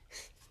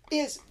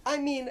is,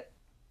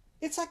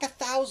 it's like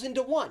 1,000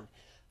 to 1.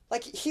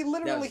 Like, he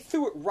literally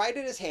threw it right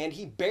at his hand.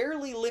 He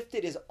barely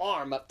lifted his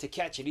arm up to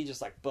catch it. He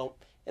just like, boom.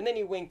 And then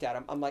he winked at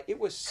him. I'm like,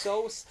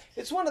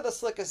 it's one of the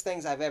slickest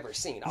things I've ever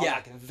seen. I'm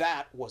like,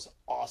 that was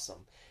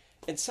awesome.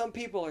 And some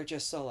people are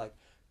just so like,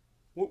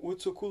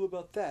 what's so cool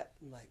about that?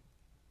 I'm like,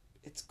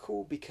 it's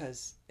cool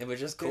because it was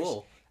just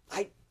cool.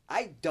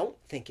 I don't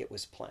think it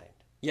was planned.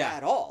 Yeah.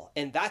 At all.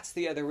 And that's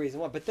the other reason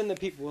why. But then the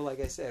people,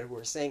 like I said, who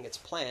are saying it's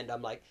planned,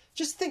 I'm like,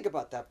 just think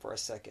about that for a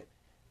second.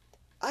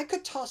 I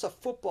could toss a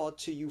football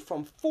to you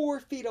from 4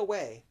 feet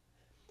away,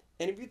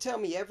 and if you tell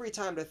me every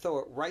time to throw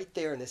it right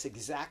there in this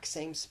exact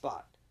same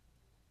spot,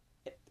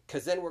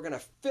 because then we're going to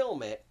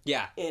film it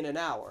in an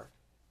hour.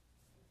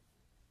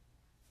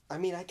 I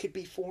mean, I could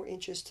be 4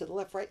 inches to the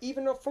left, right?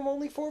 Even from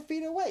only 4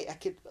 feet away. I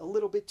could a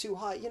little bit too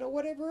high,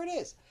 whatever it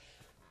is.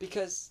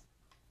 Because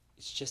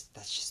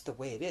that's just the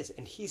way it is.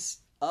 And he's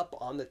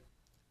up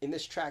in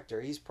this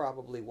tractor, he's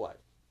probably what,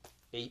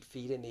 8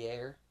 feet in the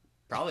air?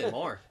 Probably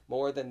more.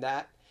 More than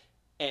that.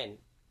 And,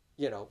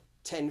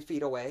 10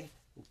 feet away,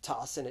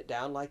 tossing it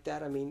down like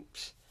that. I mean,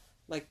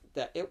 like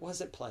that. It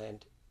wasn't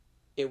planned.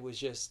 It was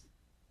just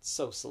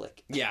so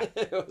slick. Yeah.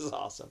 It was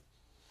awesome.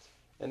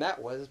 And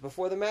that was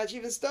before the match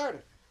even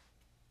started.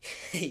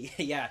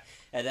 Yeah.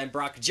 And then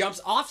Brock jumps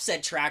off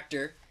said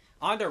tractor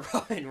onto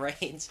Roman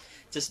Reigns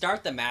to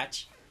start the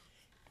match.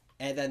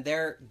 And then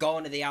they're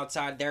going to the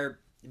outside. They're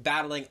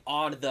battling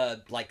on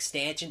the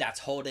stanchion that's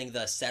holding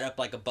the setup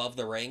above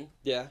the ring.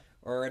 Yeah.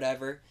 Or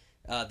whatever.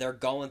 They're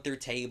going through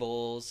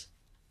tables.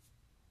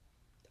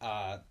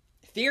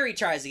 Theory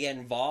tries to get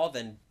involved,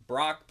 and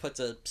Brock puts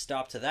a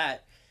stop to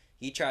that.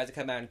 He tries to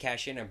come out and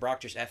cash in, and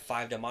Brock just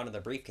F5'd him onto the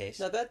briefcase.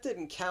 Now, that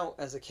didn't count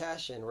as a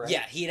cash-in, right?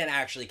 Yeah, he didn't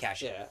actually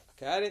cash in. Yeah,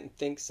 okay, I didn't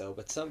think so,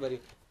 but somebody...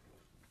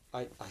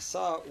 I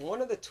saw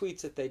one of the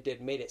tweets that they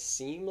did made it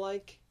seem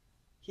like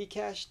he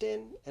cashed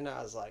in, and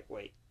I was like,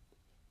 wait,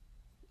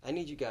 I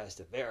need you guys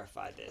to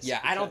verify this.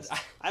 Yeah, I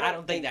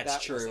don't think that's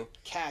that true. Was a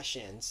cash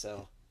in,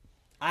 so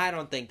I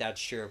don't think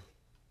that's true.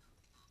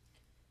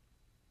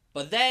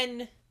 But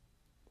then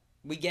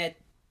we get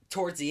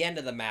towards the end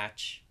of the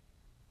match.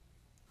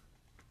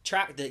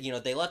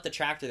 They left the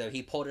tractor there.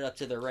 He pulled it up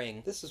to the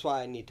ring. This is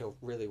why I need to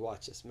really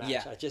watch this match.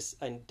 Yeah.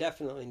 I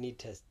definitely need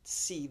to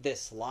see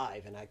this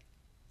live, and I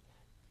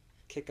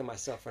kicking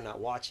myself for not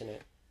watching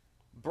it.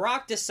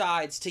 Brock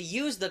decides to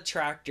use the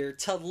tractor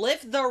to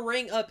lift the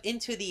ring up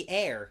into the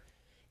air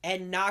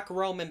and knock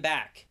Roman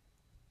back.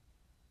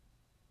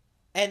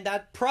 And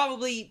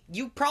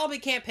you probably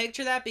can't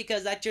picture that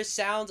because that just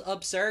sounds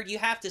absurd. You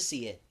have to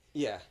see it.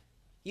 Yeah.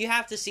 You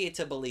have to see it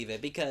to believe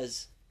it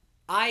because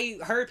I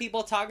heard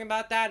people talking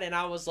about that and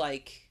I was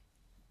like,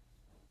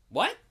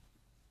 what?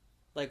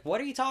 Like,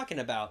 what are you talking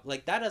about?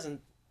 Like, that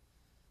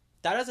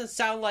doesn't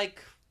sound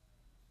like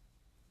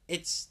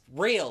it's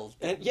real.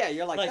 And yeah,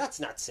 you're like, that's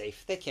not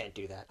safe. They can't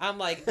do that. I'm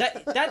like,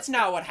 that's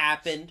not what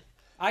happened.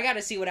 I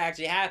gotta see what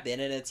actually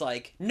happened. And it's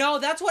like, no,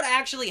 that's what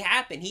actually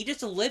happened. He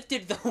just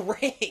lifted the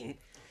ring.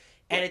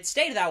 And it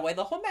stayed that way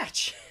the whole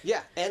match.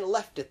 Yeah, and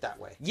left it that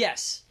way.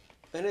 Yes.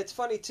 And it's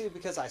funny, too,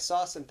 because I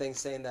saw some things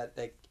saying that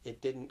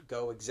it didn't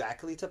go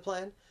exactly to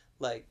plan.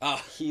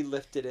 He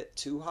lifted it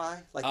too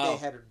high. They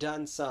had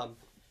done some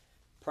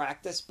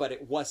practice, but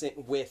it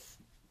wasn't with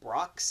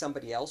Brock.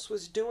 Somebody else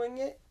was doing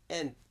it.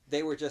 And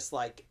they were just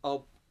like,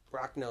 oh,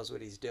 Brock knows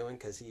what he's doing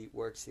because he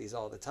works these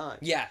all the time.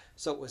 Yeah.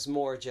 So it was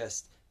more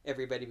just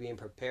everybody being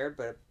prepared,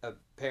 but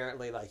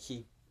apparently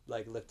he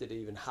lifted it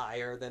even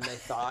higher than they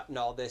thought and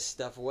all this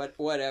stuff,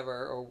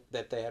 whatever, or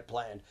that they had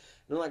planned.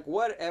 And I'm like,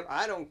 whatever,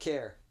 I don't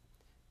care.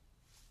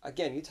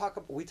 Again, we talk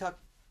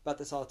about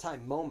this all the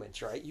time,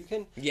 moments, right? You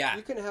can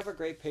have a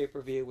great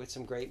pay-per-view with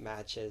some great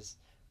matches,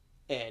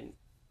 and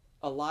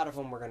a lot of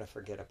them we're going to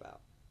forget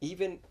about.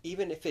 Even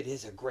if it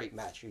is a great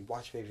match, you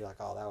watch maybe you're like,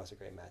 oh, that was a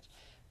great match.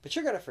 But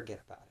you're going to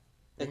forget about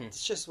it. Mm-hmm.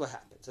 It's just what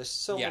happens. There's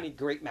so many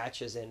great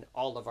matches in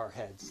all of our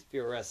heads, if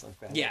you're a wrestling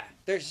fan. Yeah.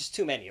 There's just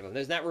too many of them.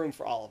 There's not room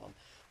for all of them.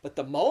 But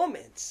the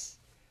moments,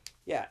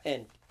 yeah.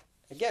 And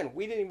again,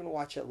 we didn't even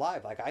watch it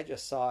live. I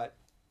just saw it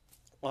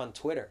on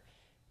Twitter.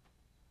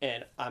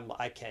 And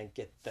I can't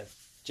get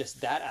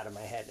just that out of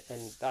my head.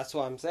 And that's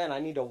what I'm saying. I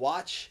need to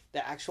watch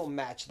the actual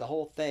match, the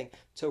whole thing,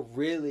 to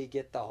really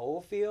get the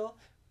whole feel.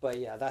 But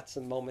yeah, that's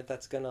a moment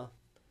that's going to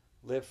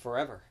live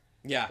forever.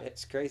 Yeah.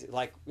 It's crazy.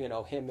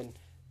 Him and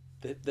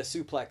the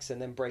suplex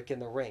and then breaking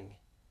the ring.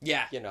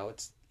 Yeah.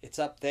 It's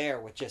up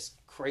there with just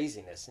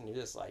craziness. And you're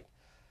just like,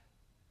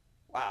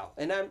 wow.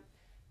 And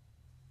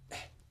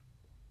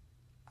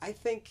I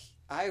think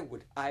I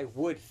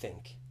would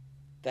think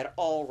that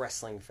all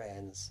wrestling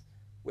fans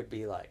would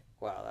be like,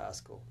 wow, that was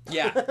cool.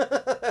 Yeah.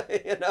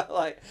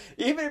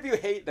 Even if you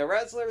hate the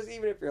wrestlers,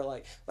 even if you're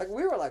like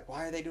we were like,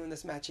 why are they doing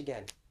this match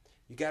again?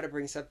 You got to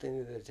bring something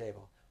new to the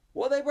table.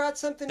 Well, they brought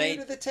something new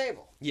to the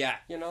table. Yeah.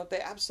 They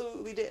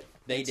absolutely did.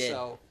 They did.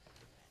 So,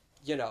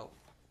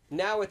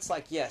 now it's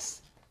like,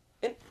 yes.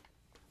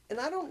 And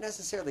I don't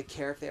necessarily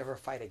care if they ever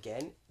fight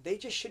again. They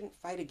just shouldn't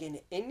fight again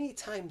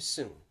anytime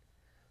soon.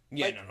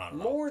 Yeah, no.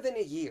 More than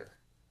a year.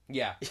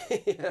 Yeah.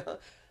 A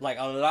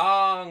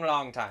long,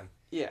 long time.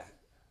 Yeah.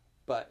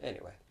 But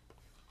anyway.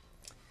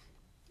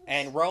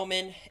 And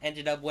Roman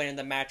ended up winning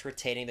the match,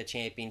 retaining the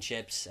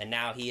championships, and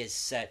now he is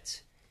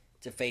set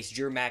to face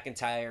Drew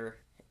McIntyre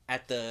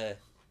at the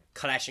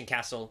Clash and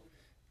Castle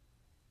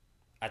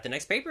at the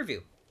next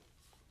pay-per-view.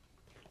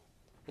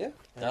 Yeah.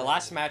 Their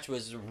last match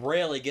was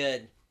really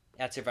good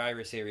at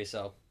Survivor Series,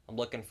 so I'm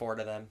looking forward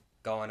to them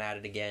going at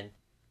it again.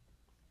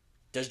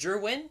 Does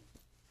Drew win?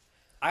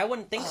 I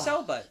wouldn't think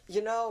so, but...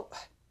 You know...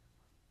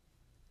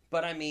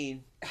 But, I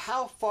mean...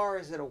 How far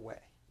is it away?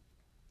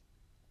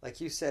 Like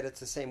you said, it's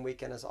the same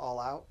weekend as All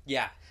Out.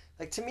 Yeah.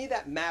 Like, to me,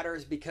 that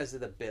matters because of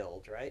the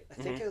build, right? I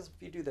think if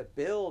you do the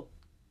build,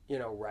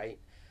 right...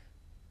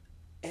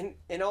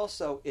 And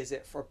also, is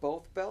it for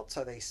both belts?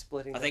 Are they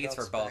splitting the belts it's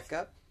for both. back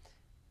up?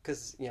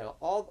 Because,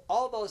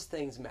 all those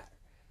things matter.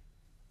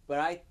 But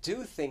I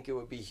do think it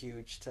would be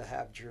huge to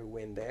have Drew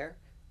win there.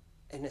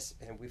 And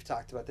we've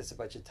talked about this a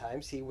bunch of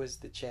times. He was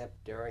the champ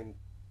during,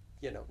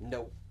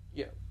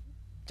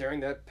 during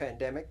the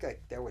pandemic.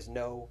 Like, there was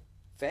no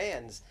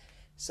fans.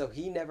 So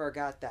he never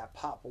got that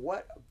pop.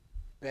 What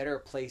better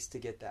place to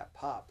get that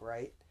pop,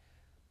 right?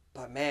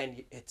 But,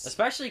 man, it's...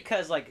 Especially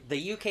because, like,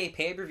 the UK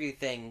pay-per-view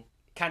thing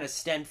kind of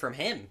stemmed from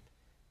him.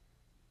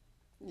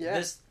 Yeah.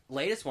 This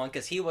latest one,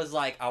 because he was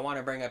like, I want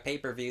to bring a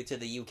pay-per-view to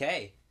the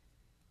UK.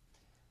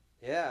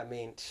 Yeah, I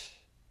mean,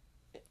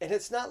 and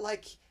it's not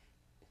like,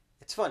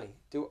 it's funny.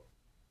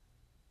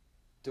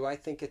 Do I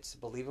think it's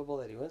believable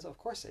that he wins? Of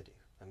course I do.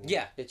 I mean,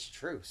 yeah, it's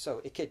true.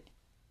 So it could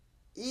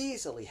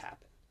easily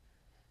happen.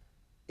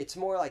 It's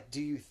more like,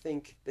 do you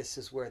think this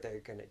is where they're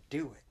going to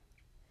do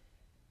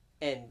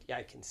it? And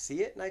I can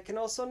see it, and I can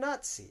also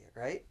not see it,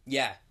 right?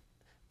 Yeah.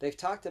 They've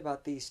talked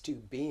about these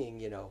two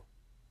being,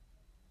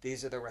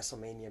 these are the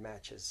WrestleMania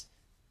matches.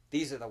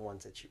 These are the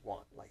ones that you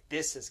want. Like,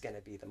 this is going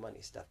to be the money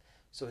stuff.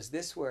 So is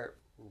this where it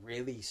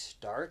really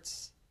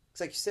starts?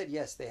 Because like you said,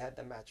 yes, they had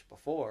the match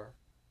before,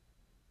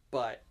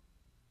 but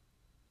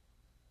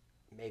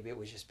maybe it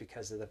was just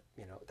because of the,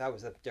 that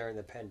was during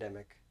the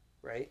pandemic,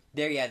 right?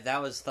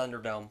 That was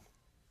Thunderdome.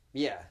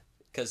 Yeah.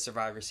 Because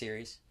Survivor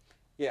Series.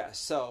 Yeah,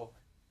 so,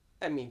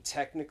 I mean,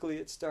 technically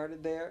it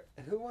started there.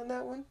 And who won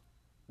that one?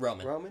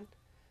 Roman.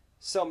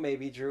 So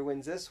maybe Drew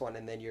wins this one,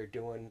 and then you're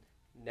doing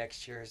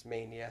next year's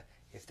Mania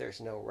if there's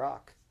no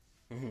Rock.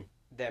 Mm-hmm.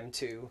 Them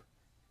two.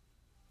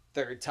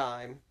 Third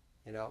time,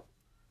 I don't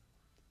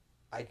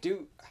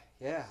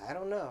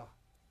know.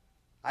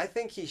 I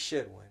think he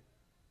should win.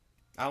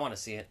 I want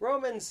to see it.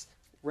 Roman's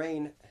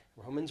reign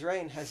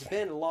has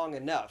been long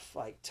enough,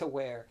 like, to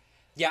where...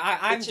 Yeah,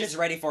 I'm just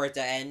ready for it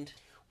to end.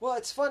 Well,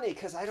 it's funny,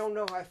 because I don't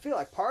know how I feel.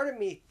 Like, part of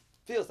me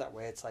feels that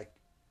way. It's like,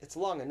 it's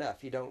long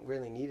enough. You don't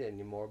really need it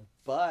anymore.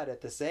 But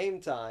at the same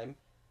time,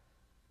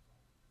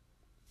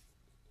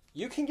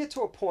 you can get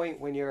to a point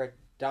when you're a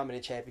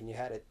dominant champion, you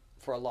had it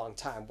for a long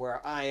time,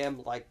 where I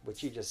am, like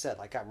what you just said,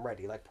 like, I'm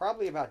ready. Like,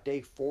 probably about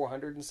day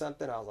 400 and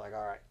something, I was like,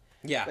 all right.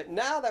 Yeah. But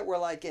now that we're,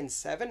 like, in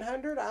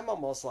 700, I'm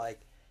almost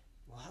like,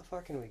 well, how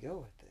far can we go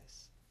with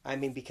this? I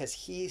mean, because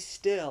he's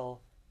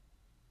still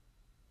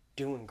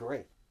doing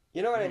great.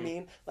 You know what I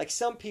mean? Like,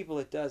 some people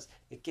it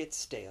gets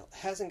stale. It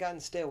hasn't gotten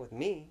stale with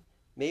me.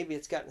 Maybe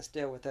it's gotten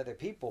stale with other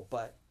people,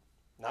 but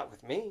not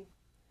with me.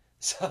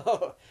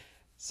 So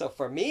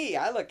for me,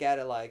 I look at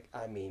it like,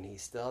 I mean,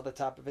 he's still at the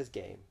top of his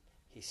game.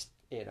 He's,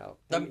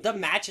 The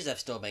matches have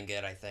still been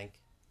good, I think.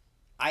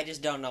 I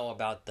just don't know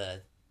about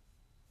the...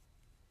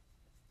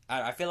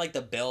 I feel like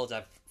the builds,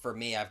 for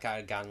me, I've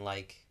kind of gotten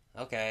like,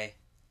 okay.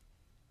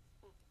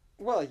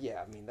 Well,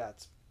 yeah, I mean,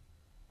 that's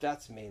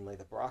mainly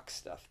the Brock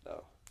stuff,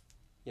 though.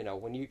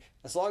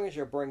 As long as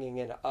you're bringing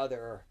in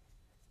other...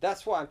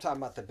 That's why I'm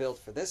talking about the build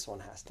for this one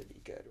has to be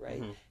good,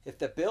 right? Mm-hmm. If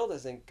the build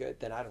isn't good,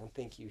 then I don't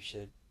think you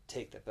should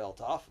take the belt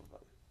off of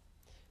him.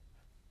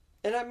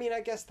 And I mean,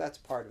 I guess that's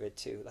part of it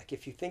too. Like,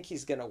 if you think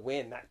he's going to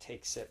win, that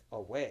takes it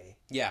away.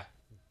 Yeah.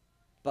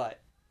 But,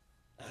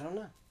 I don't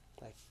know.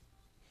 Like,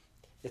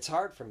 it's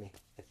hard for me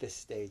at this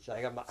stage.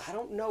 Like, I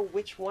don't know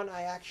which one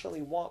I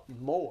actually want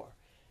more.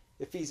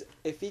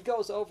 If he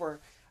goes over,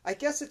 I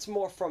guess it's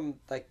more from,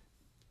 like,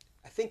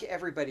 I think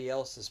everybody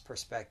else's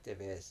perspective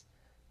is,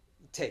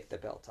 take the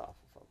belt off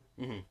of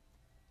him. Mm-hmm.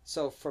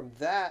 So from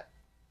that,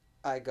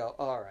 I go,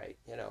 all right,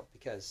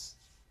 because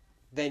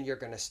then you're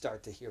going to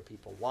start to hear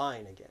people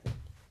whine again.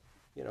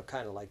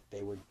 Kind of like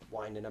they were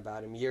whining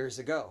about him years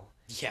ago.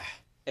 Yeah.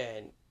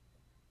 And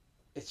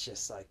it's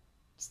just like,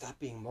 stop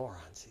being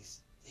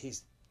morons.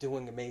 He's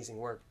doing amazing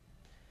work.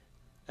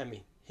 I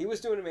mean, he was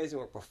doing amazing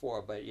work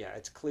before, but yeah,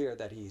 it's clear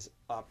that he's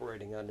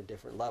operating on a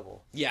different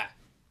level. Yeah.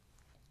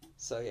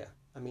 So yeah,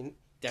 I mean...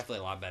 Definitely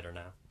a lot better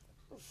now.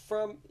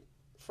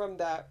 From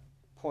that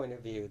point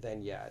of view,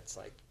 then yeah, it's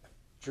like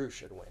Drew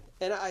should win.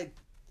 And I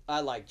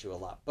like Drew a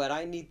lot, but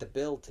I need the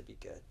build to be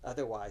good.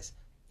 Otherwise,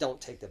 don't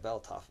take the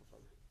belt off of him.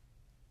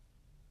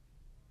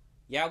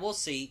 Yeah, we'll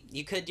see.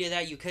 You could do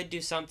that. You could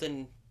do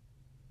something,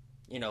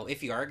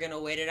 if you are going to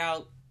wait it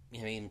out.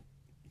 I mean,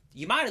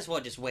 you might as well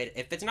just wait.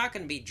 If it's not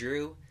going to be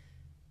Drew,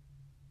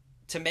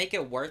 to make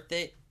it worth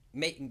it,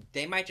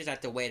 they might just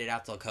have to wait it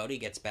out till Cody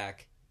gets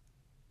back.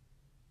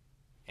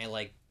 And,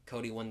 like,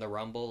 Cody win the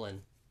Rumble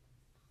and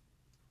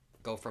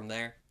go from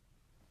there.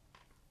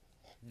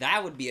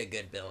 That would be a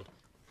good build.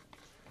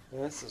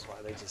 And this is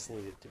why they just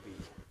need it to be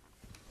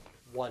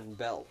one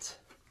belt.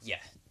 Yeah.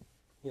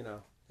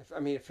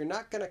 If you're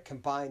not going to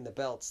combine the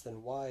belts,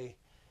 then why...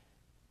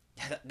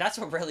 That's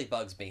what really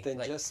bugs me.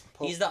 Then just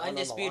put he's the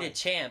undisputed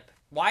champ.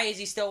 Why is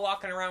he still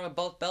walking around with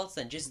both belts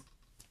then? Just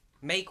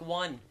make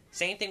one.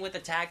 Same thing with the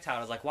tag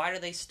titles. Like, why are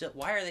they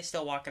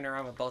still walking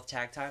around with both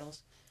tag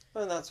titles?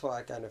 Well, that's why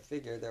I kind of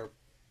figure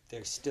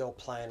they're still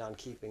planning on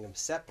keeping them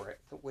separate,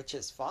 which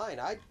is fine.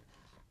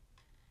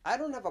 I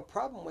don't have a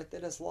problem with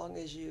it as long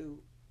as you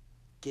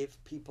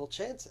give people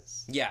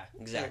chances. Yeah,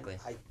 exactly.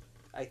 And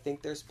I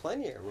think there's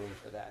plenty of room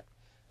for that.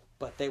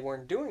 But they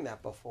weren't doing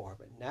that before.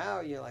 But now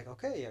you're like,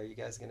 okay, are you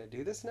guys going to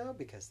do this now?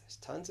 Because there's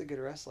tons of good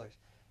wrestlers.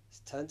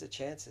 There's tons of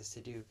chances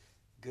to do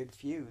good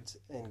feuds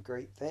and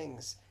great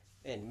things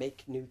and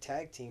make new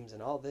tag teams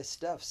and all this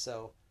stuff.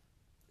 So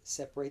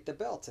separate the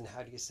belts. And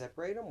how do you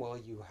separate them? Well,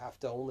 you have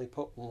to only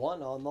put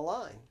one on the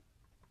line.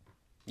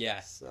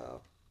 Yeah.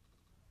 So.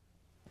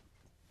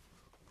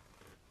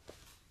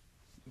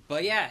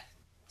 But yeah,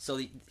 so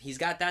he's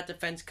got that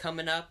defense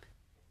coming up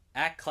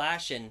at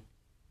Clash, and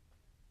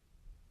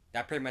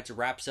that pretty much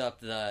wraps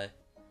up the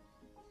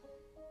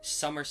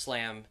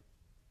SummerSlam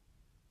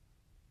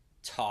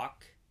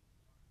talk.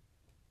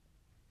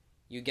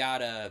 You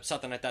got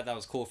something I thought that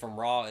was cool from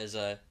Raw is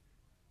the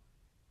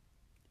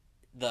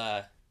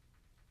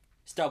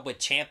stuff with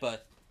Ciampa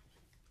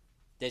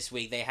this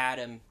week. They had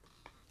him.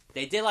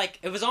 They did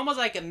it was almost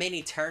like a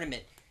mini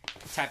tournament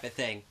type of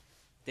thing.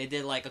 They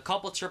did a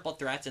couple triple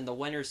threats, and the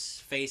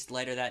winners faced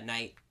later that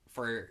night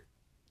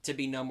to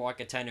be number one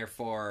contender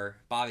for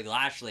Bobby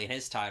Lashley and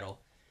his title.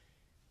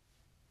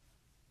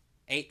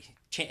 It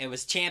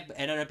was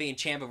ended up being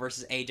Ciampa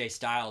versus AJ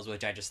Styles,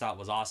 which I just thought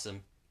was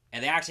awesome.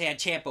 And they actually had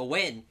Ciampa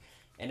win,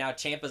 and now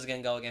Ciampa's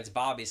going to go against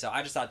Bobby. So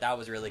I just thought that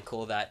was really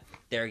cool that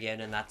they're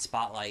getting in that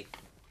spotlight.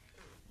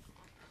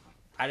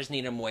 I just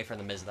need him away from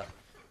the Miz, though.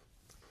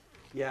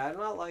 Yeah, I'm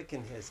not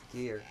liking his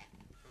gear.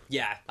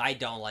 Yeah, I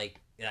don't like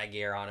that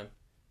gear on him.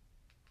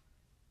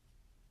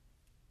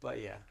 But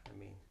yeah, I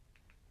mean,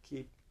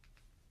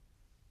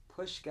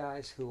 push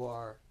guys who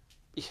are,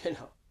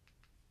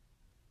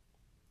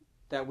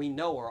 that we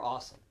know are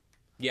awesome.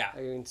 Yeah.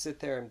 I mean, sit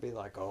there and be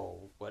like,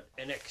 oh, what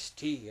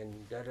NXT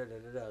and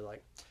da-da-da-da-da.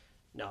 Like,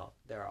 no,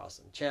 they're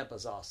awesome.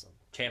 Ciampa's awesome.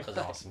 Ciampa's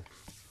awesome.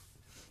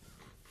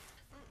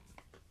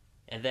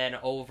 And then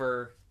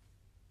over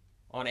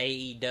on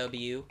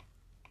AEW,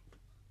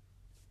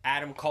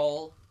 Adam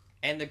Cole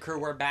and the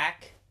crew are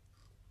back.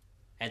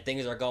 And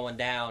things are going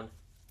down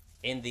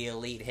in the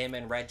Elite. Him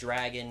and Red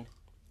Dragon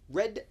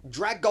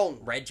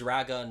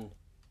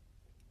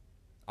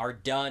are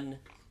done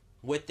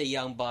with the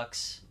Young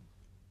Bucks.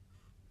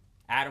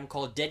 Adam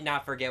Cole did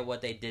not forget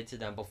what they did to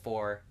them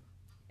before,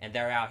 and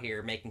they're out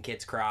here making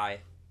kids cry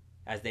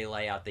as they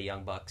lay out the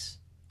Young Bucks.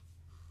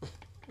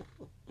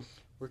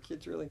 Were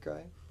kids really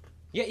crying?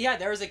 Yeah,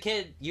 there was a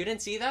kid. You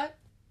didn't see that?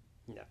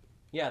 No.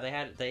 Yeah, they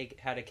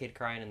had a kid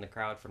crying in the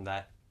crowd from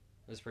that.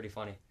 It was pretty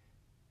funny.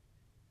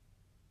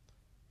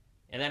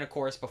 And then, of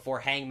course, before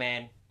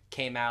Hangman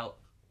came out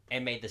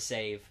and made the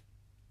save.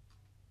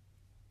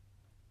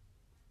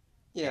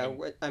 Yeah,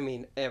 I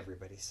mean,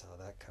 everybody saw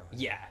that coming.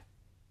 Yeah.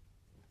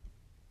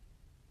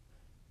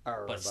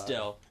 But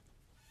still,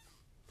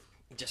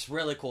 just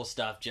really cool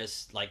stuff.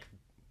 Just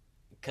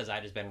because I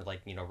just been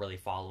really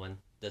following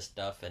this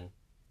stuff, and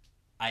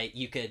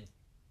you could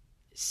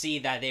see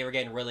that they were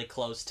getting really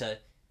close to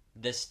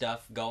this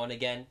stuff going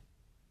again.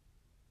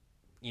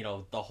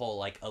 The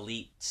whole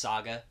Elite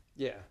saga.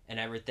 Yeah. And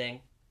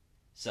everything.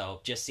 So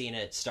just seeing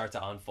it start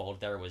to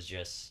unfold there was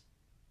just...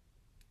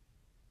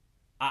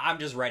 I'm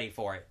just ready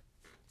for it.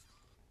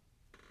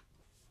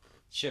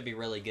 Should be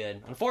really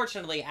good.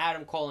 Unfortunately,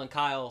 Adam Cole and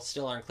Kyle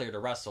still aren't clear to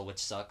wrestle, which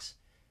sucks.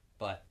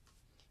 But...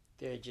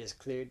 they're just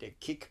cleared to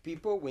kick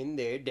people when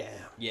they're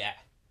down. Yeah.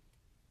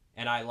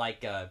 And I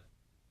like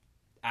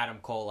Adam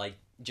Cole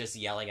just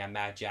yelling at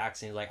Matt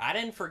Jackson. He's like, I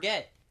didn't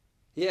forget.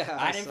 Yeah,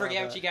 I didn't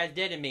forget what you guys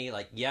did to me.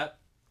 Yep.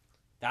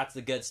 That's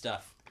the good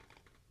stuff.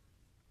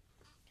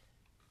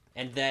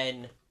 And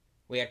then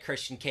we had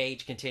Christian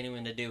Cage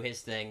continuing to do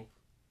his thing.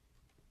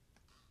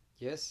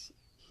 Yes,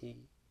 he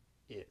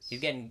is.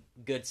 He's getting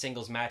good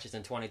singles matches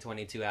in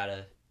 2022 out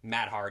of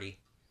Matt Hardy.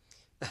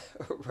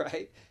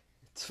 Right?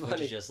 It's funny.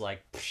 Which is just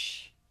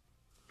psh.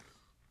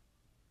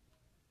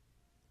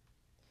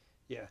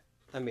 Yeah.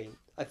 I mean,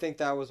 I think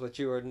that was what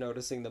you were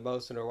noticing the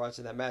most when you were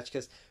watching that match.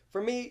 Because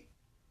for me,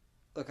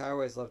 look, I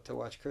always love to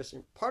watch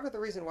Christian. Part of the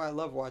reason why I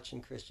love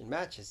watching Christian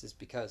matches is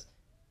because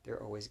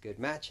they're always good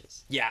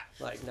matches. Yeah.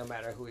 No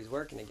matter who he's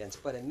working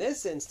against. But in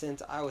this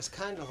instance, I was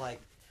kind of I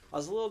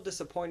was a little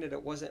disappointed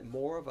it wasn't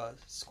more of a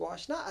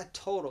squash. Not a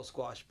total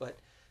squash, but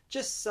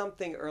just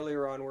something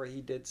earlier on where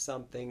he did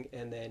something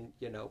and then,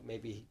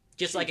 maybe...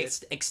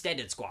 just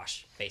extended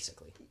squash,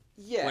 basically.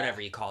 Yeah.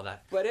 Whatever you call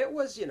that. But it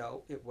was,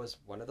 it was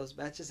one of those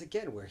matches,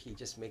 again, where he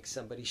just makes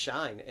somebody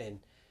shine. And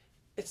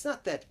it's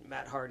not that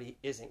Matt Hardy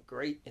isn't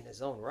great in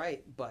his own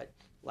right, but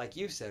like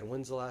you said,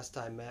 when's the last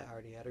time Matt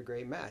Hardy had a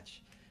great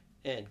match?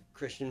 And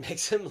Christian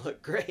makes him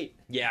look great.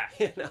 Yeah.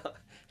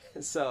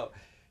 So,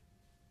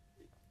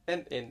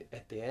 and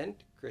at the end,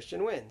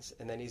 Christian wins.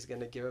 And then he's going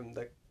to give him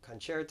the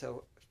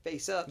concerto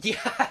face up. Yeah,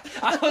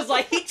 I was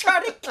like, he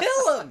tried to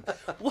kill him.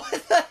 What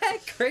the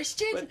heck,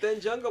 Christian? But then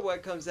Jungle Boy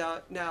comes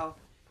out now,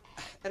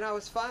 and I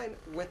was fine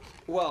with.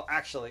 Well,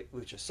 actually,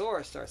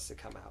 Luchasaurus starts to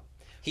come out.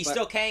 He's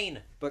still Kane.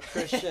 But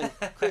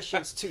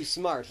Christian's too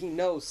smart. He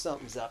knows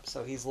something's up,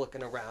 so he's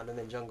looking around, and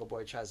then Jungle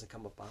Boy tries to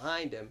come up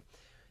behind him.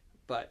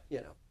 But,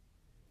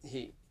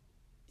 he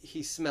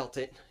smelt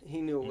it. He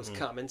knew it was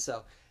coming,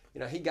 so,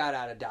 he got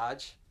out of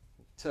Dodge,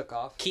 took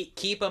off.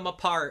 Keep them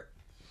apart.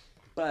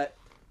 But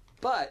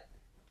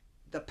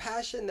the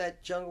passion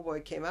that Jungle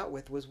Boy came out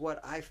with was what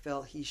I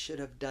felt he should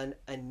have done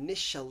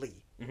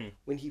initially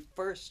when he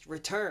first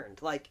returned.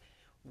 Like,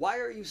 why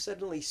are you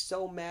suddenly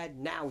so mad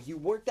now? You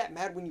weren't that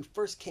mad when you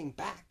first came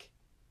back.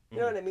 You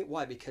know what I mean?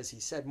 Why? Because he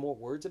said more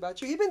words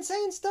about you? He'd been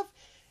saying stuff.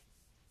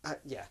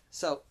 Yeah.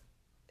 So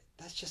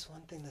that's just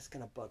one thing that's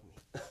gonna bug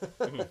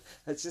me.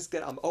 That's just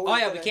gonna.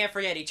 We can't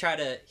forget he tried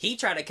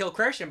to kill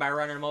Christian by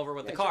running him over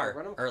with the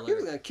car earlier. He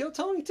was gonna kill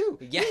Tony too.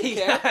 Yeah, he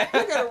didn't care.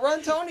 You're gonna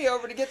run Tony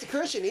over to get to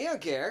Christian. He don't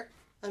care.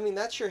 I mean,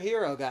 that's your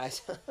hero,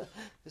 guys.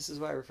 This is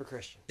why we're for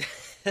Christian.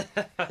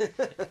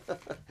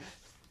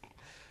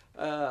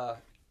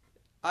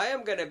 I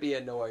am gonna be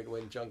annoyed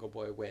when Jungle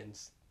Boy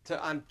wins.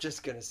 I'm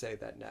just gonna say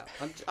that now.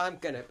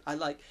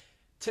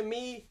 To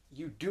me,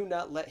 you do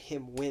not let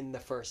him win the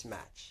first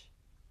match.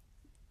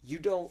 You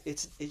don't.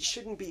 It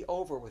shouldn't be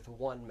over with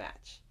one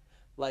match.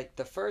 Like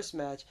the first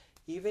match,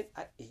 even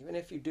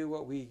if you do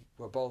what we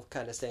were both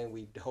kind of saying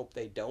we hope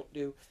they don't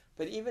do,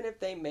 but even if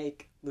they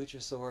make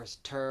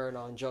Luchasaurus turn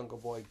on Jungle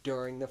Boy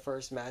during the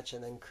first match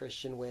and then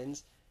Christian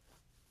wins,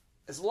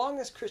 as long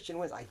as Christian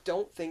wins, I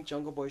don't think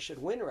Jungle Boy should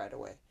win right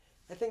away.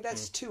 I think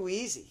that's too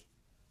easy.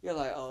 You're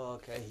like, oh,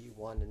 okay, he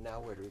won, and now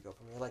where do we go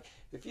from here? Like,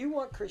 if you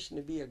want Christian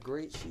to be a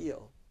great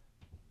heel,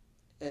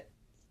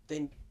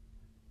 then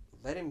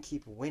let him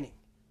keep winning.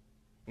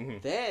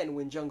 Then,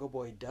 when Jungle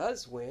Boy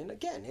does win,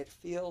 again, it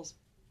feels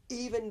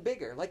even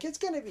bigger. Like, it's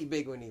going to be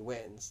big when he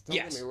wins. Don't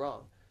get me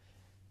wrong.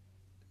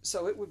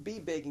 So it would be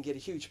big and get a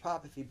huge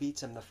pop if he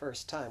beats him the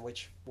first time,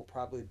 which will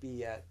probably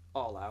be at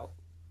All Out.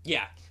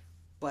 Yeah.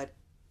 But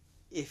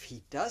if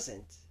he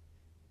doesn't,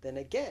 then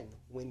again,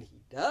 when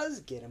he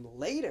does get him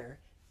later,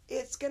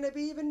 it's going to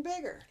be even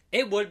bigger.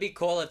 It would be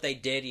cool if they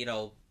did,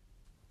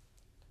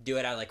 do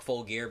it at like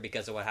Full Gear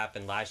because of what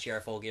happened last year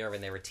at Full Gear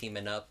when they were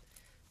teaming up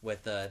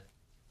with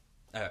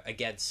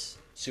against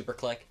Super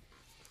Click.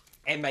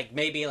 And like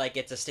maybe like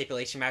it's a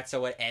stipulation match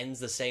so it ends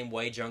the same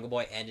way Jungle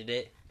Boy ended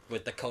it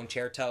with the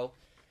concerto.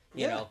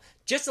 You know,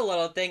 just a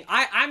little thing.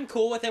 I'm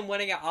cool with him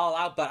winning it All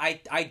Out, but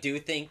I do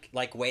think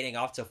like waiting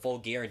off to Full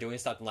Gear and doing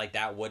something like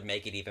that would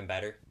make it even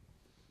better.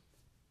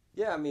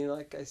 Yeah, I mean,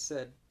 like I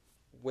said,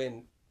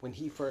 when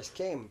he first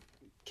came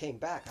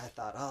back, I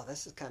thought, oh,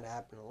 this is kind of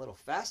happening a little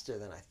faster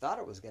than I thought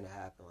it was going to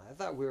happen. I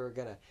thought we were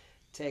going to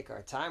take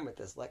our time with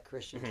this, let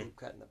Christian keep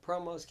cutting the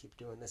promos, keep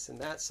doing this and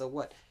that. So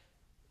what?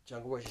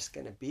 Jungle Boy's just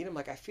going to beat him?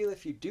 Like, I feel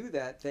if you do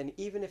that, then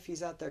even if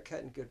he's out there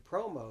cutting good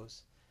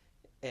promos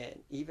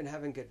and even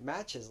having good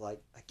matches,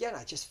 like, again,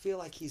 I just feel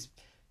like he's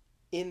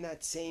in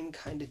that same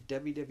kind of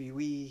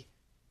WWE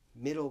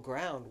middle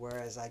ground,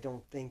 whereas I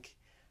don't think,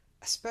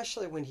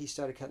 especially when he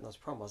started cutting those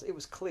promos, it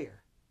was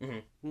clear.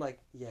 I'm like,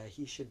 yeah,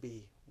 he should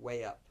be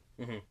way up.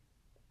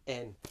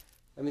 And,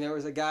 I mean, there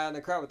was a guy on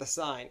the crowd with a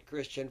sign,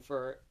 Christian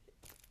for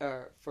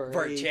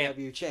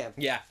AEW champ.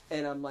 Yeah.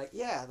 And I'm like,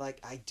 yeah,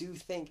 like, I do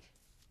think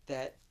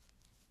that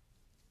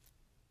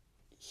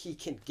he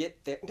can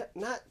get there,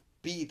 not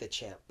be the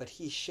champ, but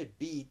he should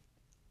be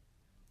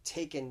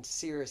taken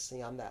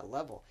seriously on that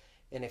level.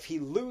 And if he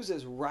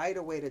loses right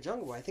away to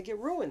Jungle Boy, I think it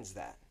ruins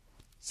that.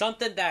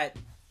 Something that,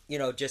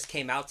 just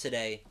came out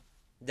today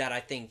that I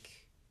think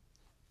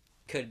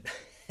could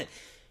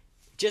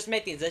just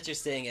make things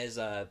interesting is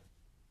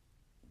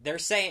they're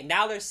saying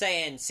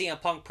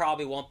CM Punk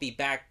probably won't be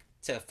back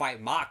to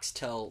fight Mox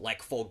till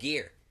like Full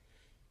Gear.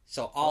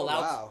 So All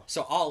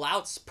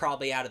Out's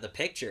probably out of the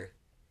picture.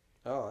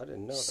 Oh, I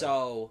didn't know that.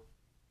 So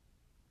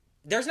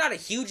there's not a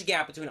huge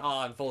gap between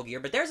All Out and Full Gear,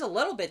 but there's a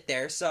little bit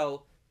there.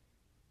 So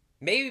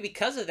maybe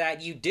because of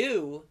that, you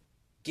do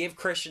give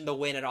Christian the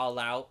win at All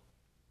Out.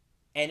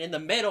 And in the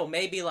middle,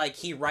 maybe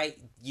like you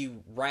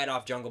write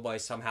off Jungle Boy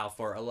somehow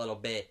for a little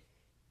bit.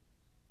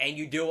 And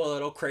you do a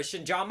little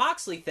Christian John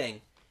Moxley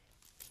thing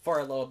for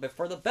a little bit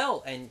for the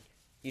belt. And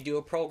you do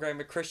a program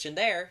with Christian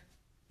there.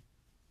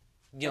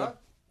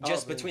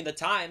 Between the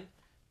time.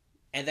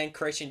 And then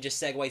Christian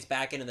just segues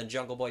back into the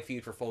Jungle Boy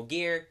feud for Full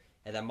Gear.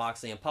 And then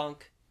Moxley and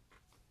Punk.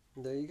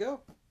 There you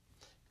go.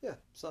 Yeah,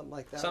 something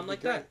like that. Something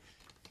like that.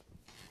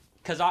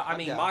 Because, I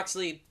mean,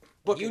 Moxley...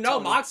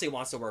 Moxley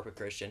wants to work with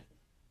Christian.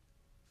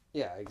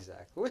 Yeah,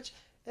 exactly.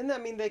 And I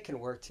mean, they can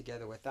work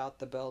together without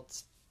the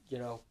belts.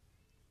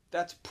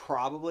 That's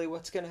probably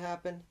what's going to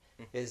happen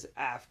is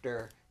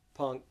after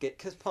Punk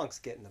because Punk's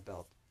getting the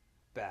belt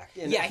back.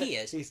 Yeah, he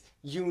is. He's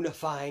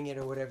unifying it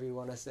or whatever you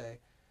want to say.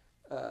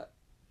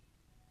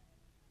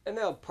 And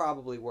they'll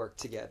probably work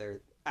together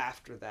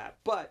after that.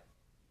 But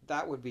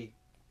that would be,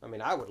 I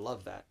mean, I would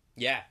love that.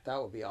 Yeah. That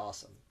would be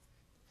awesome.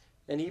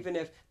 And even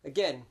if,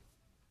 again,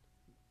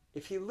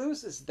 if he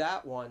loses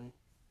that one,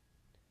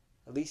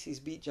 at least he's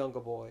beat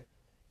Jungle Boy.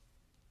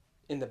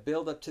 In the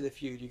build up to the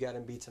feud, you got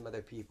him beat some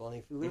other people. And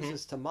if he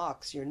loses to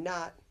Mox, you're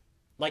not...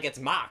 Like it's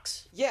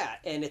Mox. Yeah,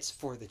 and it's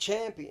for the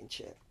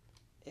championship.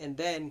 And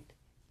then,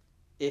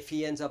 if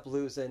he ends up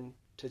losing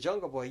to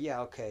Jungle Boy,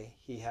 yeah, okay,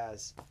 he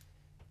has,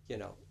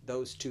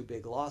 those two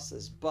big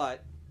losses.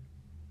 But,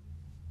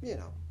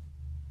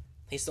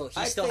 He still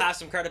has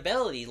some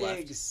credibility left.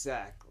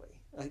 Exactly.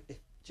 It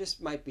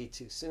just might be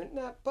too soon.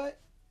 No, but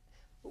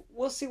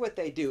we'll see what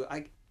they do.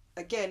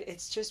 Again,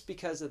 it's just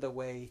because of the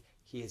way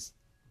he's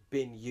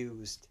been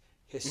used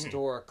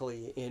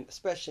historically,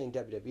 especially in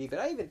WWE. But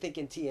I even think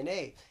in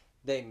TNA,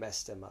 they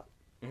messed him up.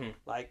 Mm-hmm.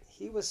 Like,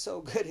 he was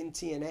so good in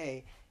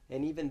TNA,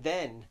 and even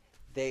then,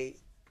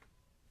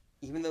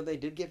 even though they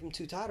did give him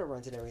 2 title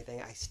runs and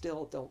everything, I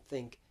still don't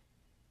think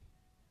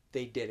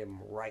they did him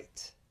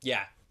right.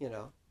 Yeah.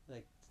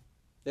 Like,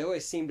 they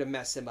always seem to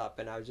mess him up,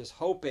 and I was just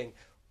hoping,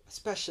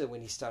 especially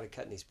when he started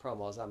cutting these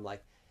promos, I'm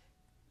like,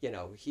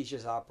 he's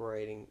just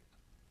operating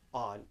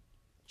on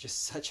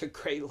just such a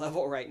great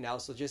level right now,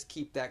 so just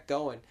keep that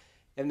going.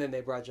 And then they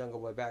brought Jungle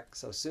Boy back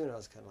so soon, I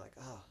was kind of like,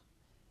 oh,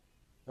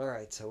 all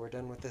right, so we're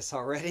done with this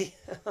already?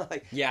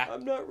 Yeah.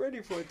 I'm not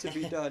ready for it to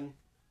be done.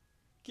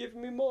 Give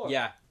me more.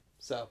 Yeah.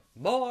 So.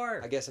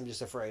 More! I guess I'm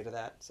just afraid of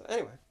that. So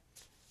anyway.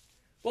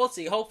 We'll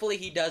see. Hopefully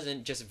he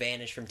doesn't just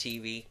vanish from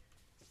TV.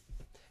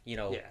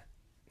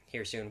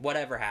 Here soon.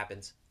 Whatever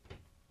happens.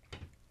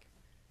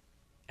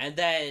 And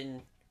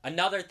then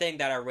another thing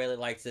that I really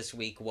liked this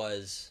week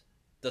was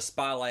the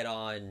spotlight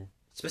on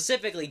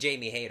specifically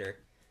Jamie Hayter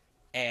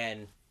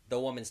and the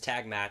women's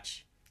tag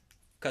match.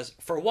 Because,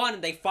 for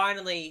one, they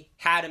finally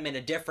had him in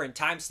a different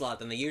time slot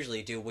than they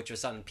usually do, which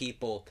was something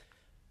people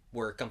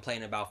were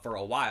complaining about for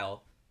a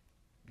while.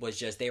 Was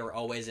just they were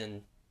always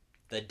in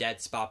the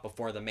dead spot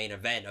before the main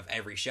event of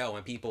every show,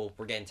 and people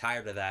were getting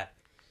tired of that.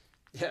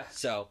 Yeah.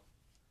 So,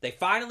 they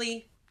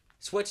finally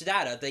switched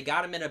that up. They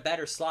got him in a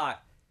better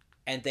slot,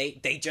 and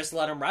they just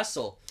let him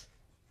wrestle.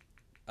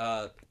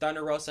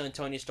 Thunder Rosa and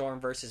Toni Storm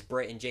versus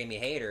Britt and Jamie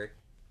Hayter.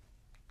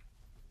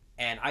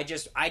 And I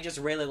just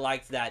really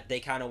liked that they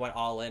kind of went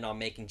all in on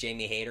making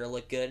Jamie Hayter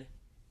look good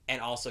and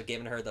also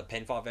giving her the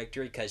pinfall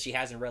victory, because she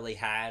hasn't really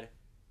had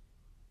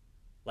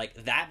like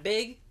that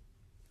big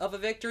of a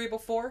victory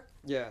before.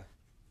 Yeah.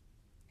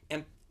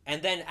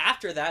 And then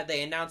after that,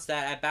 they announced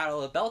that at Battle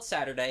of the Belt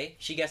Saturday,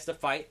 she gets to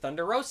fight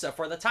Thunder Rosa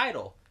for the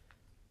title.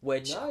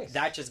 Which,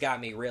 that just got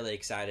me really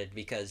excited,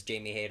 because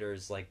Jamie Hayter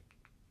is like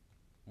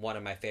one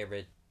of my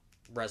favorite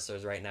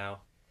wrestlers right now.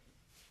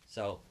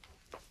 So...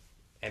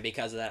 And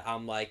because of that,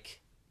 I'm like,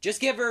 just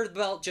give her the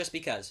belt just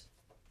because.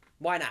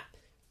 Why not?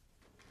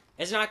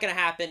 It's not going to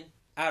happen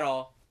at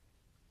all.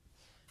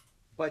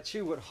 But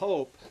you would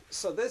hope.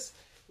 So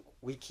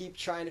we keep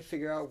trying to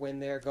figure out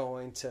when they're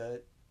going to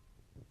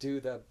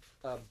do the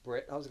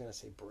Britt. I was going to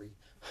say Brie.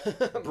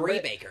 Brie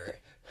Baker.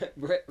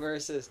 Britt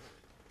versus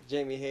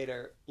Jamie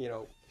Hayter,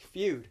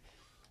 feud.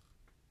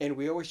 And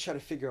we always try to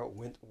figure out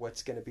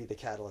what's going to be the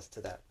catalyst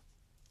to that.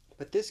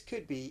 But this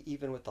could be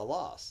even with the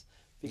loss.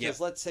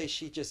 Because let's say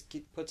she just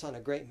puts on a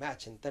great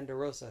match and Thunder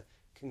Rosa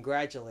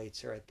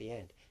congratulates her at the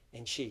end.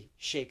 And she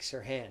shakes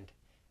her hand.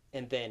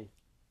 And then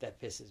that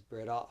pisses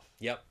Britt off.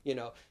 Yep.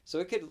 So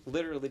it could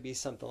literally be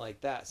something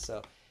like that.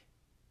 So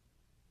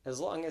as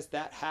long as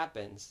that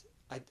happens,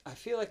 I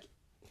feel like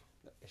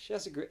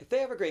if they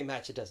have a great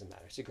match, it doesn't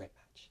matter. It's a great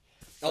match.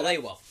 Oh, they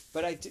will.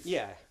 But I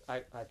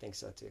think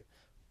so too.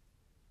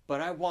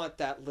 But I want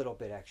that little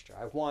bit extra.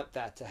 I want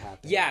that to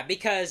happen. Yeah,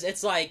 because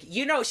it's like,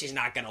 she's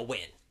not going to win.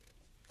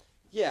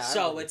 Yeah.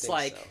 So it's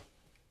like,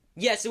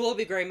 yes, it will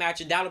be a great match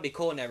and that'll be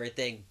cool and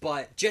everything,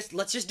 but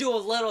let's just do a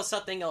little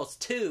something else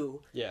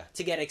too. Yeah.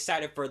 To get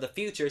excited for the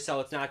future, so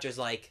it's not just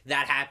like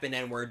that happened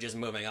and we're just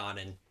moving on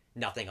and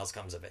nothing else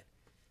comes of it.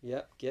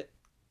 Yep.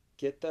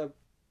 Get the.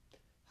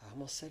 I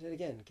almost said it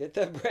again. Get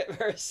the Britt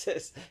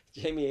versus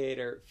Jamie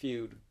Hayter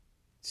feud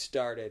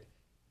started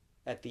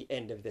at the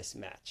end of this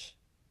match.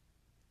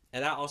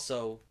 And that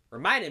also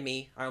reminded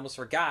me, I almost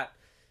forgot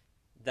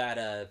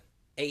that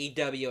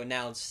AEW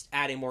announced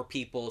adding more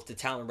people to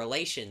talent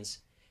relations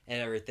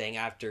and everything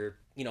after,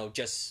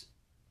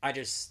 I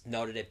just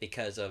noted it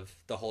because of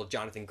the whole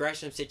Jonathan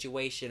Gresham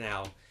situation,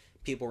 how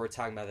people were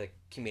talking about the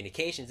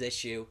communications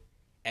issue,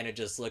 and it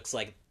just looks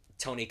like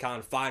Tony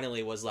Khan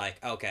finally was like,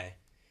 okay,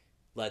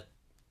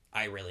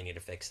 I really need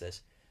to fix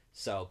this.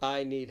 So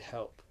I need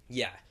help.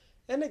 Yeah.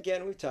 And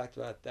again, we talked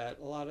about that.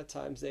 A lot of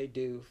times they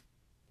do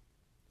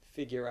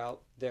figure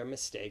out their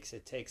mistakes.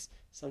 It takes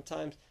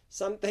sometimes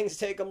some things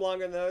take them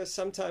longer than others.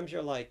 Sometimes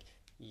you're like,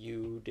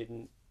 you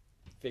didn't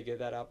figure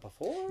that out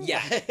before.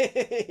 Yeah.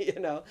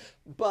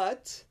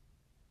 But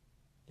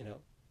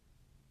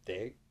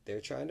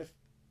they're trying to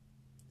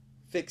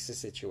fix the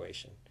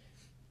situation.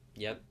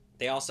 Yep.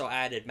 They also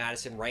added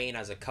Madison Rayne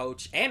as a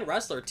coach and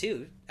wrestler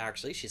too.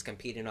 Actually, she's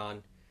competing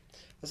on.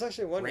 I was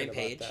actually wondering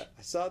Rampage. about that.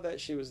 I saw that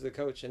she was the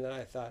coach, and then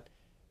I thought,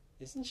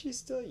 isn't she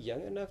still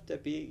young enough to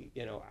be,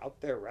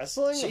 out there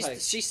wrestling?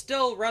 She's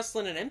still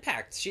wrestling in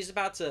Impact. She's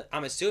about to,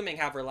 I'm assuming,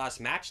 have her last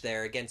match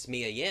there against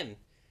Mia Yim.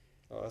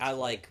 at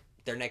like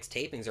their next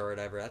tapings or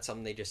whatever. That's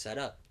something they just set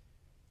up.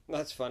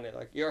 That's funny.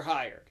 Like, you're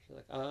hired. You're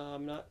like,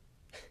 I'm not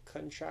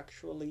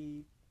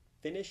contractually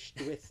finished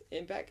with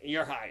Impact.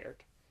 You're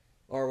hired.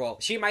 Or well,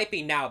 she might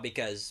be now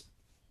because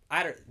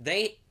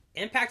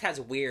Impact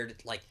has weird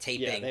like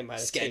taping they might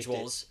have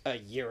schedules. A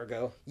year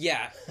ago.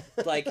 Yeah,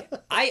 like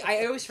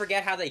I always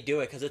forget how they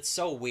do it because it's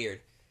so weird.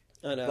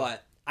 I know.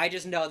 But I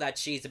just know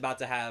that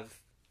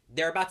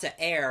they're about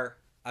to air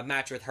a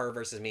match with her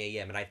versus Mia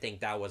Yim, and I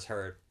think that was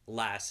her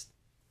last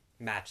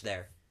match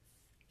there.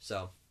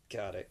 So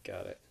got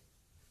it.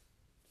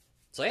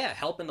 So yeah,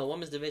 helping the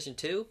women's division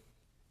too.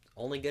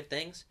 Only good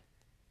things.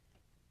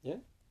 Yeah,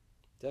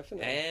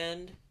 definitely.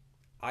 And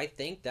I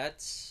think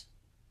that's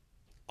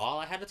all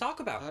I had to talk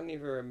about. I don't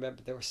even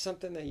remember. There was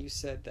something that you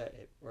said that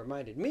it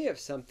reminded me of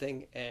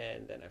something,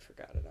 and then I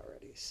forgot it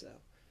already. So,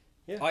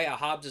 yeah. Oh yeah,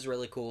 Hobbs is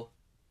really cool.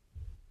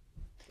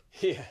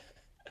 Yeah.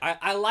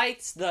 I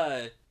liked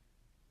the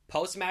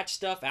post-match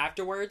stuff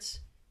afterwards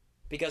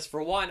because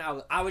for one,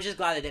 I was just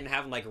glad they didn't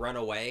have him like run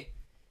away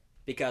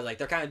because like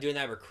they're kind of doing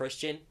that with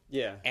Christian.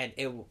 Yeah. And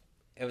it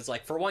was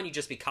like, for one, you'd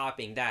just be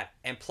copying that,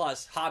 and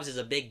plus Hobbs is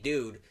a big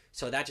dude,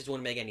 so that just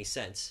wouldn't make any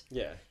sense.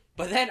 Yeah.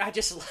 But then I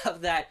just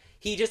love that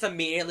he just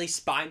immediately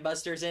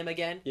spinebusters him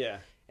again. Yeah.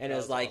 And it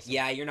was like, awesome.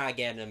 Yeah, you're not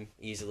getting him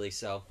easily.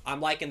 So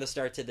I'm liking the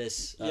start to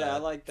this I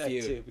like that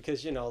feud. too.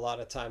 Because, a lot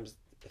of times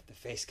if the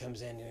face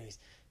comes in and he's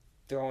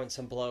throwing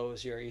some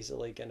blows, you're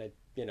easily going to,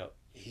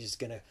 he's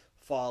going to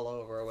fall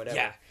over or whatever.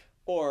 Yeah.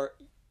 Or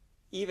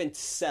even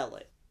sell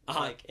it. Uh-huh.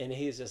 Like, and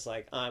he's just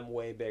like, I'm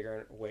way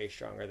bigger and way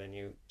stronger than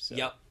you. So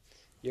yep.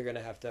 You're going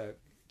to have to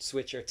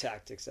switch your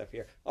tactics up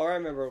here. Oh, I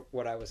remember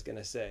what I was going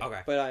to say.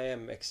 Okay. But I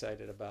am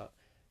excited about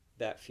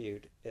that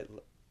feud.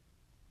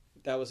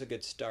 That was a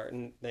good start.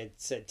 And they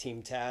said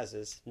Team Taz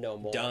is no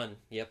more. Done.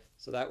 Yep.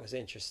 So that was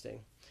interesting.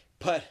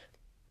 But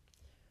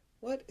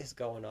what is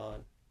going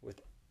on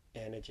with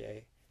Anna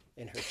Jay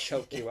and her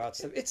choke you out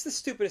stuff? It's the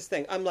stupidest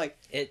thing. I'm like,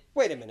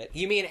 wait a minute.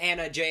 You mean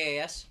Anna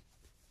JAS?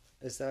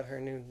 Is that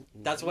her new name?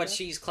 That's what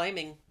she's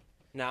claiming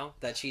now,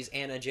 that she's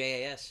Anna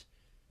JAS.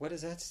 What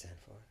does that stand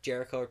for?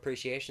 Jericho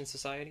Appreciation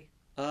Society.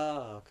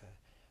 Oh, okay.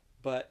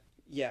 But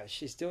yeah,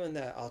 she's doing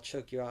that. I'll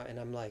choke you out, and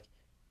I'm like,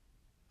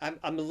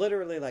 I'm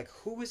literally like,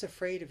 who is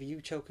afraid of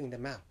you choking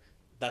them out?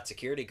 That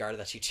security guard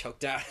that she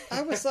choked out.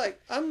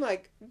 I'm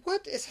like,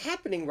 what is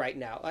happening right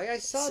now? I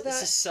saw that.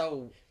 This is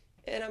so,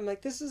 and I'm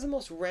like, this is the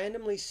most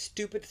randomly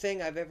stupid thing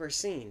I've ever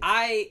seen.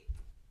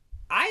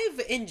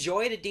 I've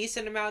enjoyed a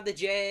decent amount of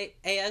the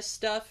JAS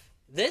stuff.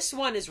 This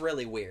one is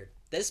really weird.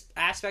 This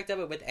aspect of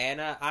it with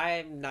Anna,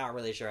 I'm not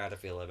really sure how to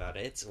feel about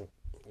it. It's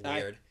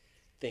weird. I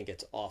think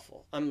it's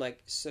awful. I'm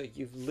like, so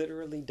you've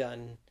literally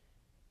done.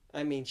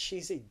 I mean,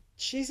 she's a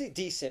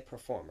decent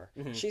performer.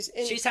 Mm-hmm. She's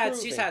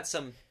had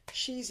some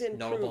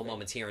notable improving.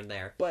 Moments here and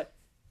there, but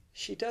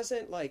she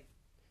doesn't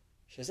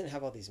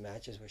have all these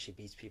matches where she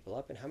beats people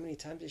up. And how many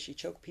times does she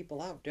choke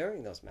people out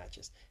during those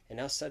matches? And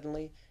now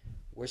suddenly,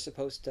 we're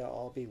supposed to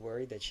all be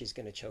worried that she's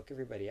going to choke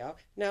everybody out.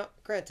 Now,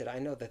 granted, I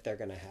know that they're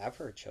going to have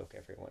her choke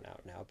everyone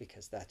out now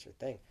because that's her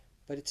thing.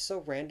 But it's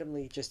so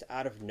randomly just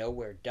out of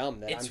nowhere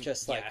dumb that I'm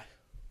just like,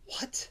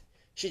 what?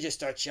 She just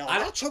starts yelling,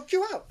 I'll choke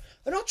you out!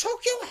 And I'll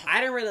choke you out! I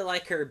didn't really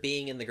like her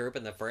being in the group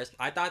in the first.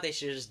 I thought they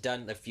should have just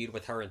done the feud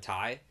with her and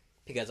Ty.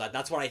 Because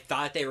that's what I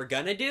thought they were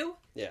going to do.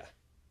 Yeah.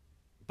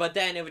 But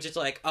then it was just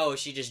like, oh,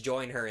 she just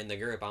joined her in the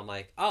group. I'm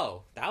like,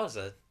 oh, that was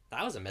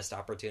a missed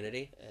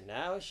opportunity. And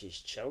now she's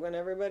choking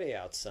everybody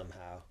out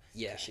somehow.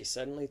 Yeah. She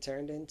suddenly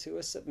turned into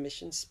a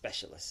submission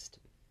specialist.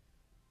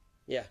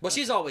 Yeah. Well,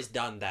 she's always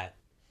done that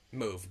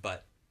move,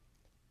 but...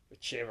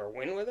 Would she ever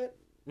win with it?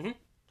 Mm-hmm.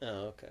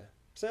 Oh, okay.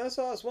 So that's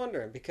what I was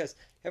wondering, because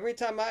every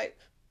time I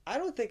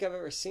don't think I've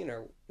ever seen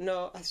her...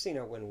 No, I've seen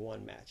her win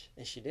one match,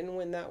 and she didn't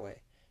win that way.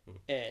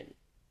 And...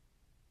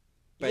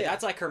 But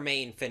that's like her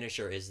main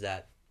finisher is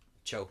that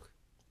choke.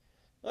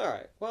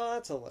 Alright, well,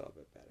 that's a little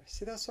bit better.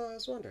 See, that's what I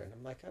was wondering.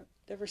 I'm like, I've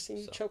never seen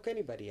you choke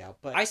anybody out,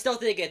 but... I still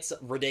think it's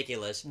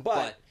ridiculous,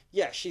 but...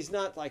 Yeah, she's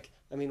not like...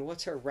 I mean,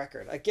 what's her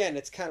record? Again,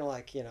 it's kind of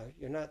like,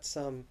 you're not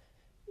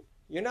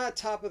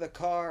top of the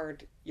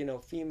card,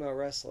 female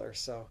wrestler,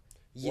 so...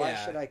 Yeah. Why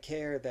should I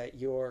care that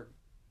you're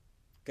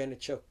gonna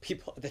choke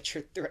people, that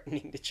you're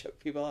threatening to choke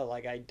people out?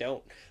 Like, I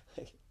don't.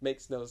 Like, it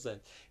makes no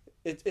sense.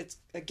 It's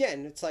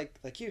again, it's like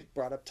you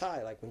brought up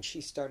Ty, like when she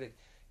started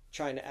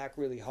trying to act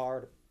really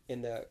hard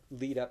in the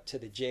lead up to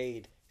the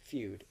Jade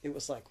feud. It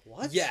was like,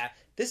 what? Yeah.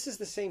 This is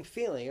the same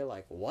feeling. You're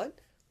like, what?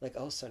 Like,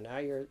 oh, so now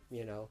you're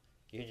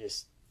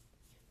just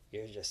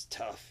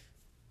tough.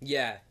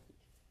 Yeah.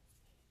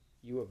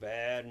 You a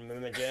bad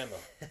mama jamma.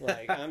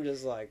 Like, I'm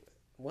just like,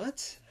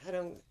 what?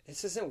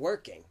 This isn't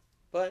working.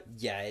 But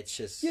yeah, it's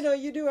just,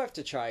 you do have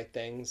to try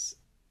things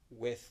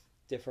with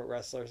different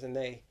wrestlers, and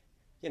they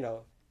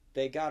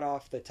got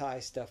off the Ty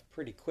stuff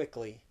pretty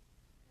quickly,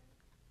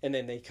 and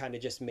then they kind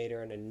of just made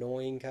her an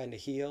annoying kind of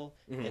heel,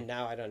 and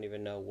now I don't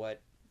even know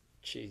what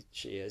she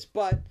is,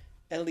 but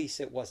at least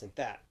it wasn't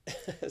that.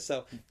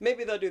 So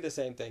maybe they'll do the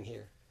same thing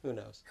here. Who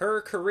knows?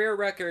 Her career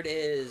record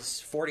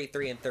is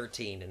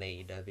 43-13 in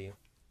AEW.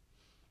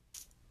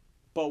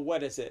 But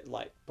what is it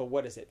like? But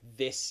what is it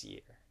this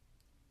year?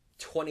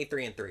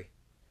 23-3.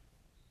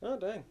 Oh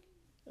dang!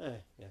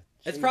 Yeah.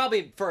 It's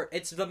probably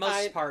it's the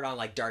most part on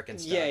like dark and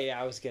stuff. Yeah.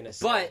 I was gonna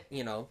say, but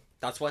you know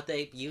that's what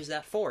they use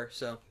that for.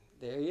 So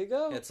there you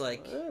go. It's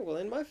like, all right, well,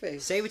 in my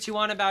face. Say what you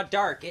want about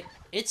dark.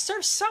 It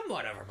serves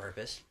somewhat of a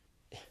purpose.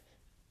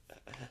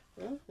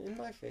 Well, in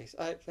my face.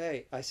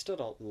 I still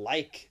don't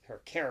like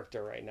her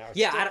character right now.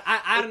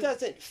 I it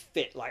doesn't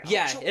fit.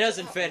 It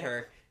doesn't fit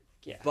her.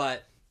 Yeah,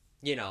 but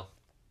you know,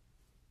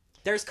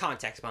 there's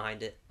context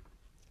behind it.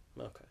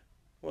 Okay.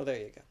 Well, there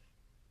you go.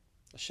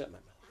 I'll shut my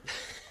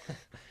mouth.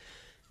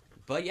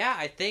 But yeah,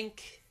 I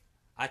think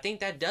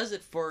that does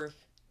it for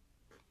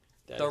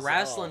the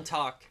wrestling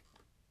talk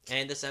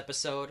and this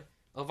episode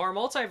of our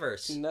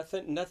multiverse.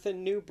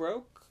 Nothing new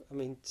broke. I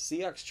mean,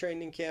 Seahawks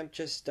training camp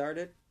just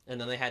started. And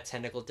then they had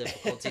technical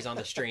difficulties on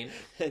the stream.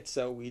 And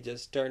so we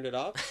just turned it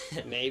off.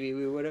 Maybe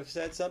we would have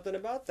said something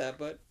about that,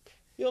 but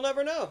you'll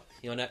never know.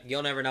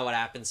 You'll never know what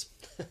happens.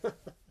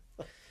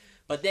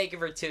 But thank you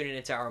for tuning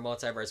into our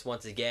multiverse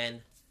once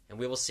again, and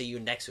we will see you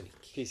next week.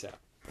 Peace out.